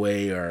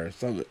highway or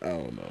something. I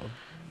don't know.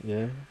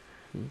 Yeah.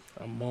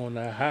 I'm on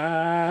the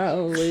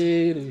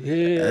highway to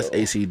hell. That's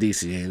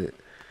AC/DC, ain't it?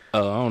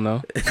 Oh, I don't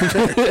know.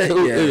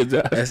 Yeah,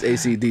 that's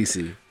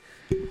AC/DC.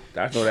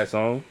 I know that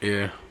song.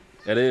 Yeah.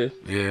 That is.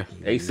 Yeah.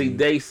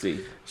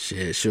 AC/DC.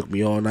 Shit, shook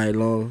me all night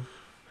long.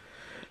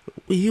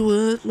 We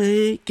was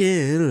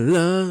making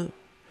love.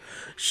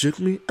 Shook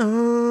me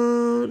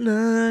all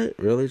night.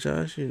 Really,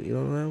 Josh? You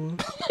don't know that one?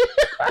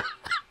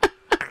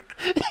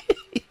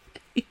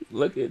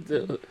 Look at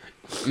this.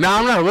 No,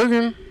 I'm not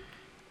looking.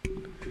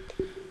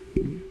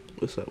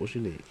 What's up? What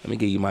you need? Let me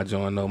give you my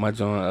joint. No, my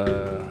joint.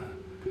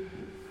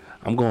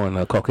 I'm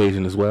going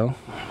Caucasian as well.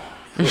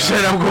 You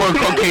said I'm going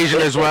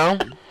Caucasian as well.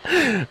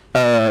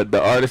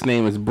 The artist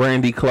name is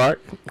Brandy Clark,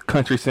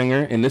 country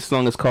singer, and this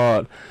song is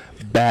called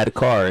 "Bad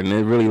Car," and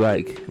it really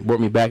like brought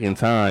me back in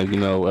time.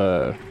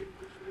 So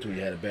you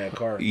had a bad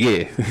car?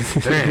 Yeah.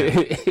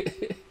 Damn.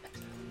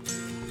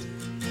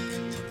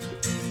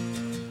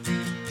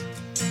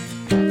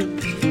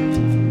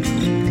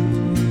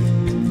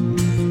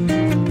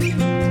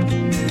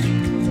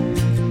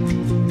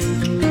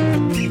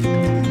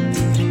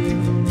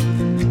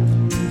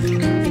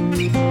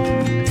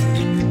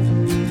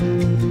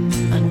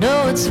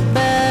 It's a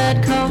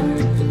bad car.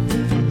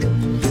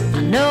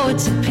 I know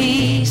it's a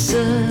piece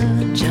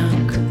of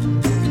junk.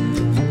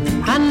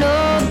 I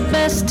know the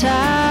best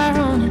tire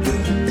on it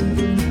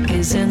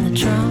is in the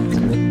trunk.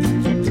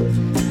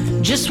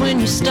 Just when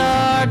you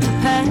start to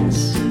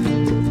pass,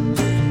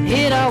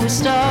 it always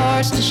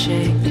starts to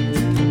shake.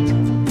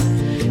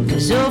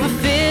 'Cause over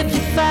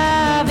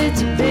 55,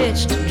 it's a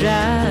bitch to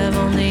drive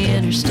on the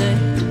interstate.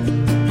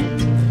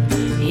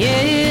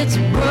 Yeah, it's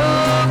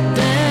broke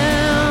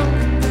down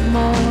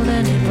more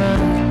than it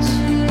runs,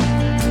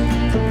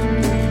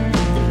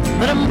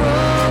 but I'm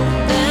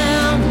broke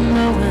down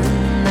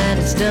knowing that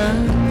it's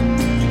done.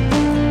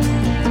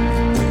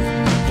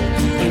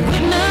 You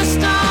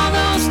witnessed all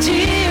those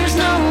tears,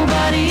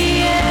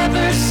 nobody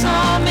ever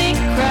saw me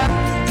cry.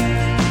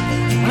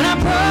 When I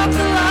broke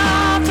the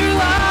law through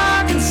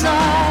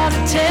Arkansas to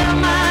tell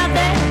my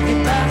dad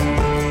goodbye.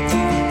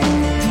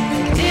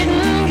 It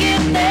didn't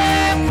get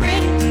there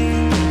pretty,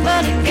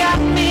 but it got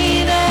me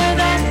there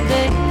that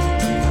day.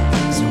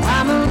 So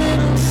I'm a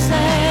little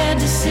sad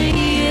to see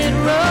it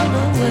roll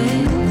away.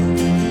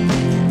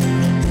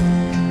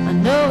 I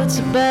know it's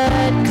a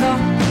bad car.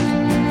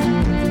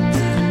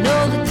 I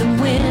know that the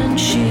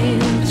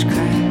windshield's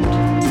cracked.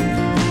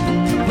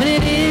 When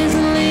it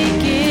isn't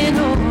leaking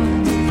oil,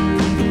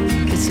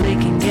 it's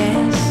leaking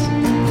gas.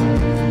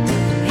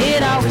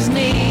 It always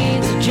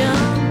needs a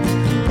jump.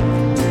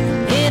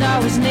 It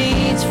always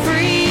needs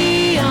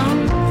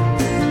freedom.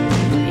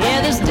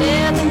 Yeah, there's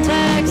death and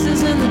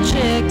taxes in the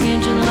check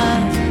engine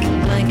light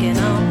blinking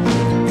on.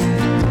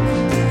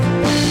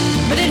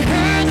 But it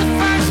heard the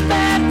first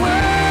bad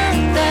word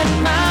that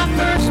my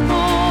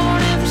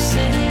firstborn ever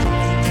said.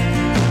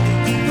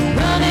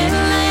 Running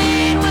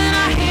late when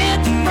I hit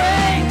the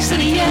brakes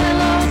and the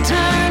yellow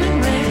turning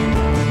red.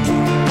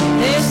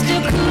 There's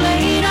still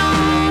Kool-Aid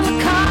on the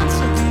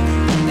console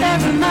that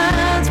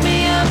reminds me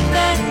of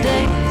that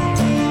day.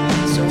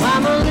 So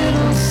I'm a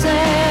little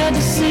sad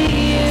to see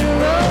it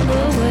roll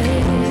away.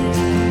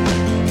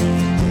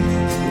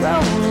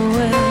 Roll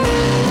away.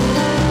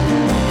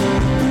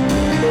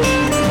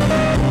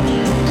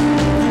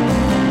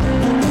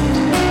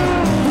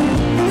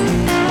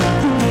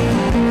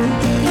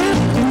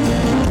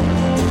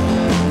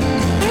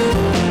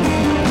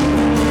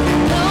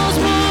 Knows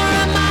more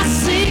of my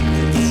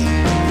secrets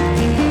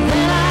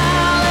than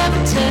I'll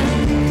ever tell.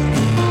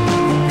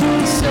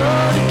 So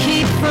to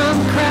keep from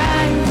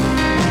crying,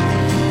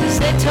 as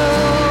they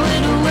tow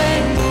it away,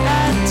 I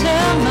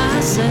tell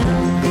myself,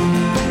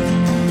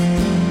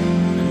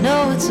 I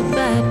know it's a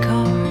bad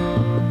car.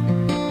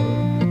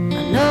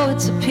 I know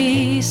it's a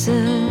piece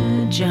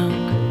of junk.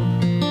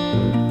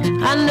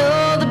 I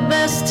know the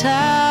best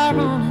tire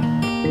on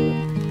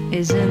it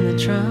is in the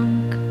trunk.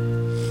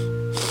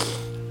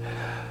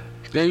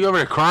 Damn, you over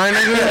there crying,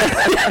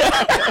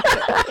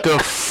 nigga? The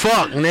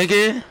fuck,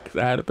 nigga? I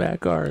had a bad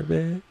car,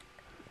 man.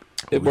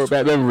 It brought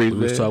back memories, We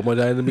man. was talking about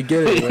that in the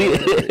beginning, man.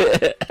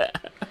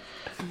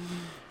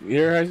 You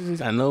heard her? She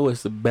said, I know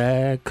it's a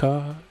bad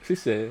car. She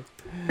said,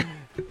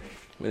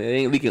 when it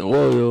ain't leaking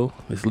oil,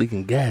 it's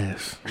leaking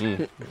gas.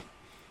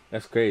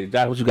 That's crazy.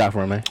 Josh, what you got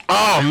for him, man?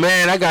 Oh,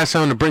 man, I got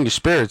something to bring your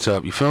spirits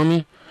up. You feel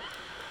me?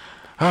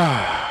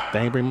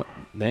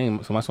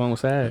 Dang, so my song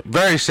was sad.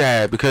 Very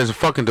sad because it's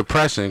fucking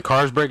depressing.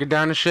 Cars breaking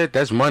down and shit,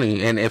 that's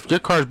money. And if your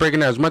car's breaking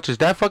down as much as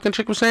that fucking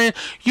chick was saying,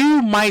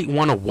 you might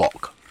want to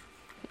walk.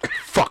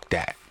 Fuck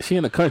that. She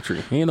in the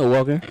country. He ain't no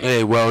walking.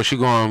 Hey, well, she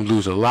gonna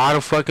lose a lot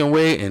of fucking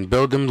weight and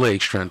build them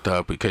leg strength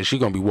up because she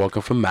gonna be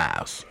walking for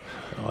miles.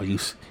 Oh, you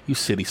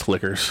city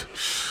slickers.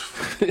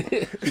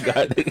 You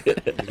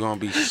gonna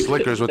be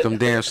slickers with them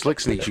damn slick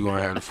sneaks you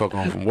gonna have to fuck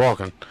on from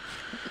walking.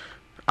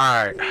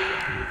 Alright.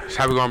 So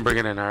how we gonna bring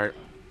it in, alright?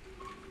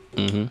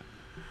 Mm-hmm.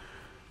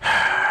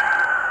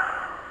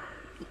 I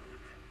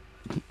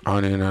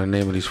don't even know the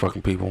name of these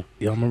fucking people.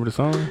 Y'all remember the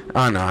song?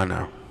 I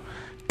know.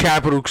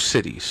 Capital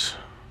cities.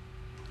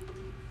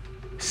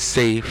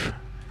 Safe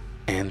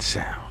and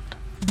sound.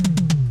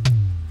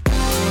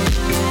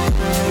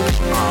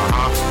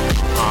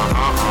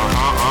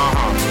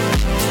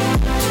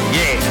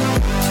 Yeah.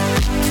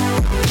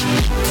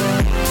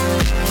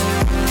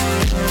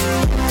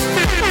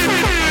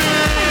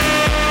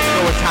 You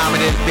know what time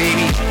it is,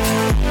 baby.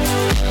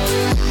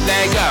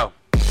 Let it go.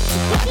 I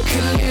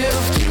can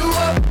lift you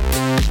up.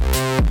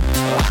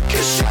 I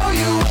can show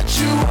you what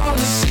you wanna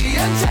see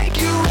and take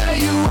you where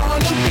you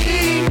wanna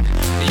be.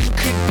 You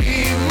could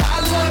be my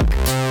luck.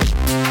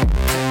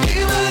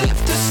 Even if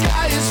the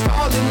sky is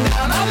falling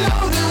down, I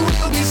know that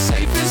we'll be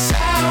safe and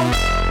sound.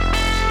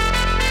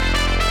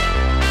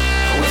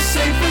 We're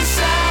safe and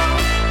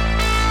sound.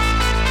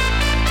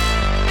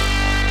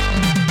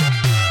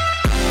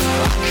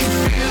 I can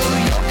feel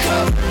your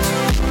cup.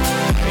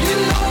 You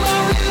know my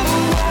river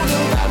won't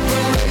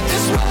evaporate.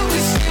 This world we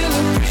still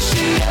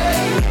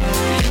appreciate.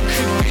 You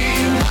could be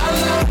my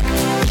luck.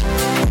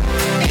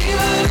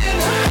 Even in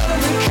a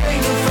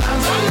hurricane of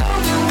frowns, I know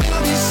that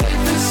we'll be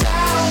safe and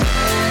sound.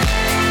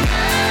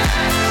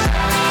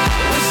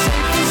 We're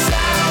safe and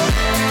sound.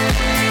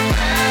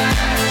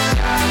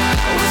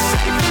 We're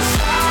safe and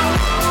sound.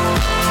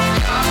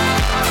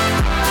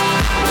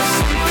 We're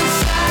safe and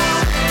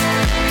sound.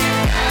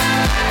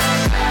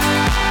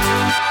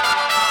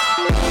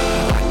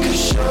 I could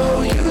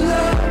show you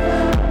love.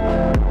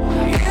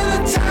 In a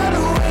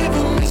tidal wave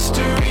of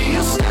mystery,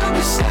 you'll still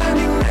be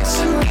standing next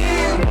to me.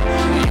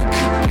 You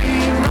could be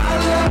my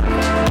love.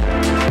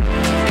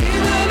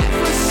 Even if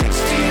we're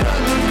 6 feet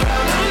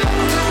underground, I know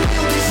that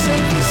we'll be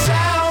safe and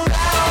sound.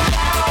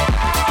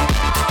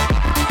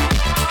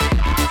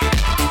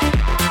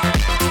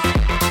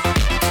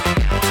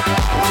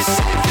 We're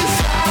safe and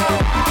sound.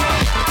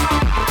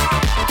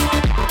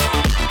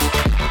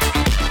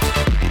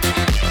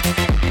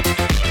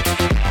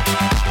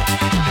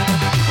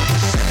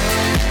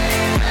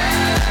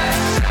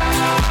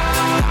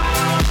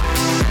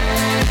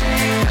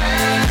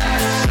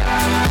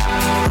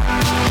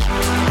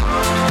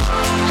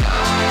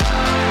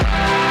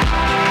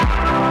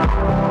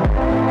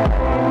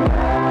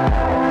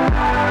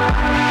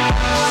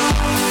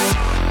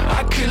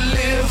 I could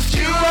lift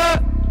you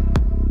up.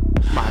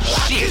 I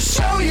can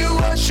show you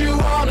what you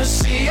wanna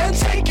see and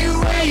take you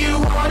where you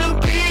wanna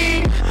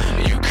be.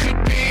 You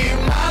could be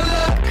my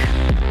luck.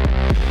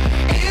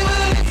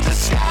 Even if the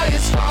sky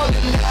is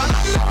falling down, I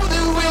know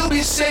that we'll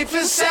be safe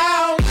and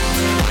sound. I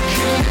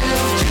can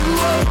lift you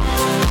up.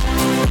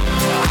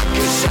 I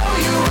can show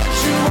you what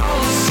you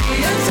wanna see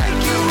and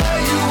take you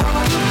where you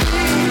wanna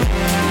be. You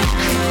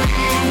could be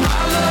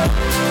my luck.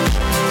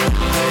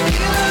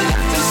 Even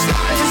if the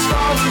sky is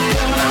falling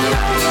down, I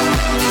know that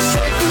we'll be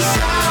safe and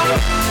sound.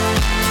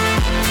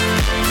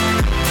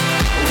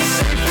 We're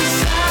safe and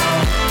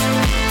sound.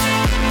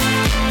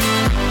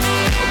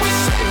 We're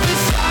safe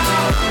and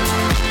sound.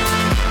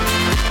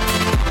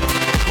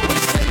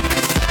 We're safe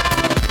and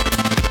sound.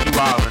 You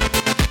wildin'.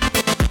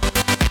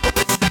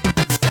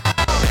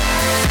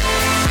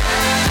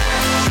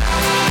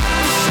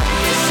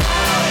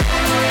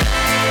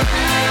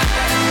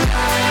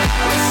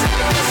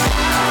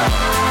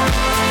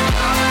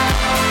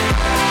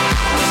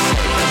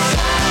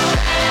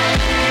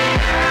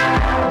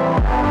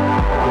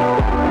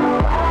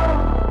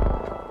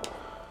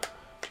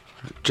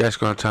 Jess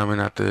gonna tell me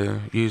not to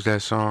use that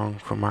song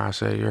from I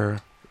Say You're.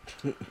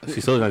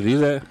 She still gonna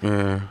use that?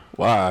 Yeah.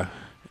 Why?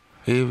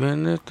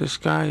 Even if the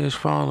sky is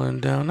falling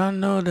down, I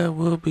know that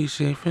we'll be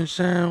safe and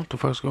sound. What the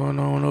fuck's going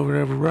on over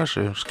there with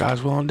Russia? Sky's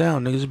falling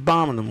down. Niggas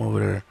bombing them over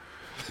there.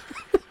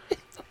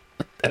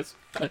 That's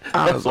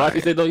why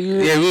she said don't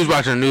use it? Yeah, we was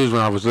watching the news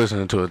when I was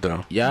listening to it,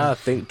 though. Y'all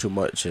think too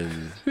much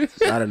and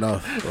not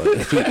enough.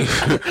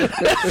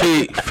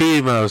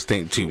 Females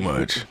think too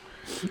much.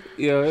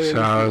 Yeah.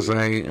 So I was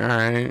like, all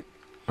right.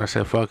 I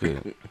said, fuck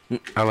it.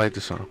 I like the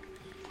song.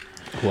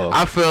 Well,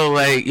 I feel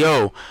like,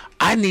 yo,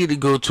 I need to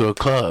go to a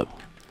club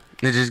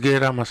and just get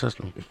it out of my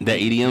system. that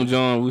EDM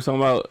John we was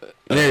talking about?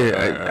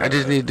 Yeah, I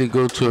just need to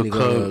go to a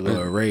club. Go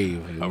to a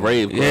rave. A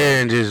rave club. Yeah,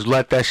 and just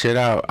let that shit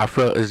out. I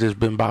feel it's just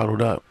been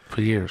bottled up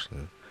for years.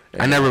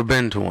 I never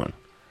been to one.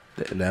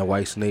 And that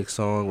White Snake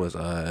song was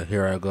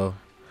Here I Go.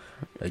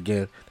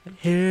 Again.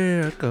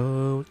 Here I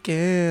go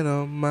again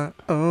on my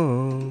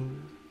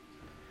own.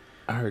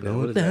 I heard that. Going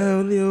What is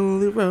down the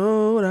only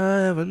road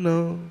I ever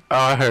know. Oh,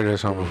 I heard that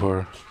song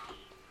before.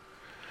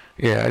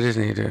 Yeah, I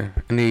need to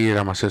get it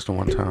out of my system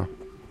one time.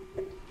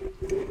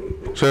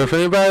 So if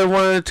anybody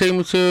wanted to take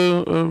me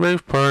to a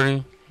rave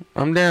party,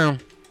 I'm down.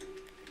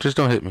 Just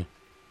don't hit me.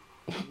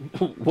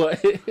 What?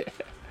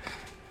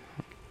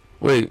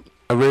 Wait,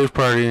 a rave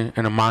party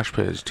and a mosh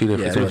pit is two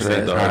different things.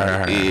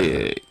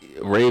 Yeah,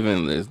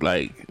 raving is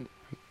like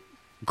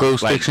glow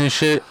sticks and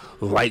shit.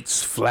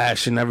 Lights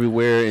flashing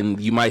everywhere, and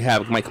you might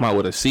come out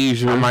with a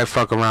seizure. I might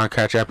fuck around,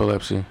 catch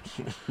epilepsy.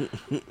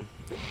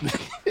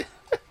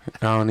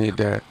 I don't need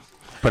that,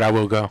 but I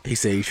will go. He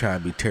said he trying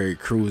to be Terry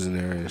Crews in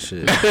there and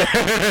shit.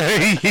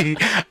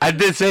 I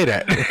did say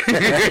that.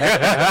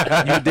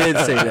 You did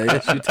say that.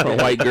 Yes, you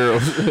told white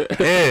girls.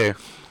 Yeah.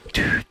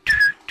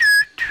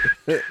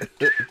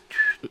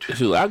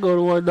 Shoot, I go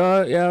to one,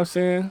 dog. You know what I'm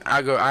saying? I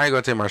ain't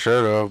gonna take my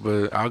shirt off,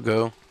 but I'll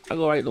go. I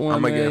go right to one.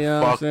 I'm gonna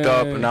get fucked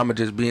up, and I'm gonna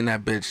just be in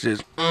that bitch.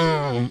 Just.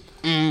 I'm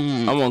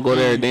gonna go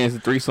there and dance to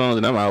 3 songs,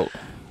 and I'm out.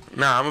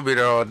 Nah, I'm gonna be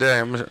there all day.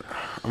 I'm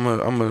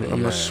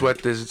gonna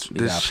sweat this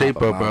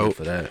shape up out.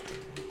 For that.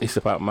 You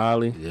sip out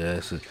Molly?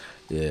 Yes.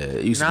 Yeah.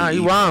 You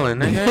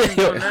wildin',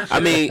 nigga. I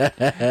mean,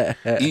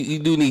 you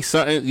do need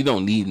something. You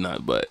don't need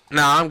nothing, but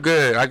nah, I'm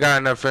good. I got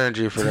enough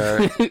energy for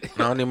that. I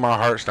don't need my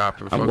heart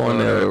stopping. I'm going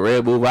to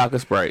Red Bull Vodka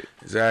Sprite.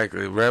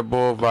 Exactly. Red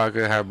Bull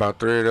Vodka. Have about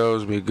 3 of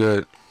those. Be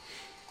good.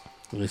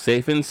 We're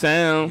safe and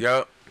sound.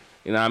 Yup.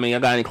 You know what I mean? I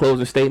got any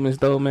closing statements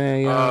though,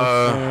 man? You know what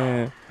I'm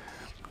saying?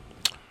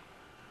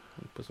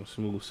 Put some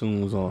smooth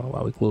tunes on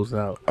while we close it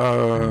out.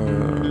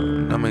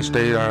 I mean,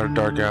 stay out of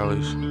dark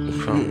alleys.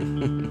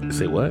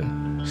 Say what?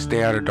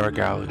 Stay out of dark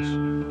alleys.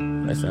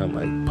 That sounds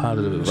like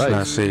positive advice. It's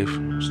not safe.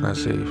 It's not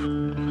safe.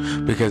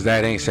 Because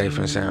that ain't safe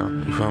and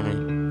sound. You feel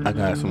me? I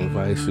got some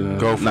advice, you know.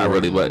 Go for it. Not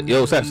really, but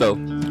yo, so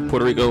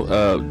Puerto Rico,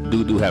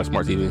 do have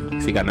smart TV.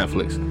 See, he got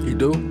Netflix. He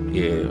do?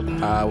 Yeah.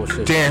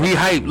 Damn, he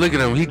hype. Look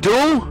at him. He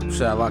do?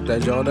 Should I lock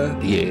that joint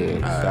down? Yeah.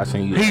 I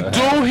seen you. He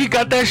do? He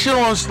got that shit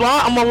on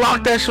slot? I'm gonna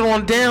lock that shit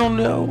on down,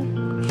 though.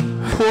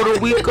 Puerto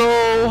Rico.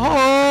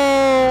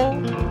 Oh.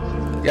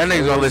 Y'all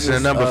niggas gonna listen to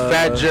number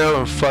Fat Joe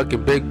and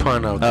fucking Big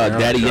Pun out there.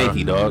 Daddy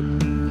Yankee, dog.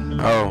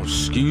 Oh,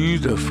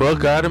 excuse the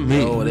fuck out of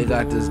me. Oh, they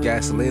got this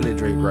gasolina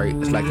drink, right?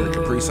 It's like a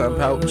Capri Sun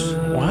pouch.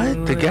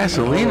 What? The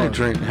gasolina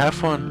drink. Have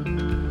fun.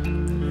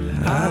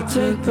 I'll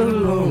take the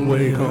long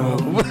way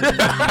home.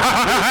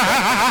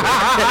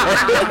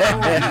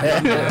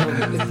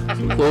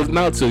 Closing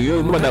out to you.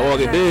 You might not walk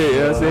it there, you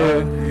know what I'm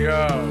saying?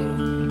 Yo.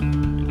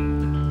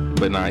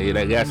 But nah, yeah,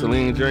 that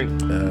gasoline drink.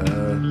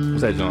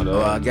 What's that, John,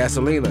 dog?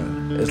 Gasolina.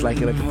 It's like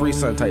in a Capri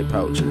Sun type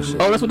pouch and shit.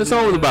 Oh, that's what the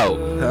song was about.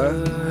 Huh?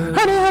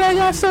 Honey, honey,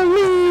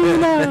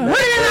 gasolina.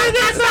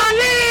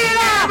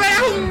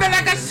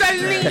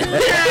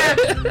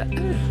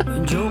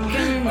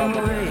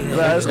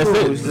 That's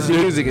cool. It's just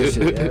music and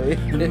shit.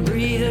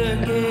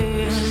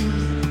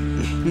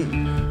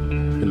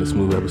 In the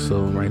smooth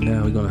episode right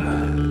now, we're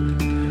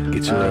gonna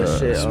get your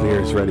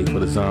spirits ready for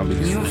the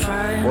zombies.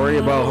 Worry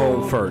about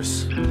home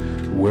first.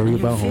 Worry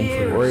about home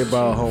first. Worry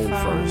about home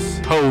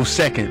first. Hoe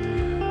second.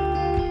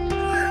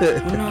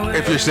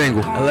 If you're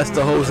single. Unless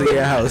the hoes in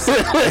your house.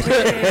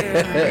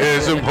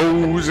 There's some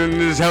hoes in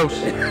this house.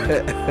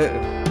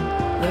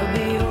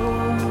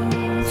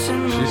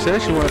 She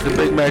said she wanted the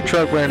Big Mac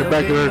truck right in the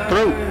back of her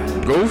throat.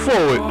 Go for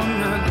it.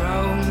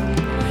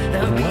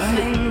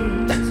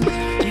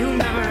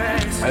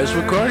 That's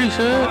what Cardi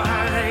said.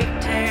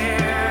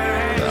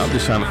 I'm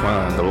just trying to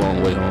find the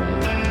long way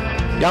home.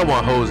 Y'all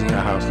want hoes in your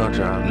house, don't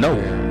y'all? No.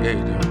 Yeah,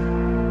 you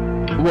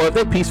do. Well, if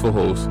they're peaceful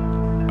hoes.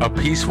 A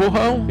peaceful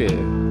hoe? Yeah,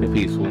 they're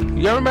peaceful.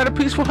 You ever met a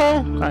peaceful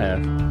hoe? I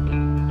have.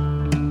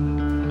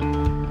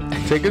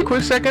 Take a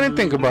quick second and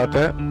think about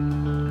that.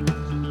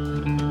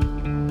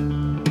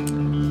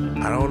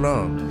 I don't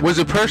know. Was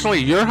it personally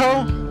your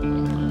hoe?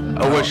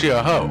 Or was she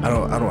a hoe? I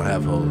don't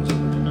have hoes.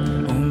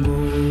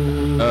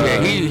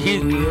 Yeah,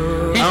 he's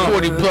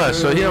 40 plus,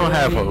 so he don't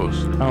have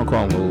hoes. I don't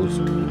call them hoes.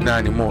 Not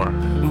anymore. I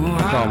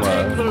call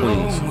them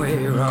queens.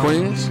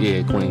 Queens?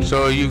 Yeah, queens.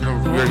 So you're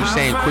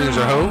saying queens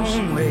are hoes?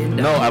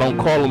 No, I don't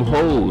call them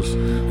hoes.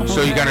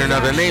 So you got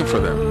another name for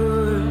them?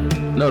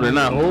 No, they're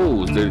not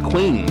hoes. They're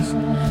queens.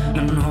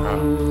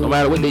 No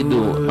matter what they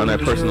do on their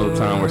personal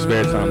time or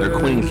spare time, they're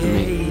queens to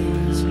me.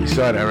 You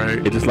saw that, right?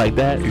 It's just like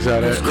that. You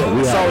saw that?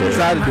 That's all we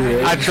tried to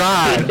do. I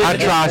tried. I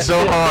tried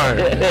so hard.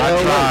 I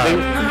tried.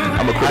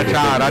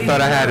 I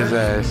thought I had his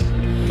ass.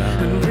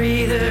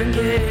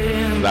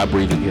 I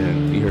breathe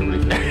again. You heard me.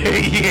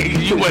 Yeah,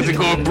 you wasn't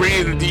going to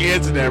breathe until you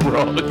answered that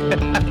wrong.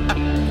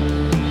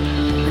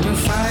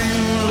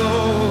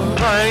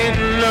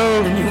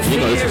 You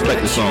know,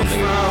 disrespect the song,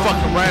 nigga.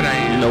 Fucking right I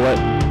am. You know what?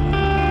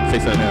 Say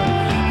something now.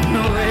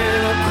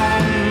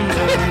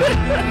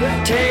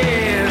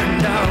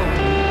 Tearing down.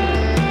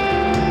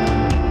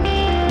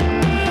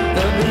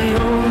 There'll be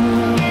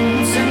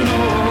homes in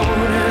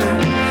order.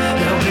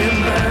 There'll be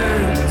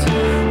birds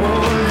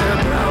on the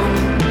ground.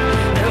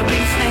 There'll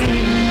be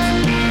things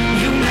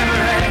you never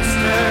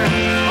asked her,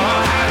 or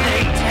how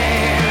they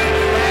tear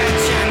at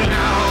you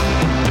now.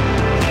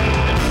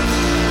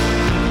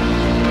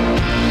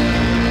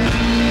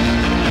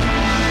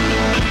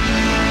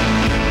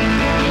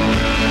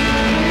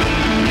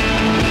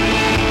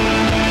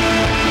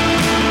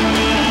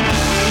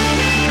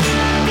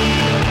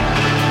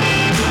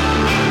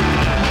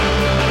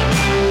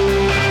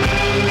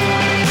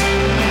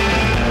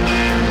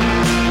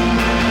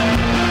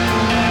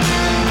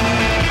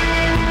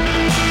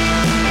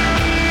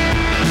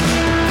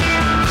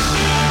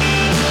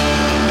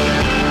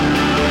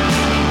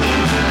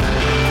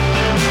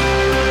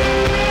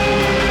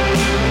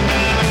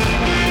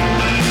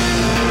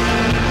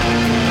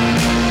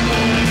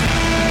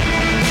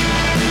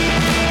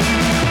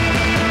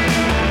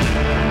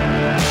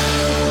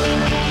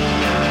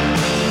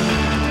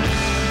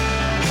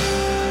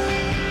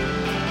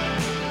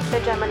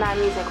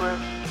 Music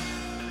Group.